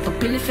tonight, so pop a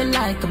pill if you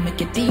like. I make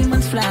your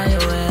demons fly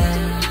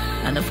away.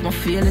 And if I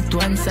feel it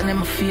once and then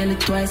I feel it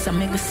twice, I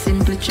make it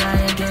simply try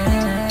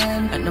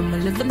again. And I'm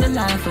living the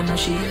life, and I'm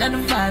she in the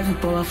vibes. We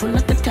powerful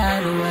like a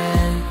tidal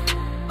wave.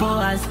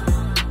 Pause.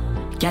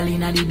 Girl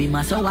inna the beam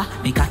a sour.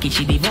 Me cocky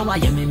she devour.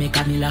 Yeah, me make a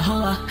nilla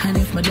hoa. And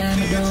if my dime,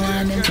 I don't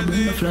want them to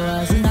bring the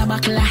flowers. In a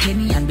buckle of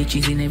Henny and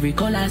bitches in every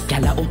colors.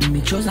 Girl I open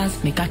me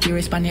trousers. Me cocky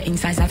respond your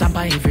insides that I'm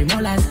by every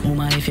molars.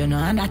 Mama if you know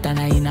that, and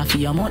I inna for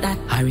your mouth that.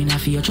 Or inna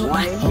for your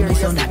chopper. Oh me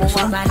sound that no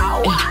so bad.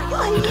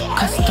 With a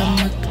custom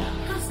neck.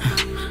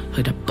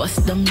 With a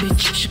bust down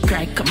bitch, she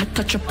cry, come and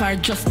touch up her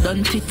just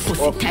done it.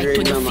 Pussy tight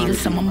with the feel,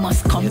 so I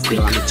must come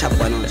quick.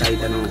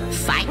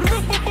 Psych,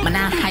 man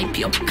I hype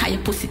you up, cause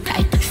your pussy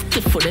tight.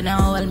 Stiff for the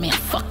now, me I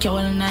fuck you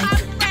all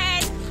night.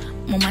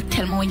 Mama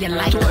tell me what you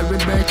like. Every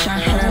birch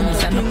and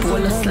Hermes and the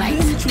polar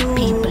slides.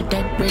 People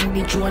dead brain,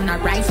 the drone a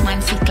rise.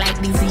 Man sick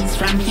like disease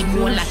from him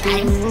all the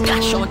time.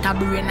 Flash out a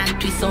brain and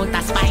twist out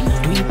a spine.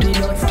 Do it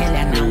without skill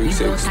and now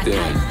without a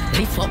time.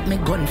 Lift up me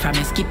gun from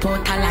me skip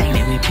out a line.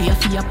 Let me pay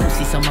for your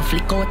pussy so me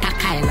flick out a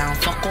kyle and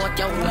fuck out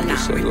your one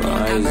and rip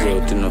out a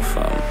brain. Out in the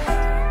farm.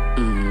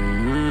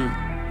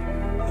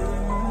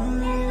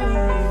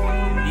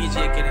 DJ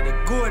Kenny the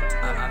good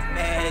and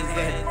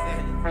amazing.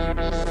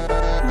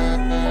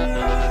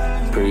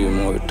 pray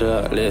more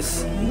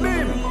TRACKLIST in a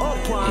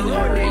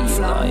real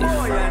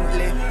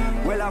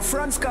life. Well, a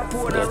France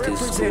Capone that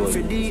represent is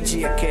for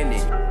DJ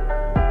Kenny.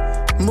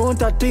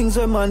 Mount of things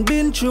a man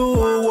been through.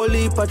 Whole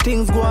heap of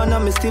things go on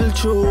and me still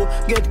true.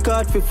 Get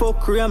caught for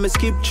fuckery and me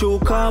skip through.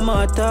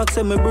 Karma attacks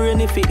and my brain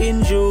if it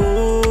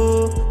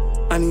injure.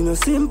 And you know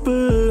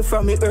simple,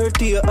 from me earth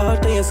to your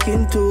heart and your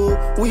skin too.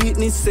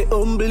 Weakness say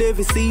humble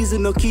every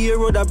season. No care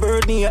what a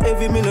burden you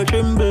every minute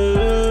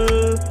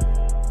tremble.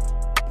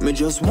 Me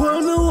just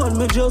hold me one,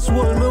 me just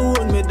hold me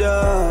one, me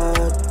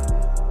dad.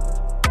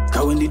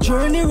 Cause when the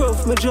journey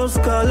rough, me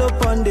just call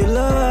up on the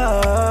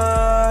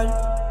Lord.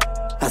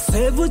 I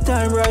say every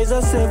time rise,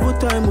 I say every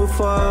time we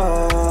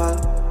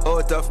fall.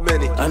 Out of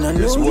many, and I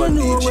know you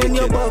know when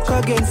you're back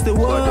against the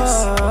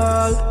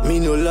wall. Me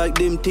no like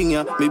them thing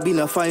ya. Me been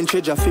a fine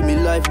treasure for me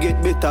life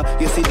get better.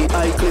 You see the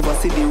eye clever,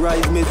 see the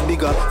rise makes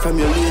bigger. From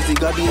your lazy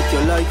god hate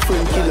you like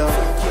friend killer.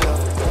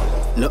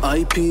 No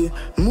IP,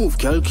 move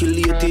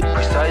calculated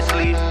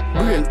precisely.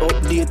 Brain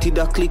updated,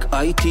 I click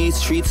IT.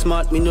 Street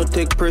smart, me no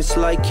take press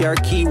like your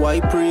key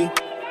wipery.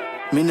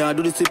 Me nah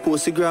do this with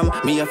Postgram.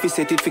 Me have to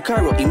set it for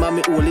Caro. Him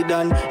me hold it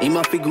down. Him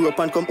have to grow up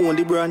and come own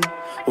the brand.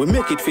 We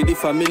make it for the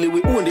family.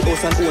 We own the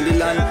house and own the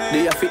land.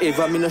 They have to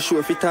ever, me no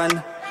sure if it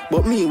tan.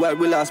 But me while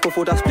we last puff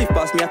out a split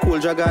past me a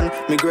cold dragon.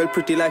 Me girl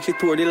pretty like she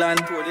tore the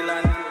land.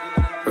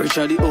 Rich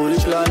are the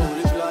oldest land.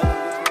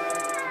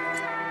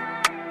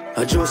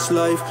 I just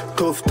life,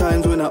 tough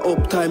times when I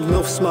up time,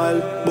 enough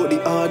smile. But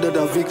the harder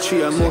the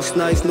victory, I must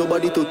nice.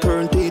 Nobody to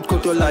turn to it,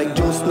 cut you like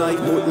just knife.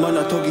 But man,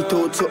 I tug it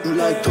out, something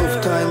like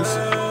tough times.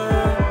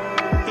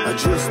 I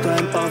just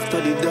time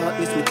after the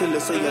darkness, me tell you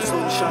say your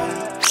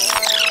sunshine.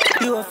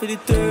 You have to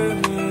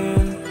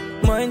determine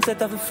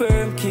mindset of a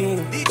firm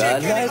king.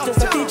 God life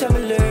just a teacher me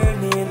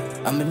learning.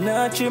 I'm a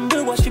not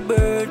tremble what she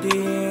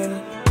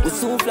birding. We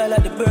soon fly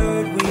like the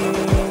bird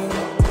wing.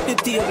 The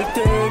table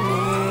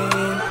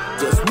turning.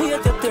 Just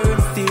wait your turn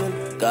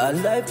still. God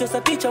life just a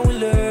teacher we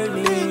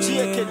learning.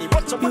 You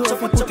have to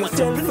put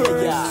yourself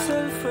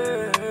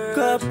first.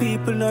 Cause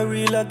people not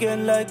real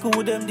again like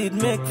who them did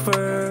make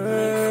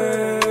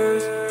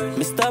first.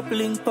 Me stop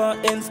link pa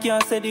ends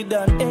can't say it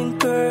down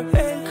anchor.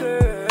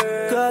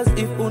 Cause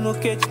if uno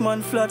catch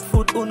man flat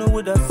foot uno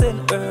woulda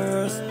send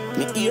earth.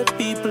 Me hate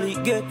people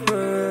it get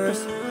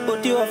worse.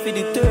 But you have to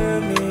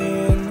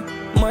determine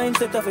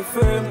mindset of a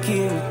firm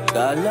king.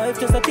 God life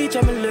just a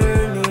teacher me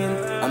learning.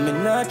 I me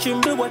not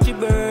tremble what you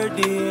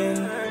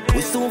birding.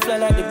 We soon fly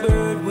like the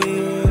bird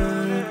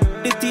wing.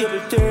 The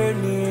table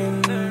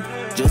turning.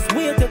 Just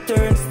wait your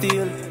turn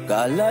still.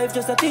 God life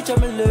just a teacher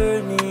me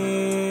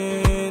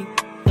learning.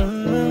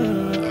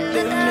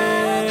 They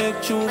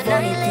make true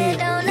vanity.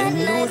 Them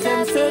lose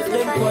themselves,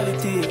 them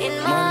quality.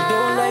 Man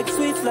don't like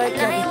sweets like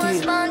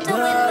gravity.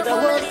 God I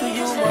work to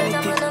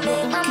humanity.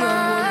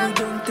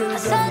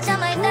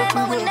 Nothing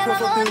can hold you down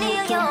till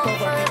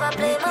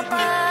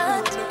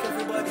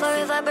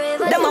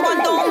them I want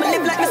to me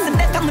live like me say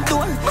that I'm a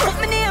door. Put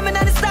me name in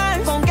the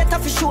stars, gon' get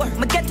off for sure.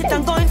 Me get it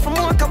and going for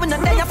more, cause we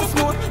not there for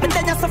small. Me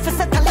then you suffer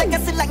set a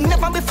legacy like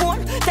never before.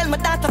 Tell my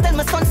daughter, tell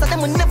my son, so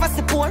them will never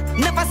support.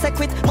 Never say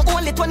quit, my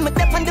only one me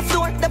dip on the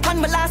floor. Dip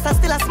on my last, I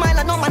still a smile,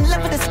 I know man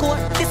level the score.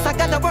 This I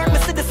gotta work, me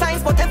see the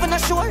signs, but heaven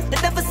not sure. The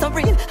devil's so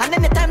real, and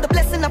anytime the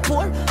blessing I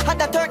pour.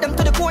 Had I turn them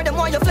to the core, the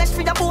more your flesh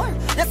feed a bore.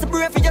 Just a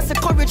bravery, just a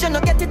courage, and I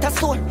get it a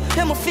sword.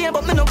 Them a fear,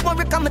 but me no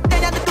worry, come me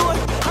dead at the door.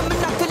 I'm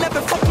not till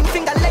every fucking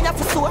finger lay off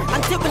for sore.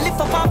 Until we lift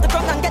up off the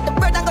ground and get the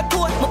bread and go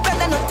tour. My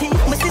brother no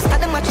teeth, my sister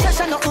them a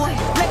treasure no oil.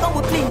 Let go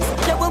with please,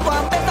 yeah we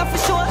want better for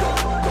sure.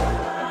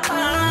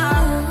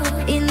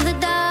 In the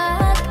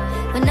dark,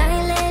 when I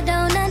lay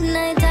down at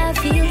night, I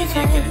feel the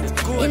fight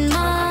in my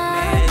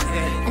heart.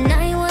 And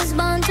I was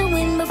born to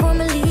win before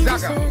me leave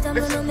this earth. I'm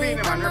gonna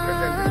make my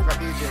mark.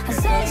 I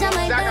search on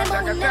my bed,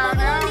 but will never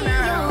gonna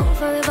leave you.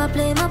 Forever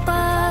play my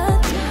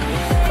part,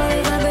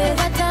 forever brave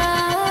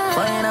attack.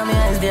 Fire on my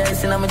eyes, the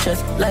ice in my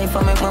chest. Life I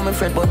make mommy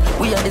fret, but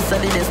we are the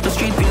solidest. The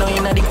street we know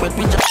inadequate,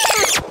 we just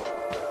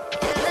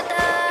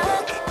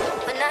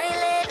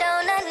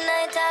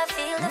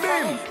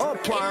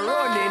up and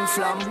running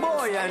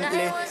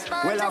flamboyantly.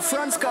 Well, a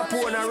France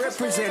Capone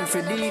represent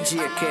for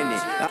DJ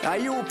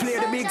Kenny. You play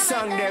the big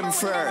song them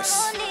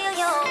first.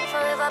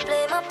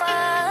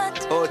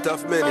 Out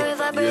of many,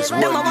 here's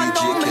one them I want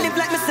to me live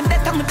like me say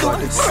that I'm a door.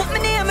 Put me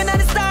name in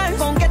the stars,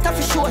 gon' get off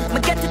for sure.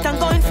 Me get it and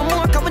going for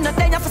more, cause we not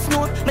there for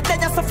snore. Me tell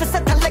you suffer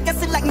set a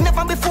legacy like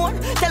never before.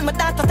 Tell my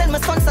daughter, tell my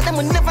son, so them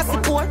will never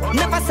support.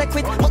 Never say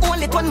quit, my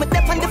only one me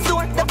dip on the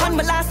floor. Dip on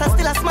my last, I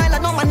still a smile, I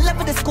know man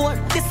level the score.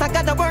 This I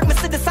gotta work, me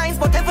see the signs,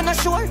 but heaven not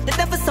sure. The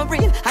devil's so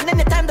real, and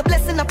anytime the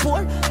blessing I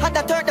pour. Had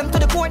I turn them to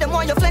the core, the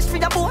more your flesh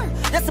feed a bore.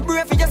 Just a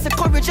bravery, just a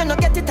courage, and I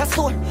get it a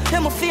sword.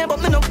 Them a fear, but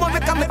me no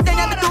worry, cause me there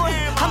at the door.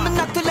 I'm a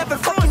knock till every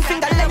fucking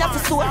finger lay off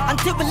for sore.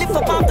 Until we lift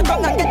up off the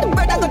ground and get the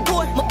bread and the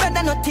door. My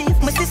brother no teeth,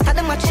 my sister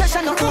them a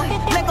treasure no oil.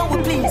 Let go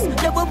with please,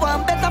 yeah we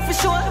want better for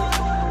sure.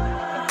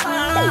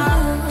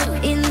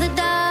 In the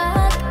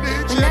dark,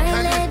 when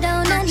I lay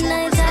down at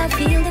night, I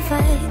feel the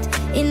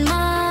fight in my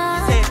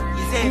heart.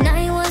 And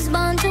I was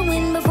born to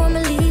win before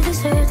me leave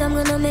this earth. I'm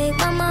gonna make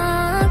my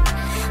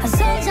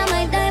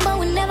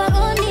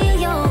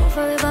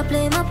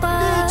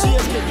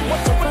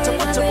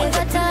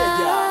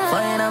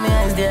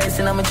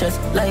on my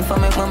chest. Life I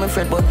make mommy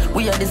fret, but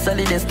we are the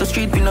solidest. The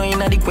street we know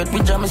inadequate.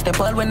 We jam and step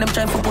all when them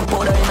try to put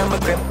powder in my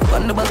grip.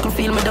 On the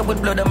battlefield, me there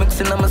with blood I'm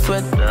mixing on my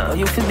sweat.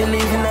 You feel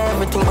believe in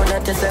everything but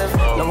not yourself.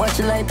 Now watch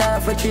the light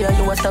off for 3 and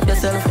you will stop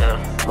yourself.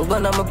 I'm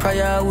gonna my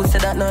prayer, who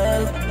said that no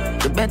help.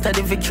 The better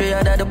the victory,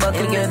 that the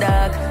buckle get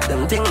dark.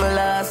 Them think me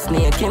last,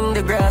 snake in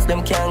the grass.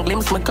 Them can't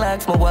glimpse my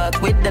clocks, my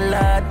walk with the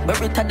Lord.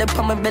 Bury it at the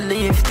palm of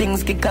belly if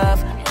things kick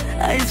off.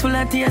 Eyes full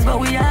of tears, but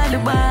we are the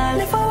ball.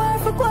 If I were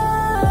for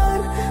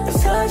one, the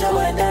soldier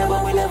might die,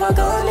 but we never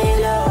gonna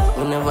need love.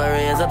 We never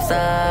raise up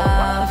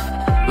soft.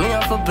 Me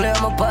have to play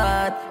my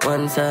part,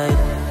 one side.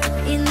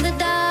 In the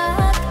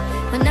dark,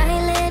 when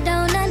I lay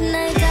down at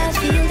night, I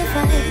feel the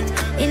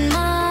fight in my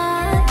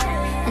heart.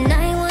 And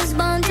I was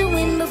born to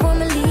win before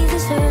me leave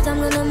this earth. I'm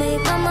gonna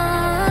make my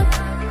mark.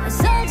 A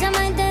soldier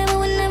might die, but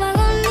we never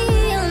gonna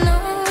kneel. No,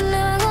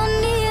 never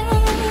gonna kneel.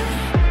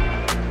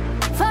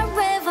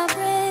 Forever,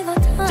 brave.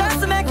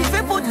 Just to make it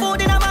fit, put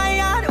food in my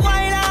yard.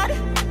 Why not?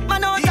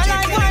 Man out the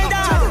line, why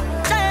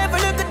not? Say every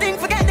little thing,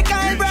 forget the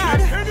kind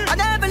brad.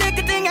 And every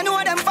little thing, I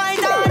know them fight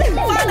hard.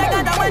 Father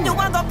God, when you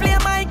want to play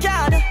my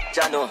card.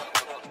 Jano,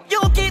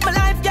 you keep my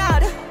life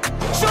guard.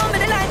 Show me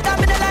the light, tell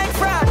me the light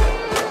fraud.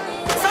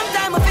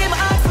 Sometimes I feel my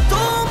heart for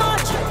too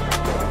much.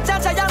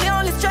 Judge, I am my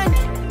only strength.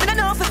 Me don't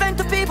know if I vent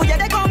to people, yeah,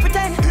 they gon'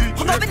 pretend.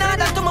 I'm going hard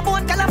to my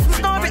bone, call off from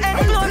story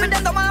end. Glory,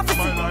 them don't want to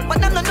see. But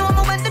them don't know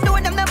me when they do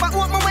it, them never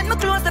want me when me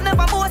close, them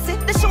never bossy.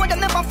 They show them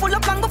never full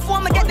up long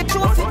before me get the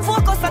trophy.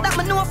 Focus on that,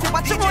 me know if you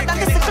watch the road and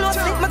listen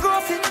closely. My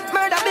growth it,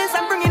 murder bills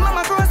and bringing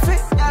mama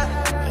groceries.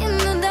 In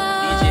the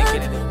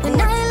dark,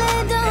 when I lay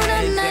down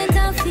at night,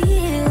 I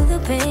feel the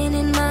pain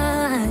in my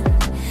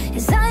heart.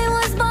 Yes, I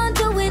was born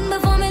to win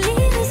before me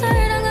leave this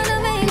earth. I'm gonna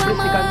make my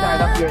mark. Sick and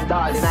tired of your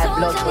darling, I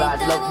blood clot,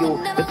 love you.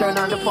 You turn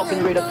on the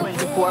fucking radio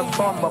 24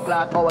 bomber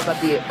clock hours a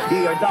day.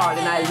 You're your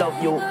darling, I love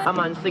you. A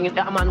man singing,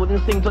 a man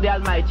wouldn't sing to the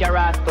almighty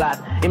ras class.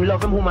 Him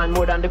love him woman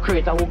more than the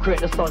creator who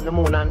create the sun, the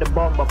moon and the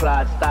bomber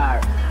clad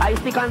star. I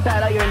sick and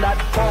tired of hearing that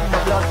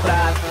bomber blood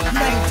clot.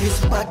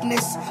 90s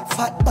badness,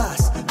 fat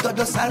bass,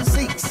 Dodos and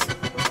 6.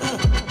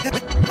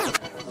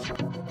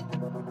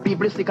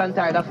 People sick and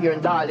tired of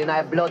hearing darling,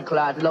 I blood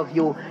clot, love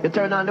you. You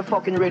turn on the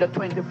fucking radio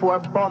 24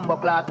 bomber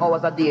clock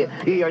hours a day.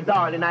 You're your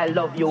darling, I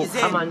love you.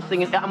 A man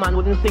singing, a man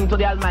wouldn't sing to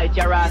the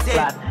almighty ras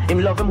class.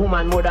 Him love him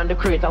woman more than the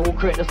creator who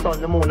create the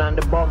sun, the moon and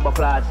the bomber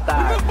clad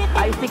star.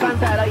 I sick and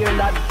tired of hearing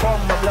that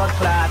bomber blood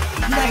clot.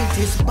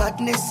 90s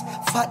badness,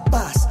 fat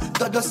bass,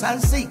 Dodos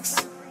and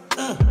 6.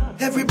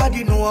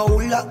 Everybody know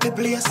who lock the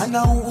place and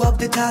who have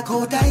the talk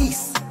out of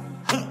ice.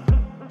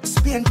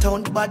 Spain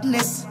town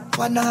badness,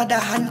 one other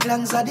hand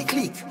clangs at the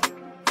click.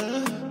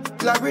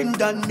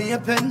 Clarendon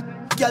Mapen,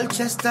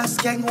 Galchester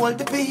Skeng hold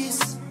the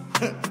peace.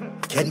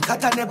 Ken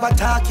Cutter never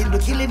talking, the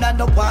killing and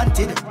no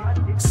wanted.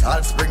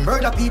 Salt Spring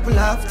murder people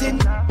often.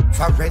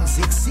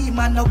 Forensic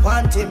seaman no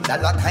want him.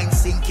 That lot kind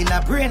sink in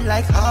a brain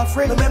like half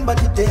rain. Remember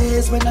the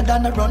days when I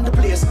done around the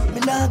place. Me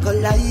not go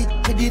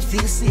lie, me did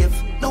feel safe.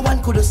 No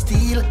one could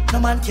steal, no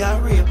man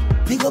can rape.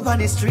 Big up on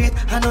the street,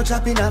 and no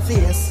chop in a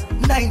face.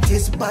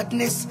 90s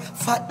badness,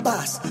 fat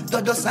bass,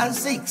 Dodos and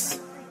 6.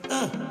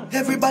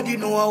 Everybody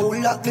know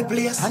who lock the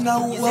place and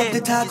who have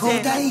the talk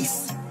out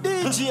ice.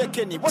 DJ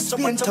Kenny, what's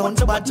Spain town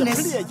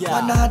badness,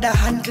 one other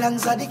hand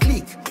clangs at the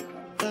click.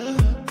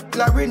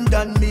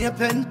 Clarendon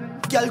Mapen,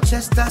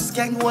 Galchester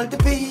Skeng hold the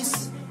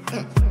peace.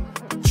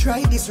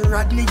 Try this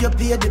Rodney, you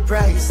pay the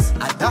price.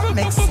 And that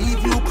makes sea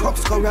view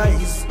crops go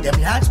rise.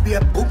 Them large be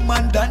a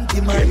bookman done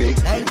to my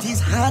 90s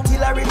heart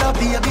Hillary no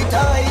baby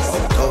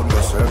toys. Uptown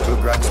go circle,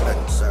 Grand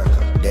Spend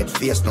circle. Dead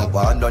face no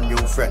one, no new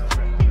friend.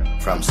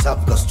 From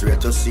Sahva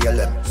straight to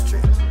CLM.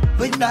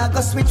 We not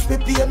go switch for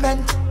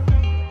payment.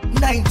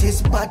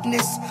 90s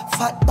badness,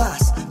 fat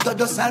bass,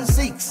 Dodos and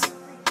 6.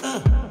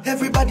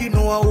 Everybody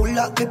know who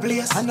lock the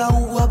place and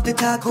who have the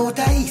talk out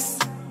of ice.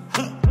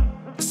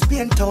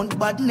 Spain town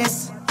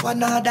badness,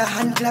 one other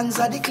hand clangs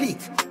at the click.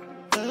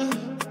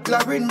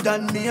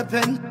 Clarendon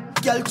Mapen,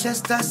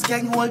 Galchester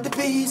Skeng hold the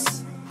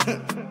peace.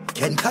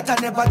 Ken Cutter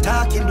never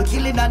talking, the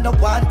killing and no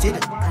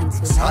wanted.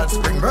 Salt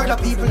Spring murder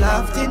people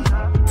often.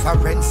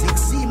 Forensic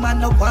seaman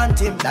no want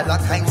him. That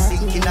lot kind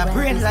sink in a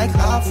brain like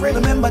half rain.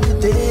 Remember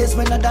the days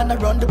when I done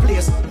around the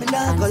place. Me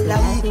not go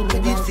lie, me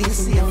did feel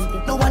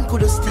safe. No one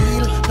could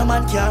steal, no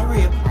man can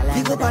rape.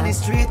 Pick up on the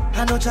street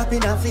and no chop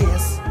in a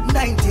face.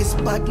 90s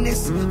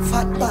badness,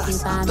 fat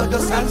bass,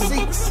 Dodos and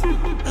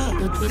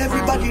 6.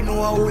 Everybody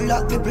know who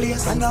lock the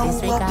place and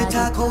who have the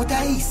talk out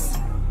ice.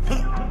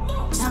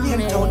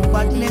 Spain town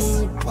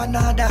badness, one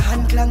other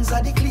hand clangs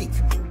at the click.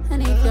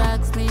 And if you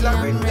ask me,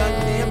 I'm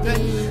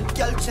ready.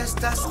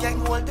 Galchester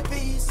Skeng hold the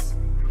peace.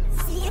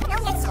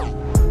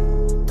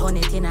 Turn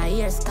it in a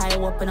ear, sky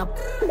open up.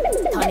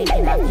 Turn it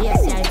in a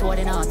face, yeah, it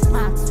holding out.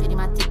 Marks with the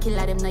Matic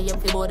killer, them know you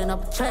be boarding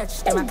up.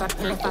 Church, them a got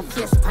pill for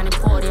face, pan the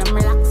podium.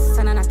 Relax,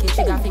 and a knock it,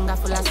 trigger finger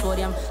full of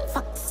sodium.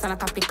 Facts, and I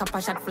can pick up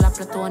a shot full of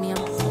plutonium.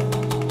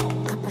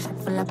 Cup a shot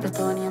full of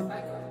plutonium.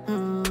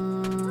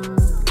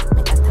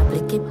 Make a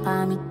tablet keep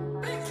on me.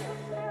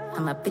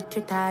 I'm a bit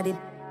retarded.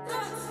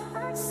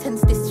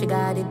 Sense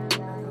disregarded.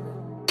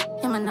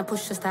 You man a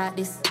push to start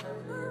this.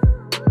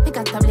 He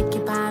got a blicky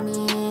by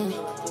me.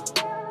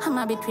 I'm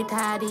a bit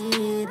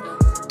retarded.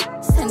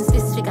 Sense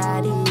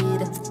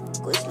disregarded.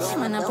 She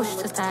man a push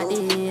to start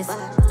this.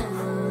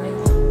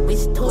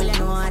 Wish told you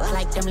know act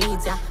like them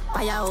leads ya.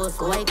 Firehouse,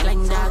 white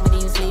line dog,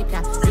 when you sleep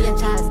ya. See a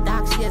chance,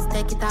 dark shares,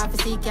 take it off, you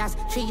see cash.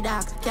 3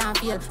 dark, can't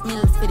feel,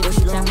 milk for the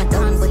future. Can't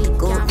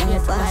feel,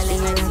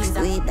 violent like Caesar.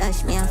 Sweet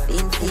dash me a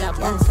fin feel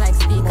bounce like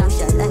speaker.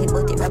 Push a light,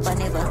 but the rapper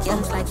never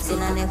can. Like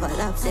sin, I never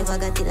lapse, never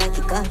got it like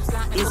a cops.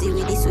 Busy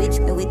with the switch,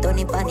 me with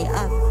Tony Panny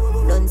app.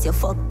 Duns you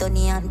fuck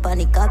Tony and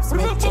Panny cops.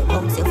 Make check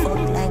bumps you fuck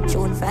like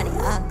June Fanny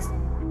Axe.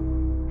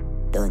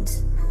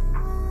 Duns.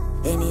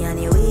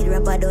 Any weed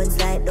rapper don't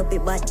slide up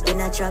it back in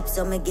a trap,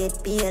 so me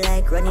get paid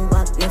like running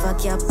back. Never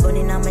cap,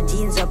 running on my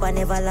jeans rapper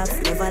never laugh,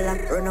 never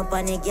laugh. Run up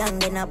on a gang,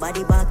 then a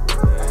body back.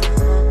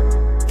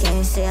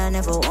 Can't say I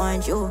never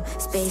want you.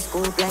 Space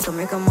scoop like a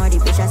Rick and Morty,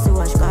 bitch. I still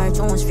watch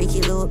cartoons,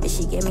 freaky little bitch.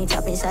 She get me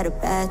top inside the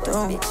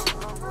bathroom.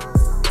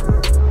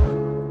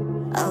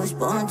 I was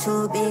born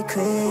to be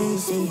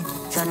crazy,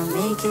 tryna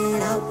make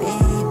it out,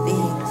 baby.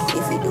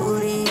 If you do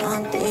the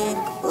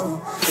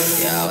unthinkable,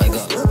 yeah,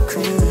 wake up. Look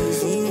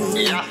crazy.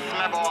 Yeah.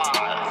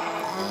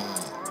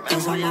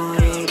 Cause I'm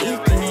already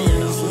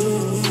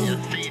crazy.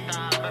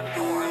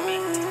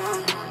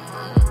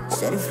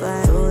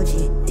 Certified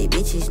OG, the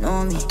bitches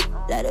know me.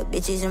 Lot of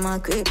bitches in my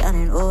crib down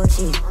in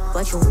OG.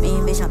 What you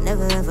mean, bitch, I'm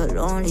never ever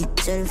lonely.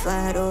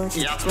 Certified OG,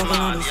 smoking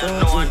on the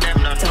OG.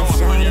 Tough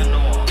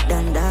shot,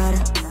 done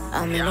data.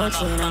 I'm in OG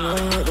and I'm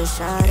rolling with the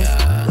shot.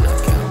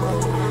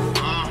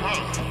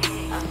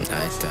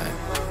 Nice time,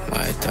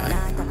 my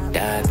time.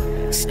 Dad.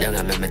 Down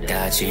I'm in my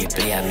touch,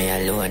 replay me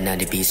alone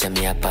and the piece of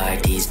me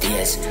apart these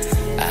days.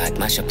 I had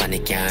mash up and I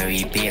can't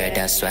repair,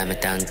 that's why me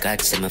thank God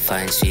see me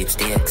find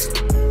sweepstakes.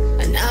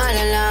 And all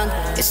along,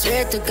 I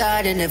swear to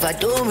God I never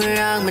do me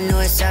wrong. Me know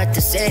it's hard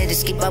to say,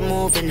 just keep on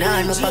moving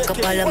on. Me pack up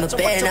all of my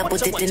pen, I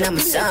put it in my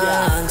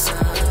songs.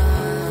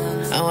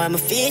 And why me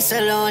feel so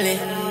lonely,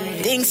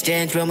 things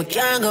change bro, me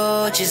can't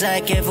go. She's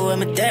like everywhere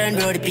me turn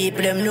bro, the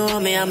people them know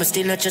me. I'm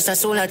still not just a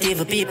soul, not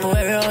even people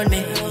around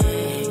me.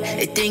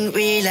 I think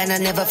real and I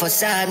never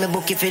forsake. Me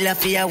book it fill up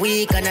for a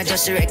week and I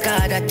just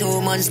record a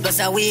 2 months plus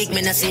a week.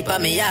 Me not sleep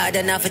on me yard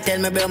and have to tell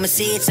me bro my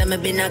seats and me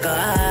been a go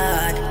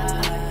hard.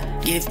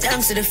 Give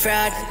thanks to the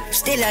fraud.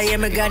 Still I hear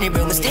my granny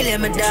bro, me still hear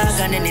my dog.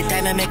 And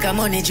anytime I make a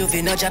money,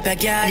 Juvie no drop your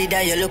card.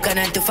 Either you look at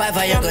 9 to 5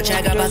 or you go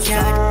try go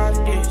backyard.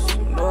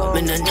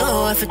 Me no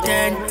know if it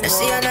turn. I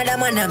see another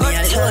man and me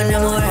alone no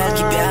more. I'll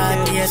keep your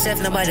heart to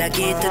yourself, nobody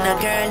give to no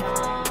girl.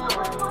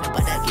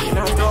 Nobody give to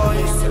no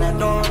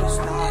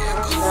girl.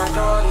 I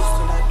know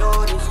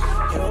this,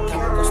 every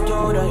time I go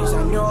studios, I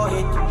know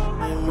it.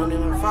 I'm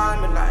running and find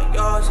me like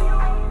yours.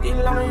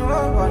 Still I'm in your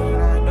body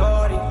like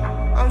Dory.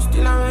 I'm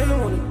still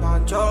around with the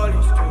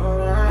Pancholis.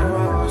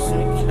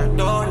 I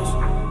know this,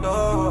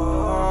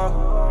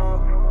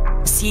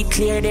 See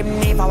clear them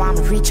never want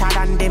me richer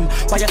than them.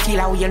 Why you feel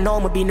how you know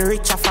me been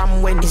richer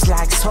from when? It's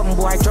like some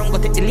boy drunk go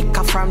take the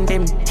liquor from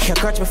them. You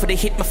grudge me for the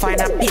hit, me find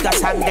a bigger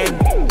than them.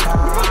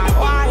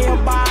 Why you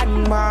bad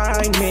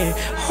mind me?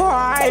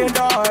 Why you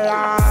don't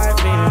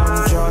like me?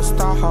 I'm just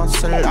a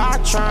hustler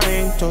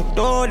trying to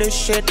do this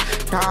shit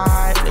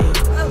tightly.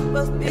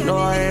 You know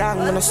how long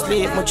I'ma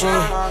sleep, my G.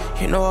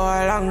 You know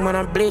how long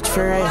I'ma bleach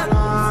for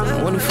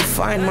it. When if you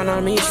find man,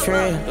 I'm each for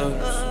it.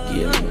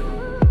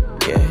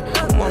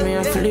 Mommy,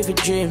 I feel live a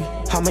dream.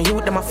 How my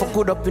youth, them I fuck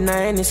good up in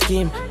any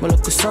scheme. My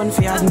look son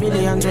for had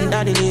millions when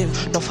daddy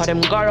live. Enough of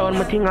them go around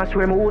my thing, I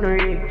swear me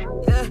wouldn't reach.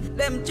 Yeah,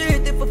 them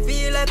treat if I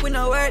feel like we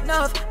not worth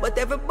enough. But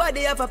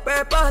everybody have a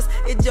purpose.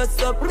 It's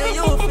just up to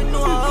you if you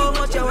know how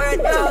much you're worth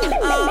of.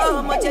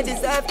 How much you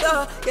deserve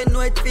to. You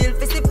know it feel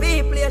for the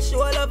people, you show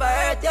love I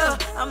hurt you.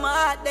 I'm a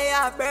heart, they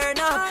are burn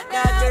up.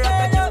 That the rock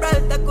at your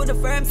belt, that could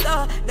have firm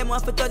star. Them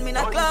want to turn me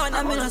not clown,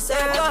 I'm in a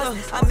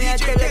circus. I mean I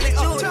tell you the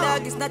truth,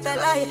 dog, it's not a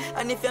lie.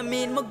 And if you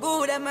mean me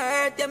good, I'm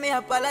hurt you, me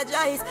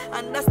apologize.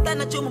 Understand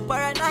that you me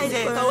paradise.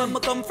 But when me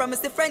come from,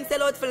 it's the friends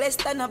sell out for less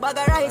than a bag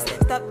of rice.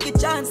 Stop the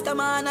chance,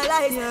 come on,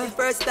 analyze. The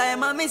first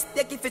time I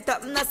mistake, if it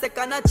happen a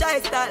second I try.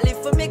 Start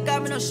live for me, cause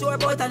I'm not sure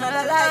about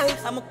another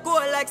life. I'm a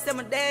cool like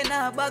some day in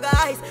a bag of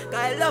ice. Cause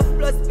I love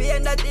plus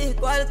pain that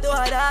equal to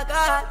a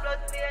Dawka.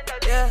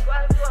 Yeah,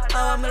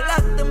 now I'm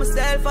locked to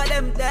myself for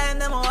them time,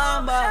 them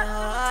want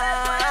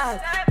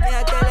bad. Me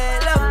I tell you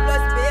love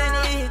plus pain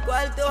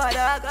equal to a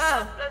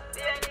Dawka.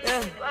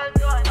 Yeah,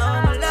 now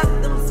I'm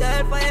locked to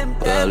myself for them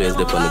time. Always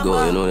dip on the go,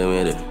 you know what I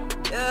mean?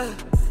 Yeah.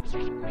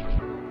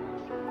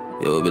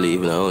 You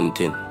believe in our own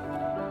thing.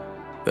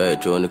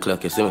 Right through on the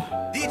clock, you see me?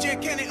 DJ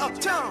Kenny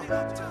Uptown.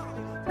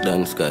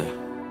 Dan Sky.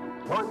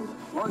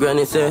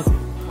 Granny say,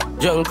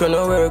 junk run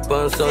no work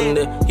on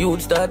Sunday.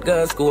 Youth start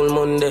go school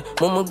Monday.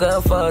 Mama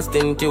go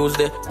fasting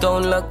Tuesday.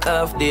 Town lock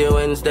half day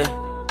Wednesday.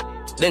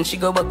 Then she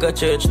go back at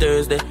church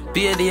Thursday.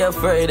 Payday a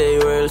Friday,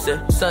 world say.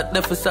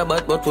 Saturday for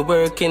Sabbath, but we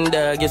working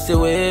dog, you see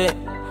way.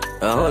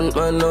 A hunt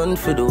man none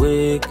for the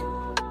week.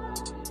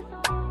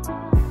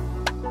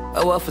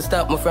 I want to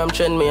stop me from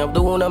trend me. I've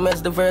the one that mess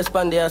the verse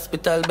on the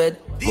hospital bed.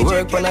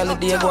 Work on the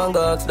day, go and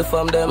go ask the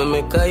fam them. I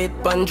make a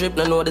hit pan trip,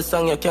 no know the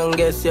song you can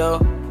guess, yo.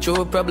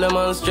 True problem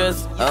and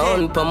stress. I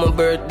hunt for my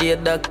birthday,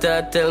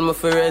 doctor tell me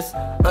for rest.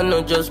 I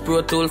not just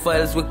Pro Tool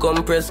files, we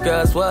compress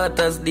cross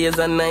waters, days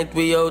and night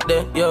we out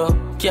there, yo.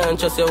 Can't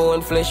trust your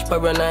own flesh,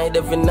 paranoid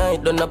every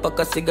night. Don't a pack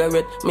a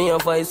cigarette. Me a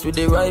vice with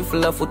the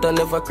rifle, a foot and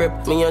never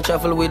crept. Me a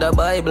travel with a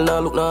Bible, now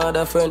look no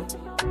other friend.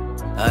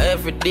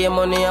 Every day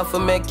money I have to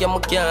make, yeah, I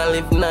can't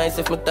live nice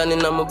if me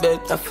turning on my bed.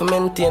 I have to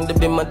maintain the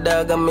be my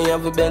dog and me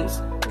have a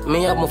Benz.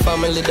 Me have my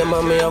family, them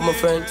and me have my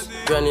friends.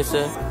 Granny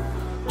say,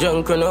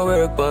 drunk when I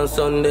work on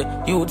Sunday.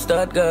 Youth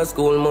start go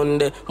school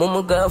Monday.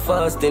 Mama go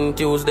fasting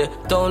Tuesday.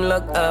 Town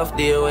lock half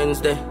day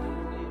Wednesday.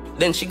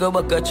 Then she go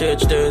back to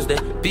church Thursday.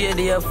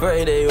 Payday a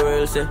Friday,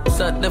 world say.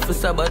 Saturday for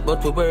Sabbath,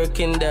 but we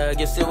working dog.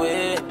 You see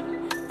we, I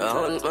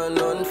hunt man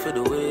on for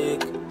the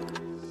week.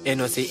 You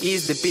know say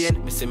ease the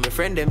pain. Me see my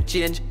friend them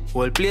change.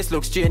 Whole place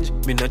looks strange.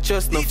 Me not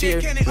trust no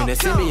fear. When they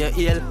see me a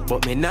ill,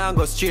 but me nah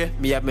go stray.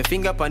 Me have my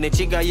finger on the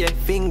trigger, yeah.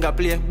 Finger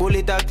play,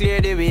 bullet a clear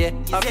the way.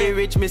 I feel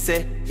rich, me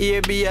say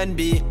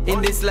Airbnb.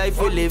 In this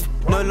life we live,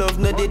 no love,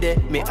 no day.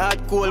 Me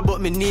heart cold, but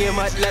me name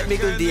hot like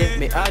Mickle Day.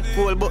 Me heart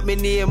cold, but me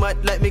name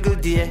hot like Mickle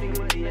Day.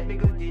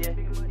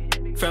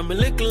 From a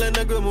Likkle and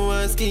I grow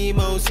my scheme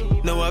house.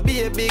 Now I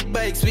be a big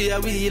bikes, we a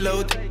wheel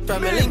out.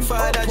 From a link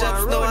father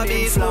jobs, now I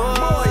be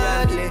small.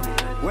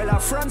 Well, a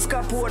France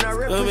Capone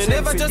represent me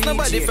never trust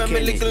nobody from a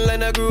Likkle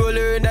and I grew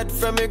learn that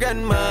from my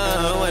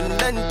grandma. One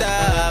and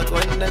talk.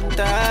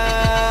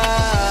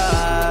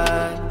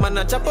 Man,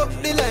 I chop up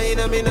the line,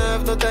 I mean, I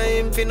have no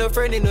time for no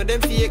friend, you know.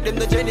 Them fake, them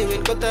no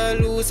genuine, cut all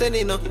loose, and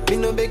you know. Me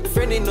no big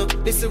friend, you know.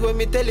 This is what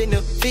me telling you.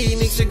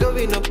 Phoenix, we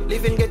going up.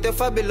 Living get you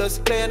fabulous.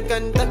 Client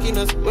contacting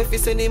us. Where fi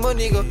send the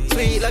money go?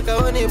 Sweet like a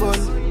honey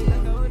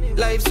bun.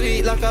 Life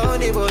sweet like a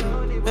honey bun.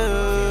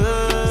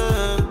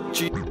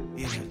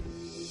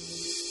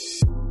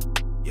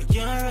 You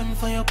can't run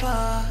for your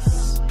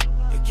past.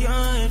 You can't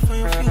hide for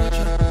your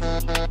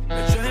future.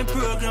 You try and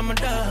program a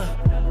dog.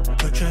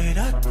 You try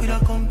that with a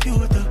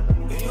computer.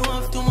 You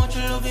have too much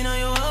love in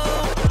your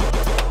heart.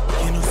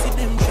 You know see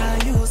them try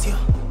use you.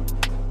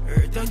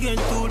 Hurt again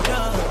too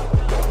dark.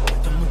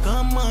 But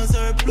I'm a Mars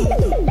or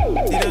Pluto.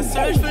 Did I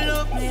search for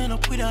love? Me end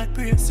up with that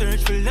prayer.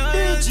 Search for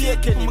loyalty.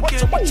 I'ma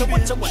get show them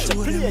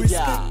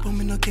respect, but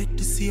me not get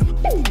the same.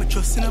 Me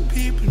trust in the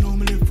people, now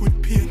me live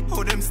with pain.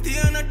 How them stay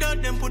on a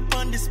dot, them put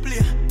on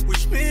display.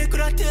 Wish me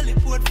could I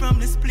teleport from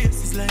this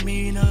place. It's like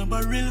me in a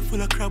barrel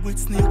full of crab with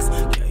snakes.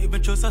 Can't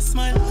even trust a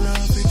smile on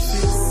a big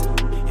face.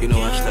 You know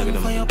what I'm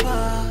for your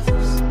past,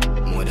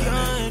 more than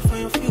that. For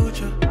your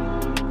future.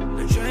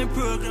 They try and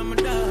program a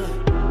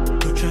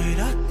dog. Go try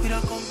that with a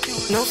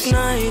computer. Enough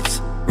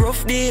nights,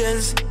 rough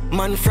days.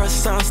 Man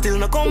frost and still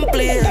no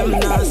complain. Them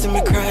not see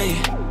me cry.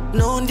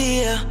 No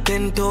dear,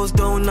 10 toes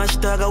down,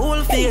 hashtag a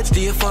whole fate.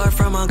 Stay far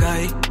from a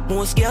guy.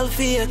 Most girl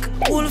fake.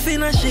 Wolf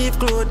in a sheep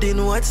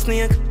clothing, what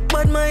snake?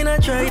 But mine I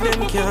try,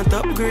 them can't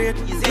upgrade.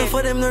 Enough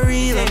for them no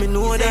real, and me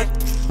know that.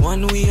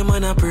 One way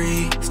man I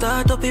pray.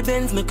 Start up the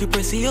Benz, make we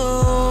press it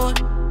out.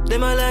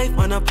 Them a life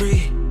man I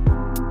pray.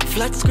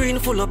 Flat screen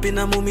full up in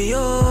a mummy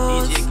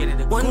house.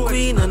 One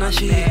queen and a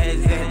sheep.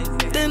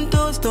 10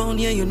 toes down,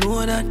 yeah you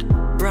know that.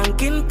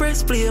 Ranking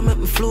press play, make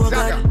me flow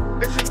God.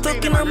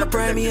 Stuck in on my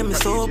prime, yeah me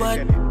so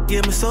bad.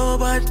 Yeah me so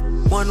bad.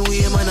 One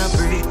way man I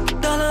pray.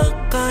 Dollar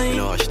kind.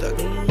 No hashtag.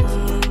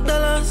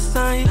 Dollar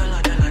sign.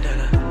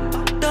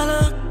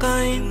 Dollar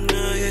kind.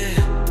 Yeah.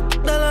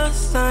 Dollar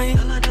sign.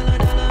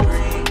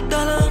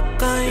 Dollar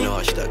kind. No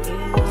hashtag.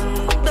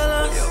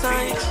 Dollar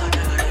sign.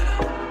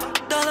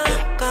 Dollar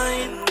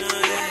kind.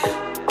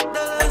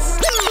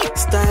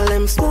 Style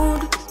them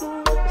smooth.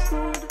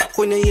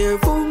 When you hear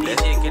boom,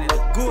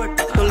 good.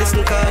 Don't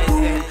listen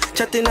cartoon,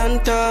 chatting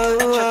and talk.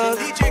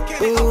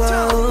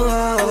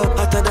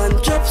 Hotter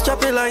than chops,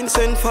 choppy line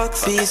send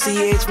fax.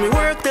 PCH me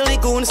work till the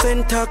goon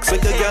send tax.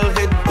 Make a girl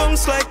head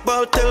bounce like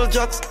ball tell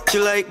jocks. She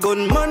like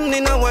gunman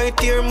in a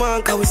white ear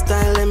mark. How we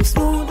style them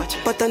smooth,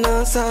 pattern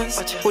and sauce.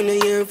 When you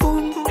hear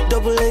boom,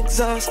 double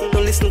exhaust.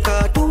 Don't listen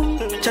cartoon,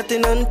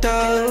 chatting and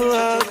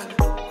talk.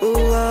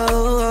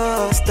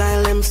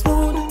 Style them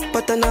smooth,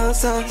 pattern and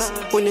sauce.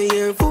 When you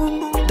hear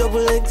boom,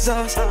 double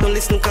exhaust. Don't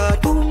listen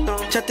cartoon,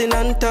 chatting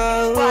and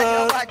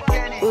talk.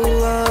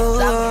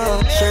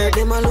 Shirt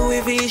them a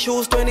Louis V,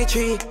 shoes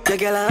 23. The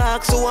girl a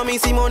ask so I me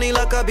see money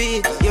like a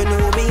bee. You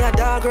know me a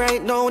dog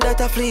right now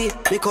that a flee.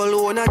 Me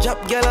cologne a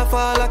drop, girl a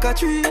fall like a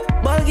tree.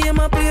 Ball game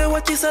a play,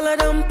 watch you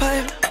salad and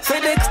pile.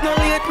 FedEx no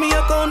late, me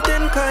a count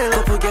 10 Kyle.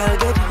 Couple girl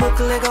get hook,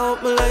 leg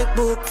out me like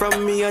book.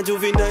 From me a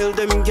juvenile,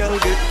 them girl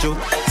get joke.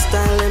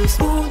 Style them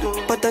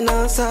smooth, pattern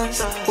and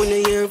sauce. When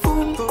you hear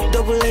boom,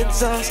 double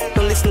exhaust.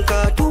 Don't listen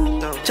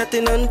cartoon,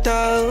 chatting and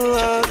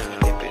talk.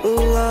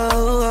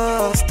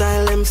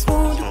 Style them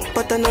smooth,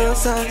 pattern and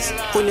sauce.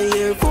 When you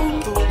hear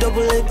boom,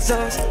 double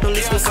exhaust. Don't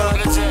listen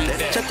cartoon,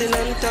 chatting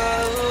and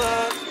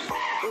talk.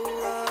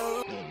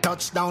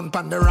 Touchdown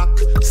pon the rock,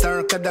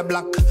 circle the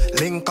block.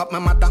 Link up my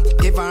mother,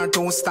 give her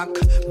 2 stack.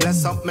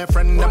 Bless up my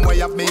friend, them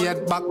way up me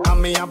head back.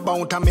 And me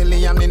about $1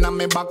 million in a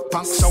me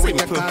backpack. So we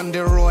take on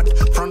the road,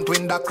 front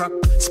window crack.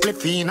 Split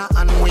fina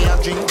and we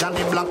a drink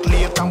Johnny Black.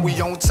 Later we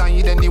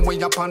outside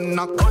anyway up and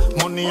knock.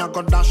 Money I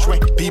go dash way,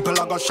 people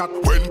I go shock.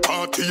 When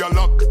party a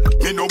lock,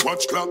 me no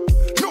watch clock.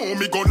 No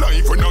me go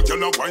live when a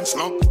girl a wine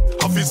slap.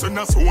 Office and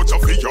a soldier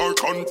for your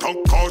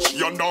contact. Cause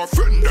she and her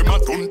friend them a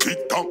done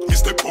TikTok. Me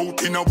step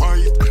out in a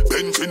white,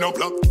 Benz in a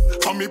black.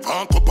 For me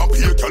park up a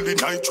pay girl in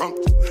night truck.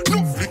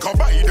 No flicker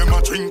buy them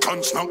a drink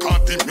and snack.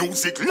 At the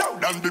music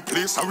loud and the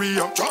place a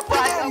real drop me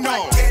down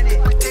now.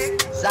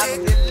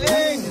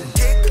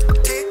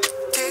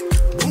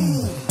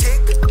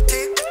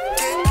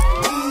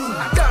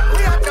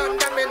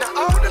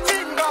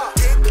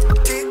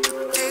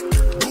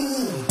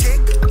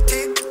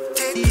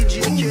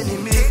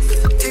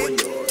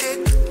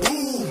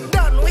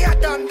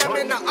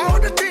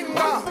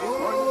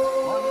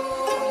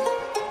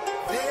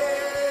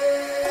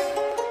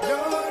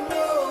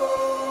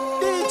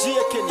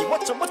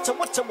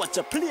 Watch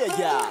a play,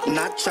 yeah.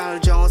 Natural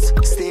Jones,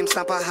 steam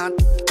snapper hat.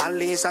 At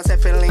least I say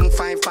feeling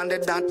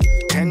 500 that.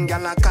 10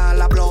 gal a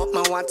call a blow up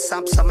my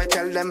WhatsApp. So me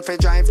tell them fi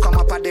drive, come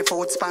up at the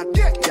food spot.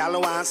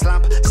 Gal want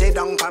slap, sit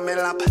down pa me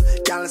lap.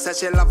 Gal say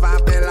she love her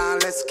bill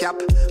and let's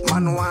cap.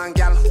 Man want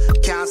gal,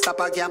 can't stop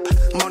a gap.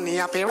 Money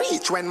a fi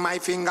reach when my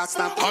finger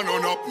snap. Man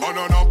on up,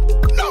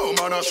 no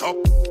man a shop.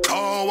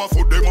 Tower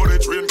foot them on the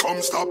train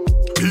come stop.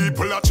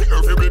 People a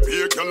cheer fi we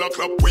pay gal a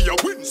clap. We a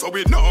win so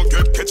we now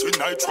get catching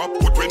night trap.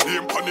 Put when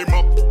name pan him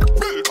up.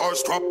 Belt or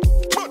strap,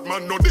 bad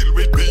man no deal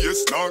with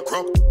BS nor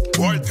crap.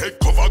 Boy take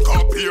cover,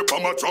 car paper,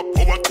 my drop.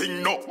 Our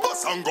thing no,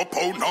 bus and go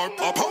pound nor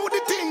pop. How the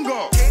thing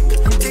go?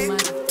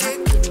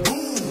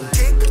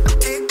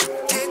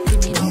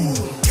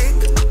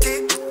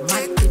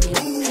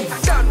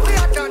 Done, we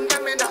are done,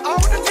 them in the how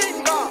the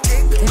thing go?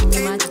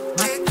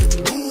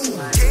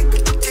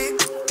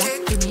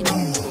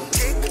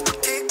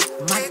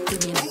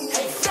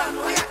 Done,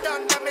 we are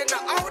done, them in the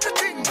how the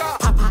thing go?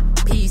 Papa,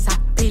 pizza,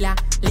 pila,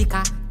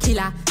 liquor,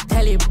 killer,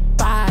 tele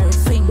bar,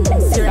 swing,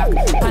 syrup,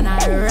 pana,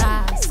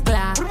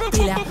 rascla,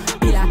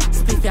 pila,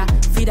 spiffia,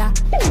 feeder.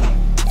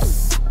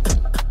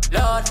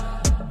 Lord,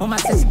 mama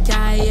says she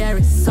can't hear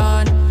it,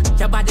 son.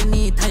 Your body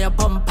need to your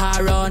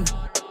bumper run.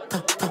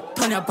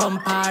 Turn your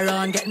bumper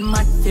run, getting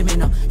mad for me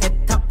now.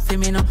 Head top for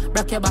me now.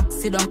 Break your back,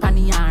 sit down,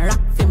 panny and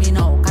rock for me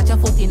now. Catch your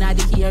foot in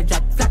the ear,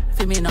 drop flat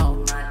for me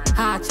now.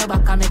 Arch your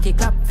back and make it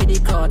clap for the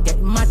crowd.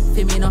 Get mad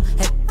for me now,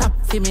 head top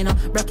for me now.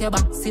 Break your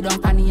back, sit down,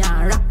 panny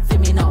and rock for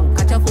me now.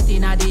 Catch your foot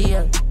in the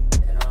ear.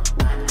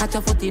 Catch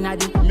your foot in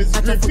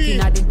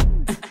the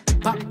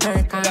Pop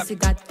perk and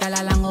cigarette, gal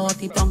along out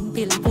the tongue.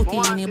 Pill put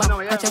in your back,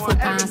 catch your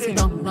foot and sit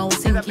down. Now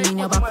sink in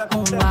your back,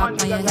 moon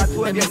walk on your head.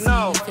 Let me see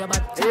if your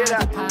back charge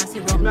pass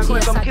it round.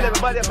 Chase a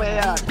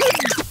dog.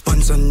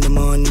 Once on the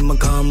morning, my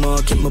car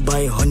market, my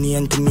buy honey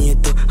and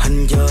tomato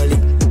and jolly.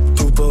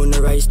 2 pound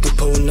of rice, 2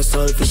 pound of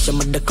saltfish.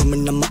 I'm a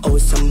coming to my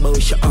house and bow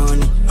your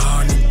honey.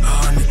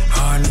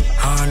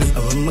 I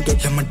want to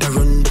get your mother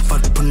run the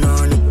fat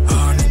punani.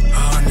 Honey.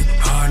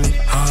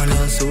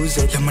 So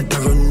I'm a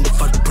run the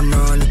fat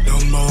punani.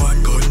 Number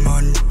 1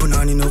 gunman.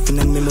 Punani nothing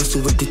and me must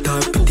over the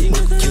top.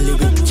 Kill you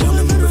with jam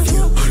and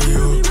review.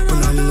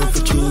 Punani no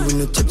for you in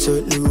the chat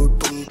certainly road.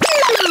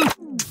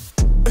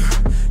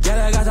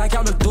 Yeah, I got a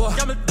camel door.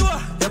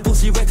 Your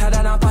pussy wetter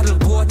than a paddle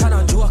boat and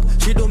a joke.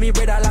 She do me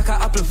brother like a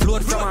apple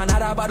float from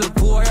another bottle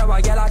pour.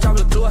 Yeah, girl I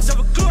travel close.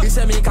 You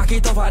say me cocky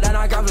tougher than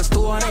a gravel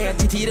stone. And your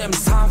titty them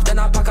soft than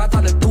a packet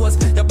of the toes.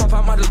 Your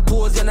papa model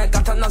pose, you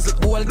got a nozzle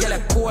hole. Girl a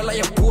cold like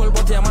your pole,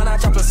 but your man a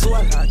chapel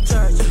soul.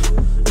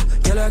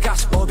 Girl a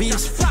cash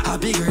bobbies. A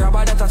big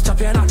rubber that a chop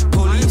you not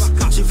police.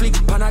 She flick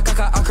pan a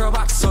caca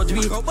acrobat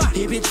surgery.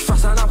 He bitch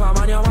fast and up a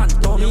man you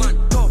want dummy.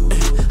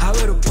 I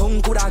wear the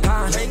punk with a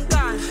gun.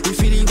 You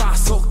feel the bar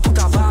suck put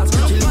a valve.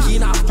 She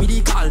licking off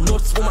medical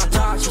notes for my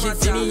charge. She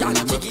see me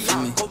and jiggy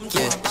and come to.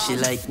 Yeah, she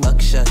like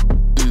backshot.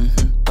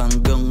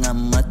 Pangong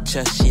and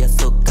matcha. She a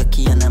so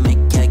cocky and I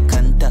make eye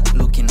contact.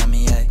 Looking at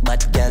me eye.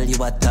 Bad girl,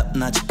 you a top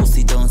notch.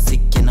 Pussy don't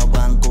sick, you know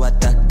want go a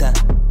doctor.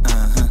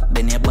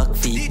 Then your back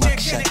feet back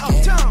shot.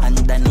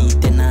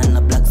 Underneath and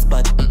a black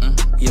spot.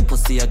 Your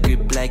pussy a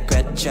grip like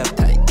red chop.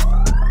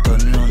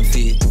 Turn round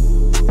feet.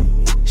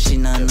 She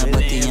nah no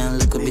body and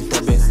look a bit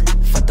of breast.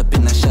 Fat up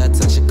in her shorts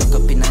and she cock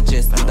up in her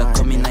chest. And I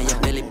come in at your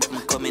belly, but me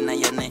come in at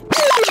your neck.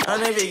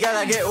 And every girl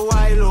I get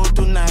wild out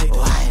tonight.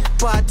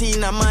 Party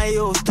in my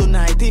house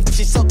tonight. If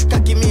she suck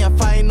cocky, me a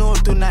find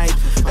out tonight.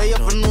 I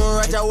have to know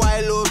Roger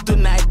wild out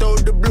tonight.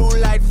 Out the blue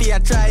light, fear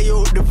try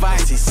out the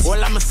vices.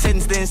 All I'm a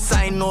sense then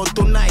sign out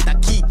tonight. A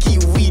key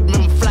weed,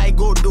 me fly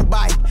go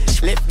Dubai.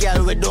 Left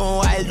girl we don't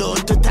wild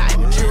out to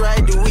time. She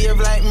ride the wave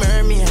like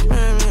mermaid.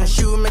 Her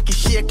shoe make it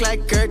shake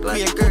like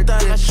earthquake. Put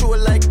on a show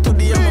like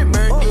today I'm a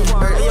birthday.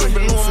 I have to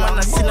know man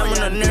I seen I'm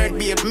on a nerd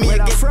babe. Me I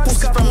get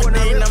pussy from a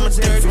day in I'm a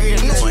 3rd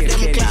grade. Know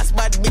them class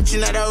bad bitch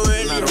in the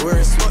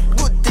world. But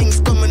good things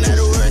coming out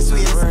the worst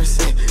ways.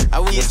 I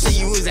will say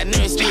you was a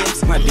nurse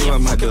babes. My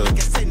do.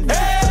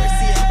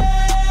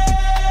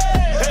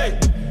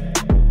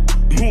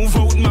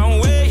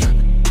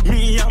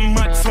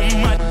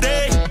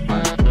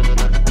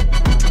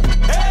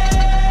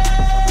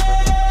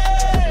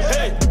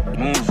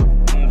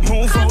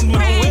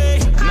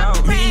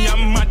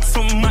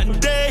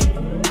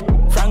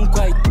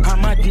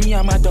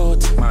 I'm a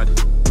dot.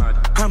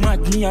 I'm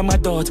mad, me, I'm a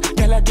dot.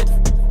 Girl, I get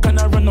can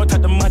I run out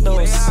of the mad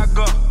house?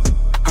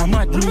 I'm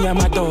mad, me, I'm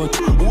a dot.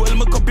 Hold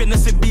my cup in the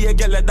CB, a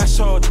girl at that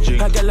short.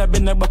 A girl up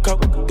in the back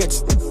up,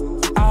 gets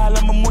all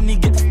of my money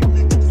get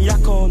your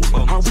account.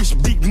 I wish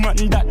big man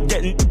that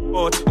getting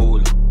out.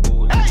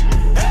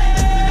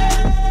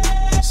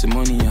 See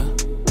money, yeah.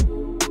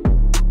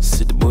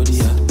 See the body,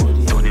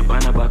 yeah. Turn the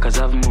banner back as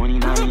I have money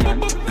now, yeah.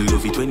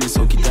 Love it when you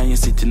suck it and you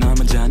sitting on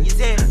my jam.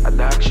 A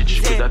dark shit,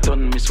 she could have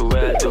done me so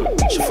well done.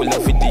 She full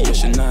of video,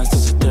 she nasty,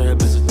 she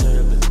terrible.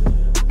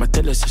 My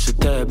tell her, she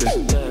terrible.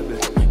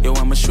 Yo,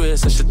 I'ma show you,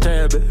 she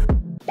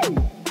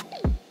terrible.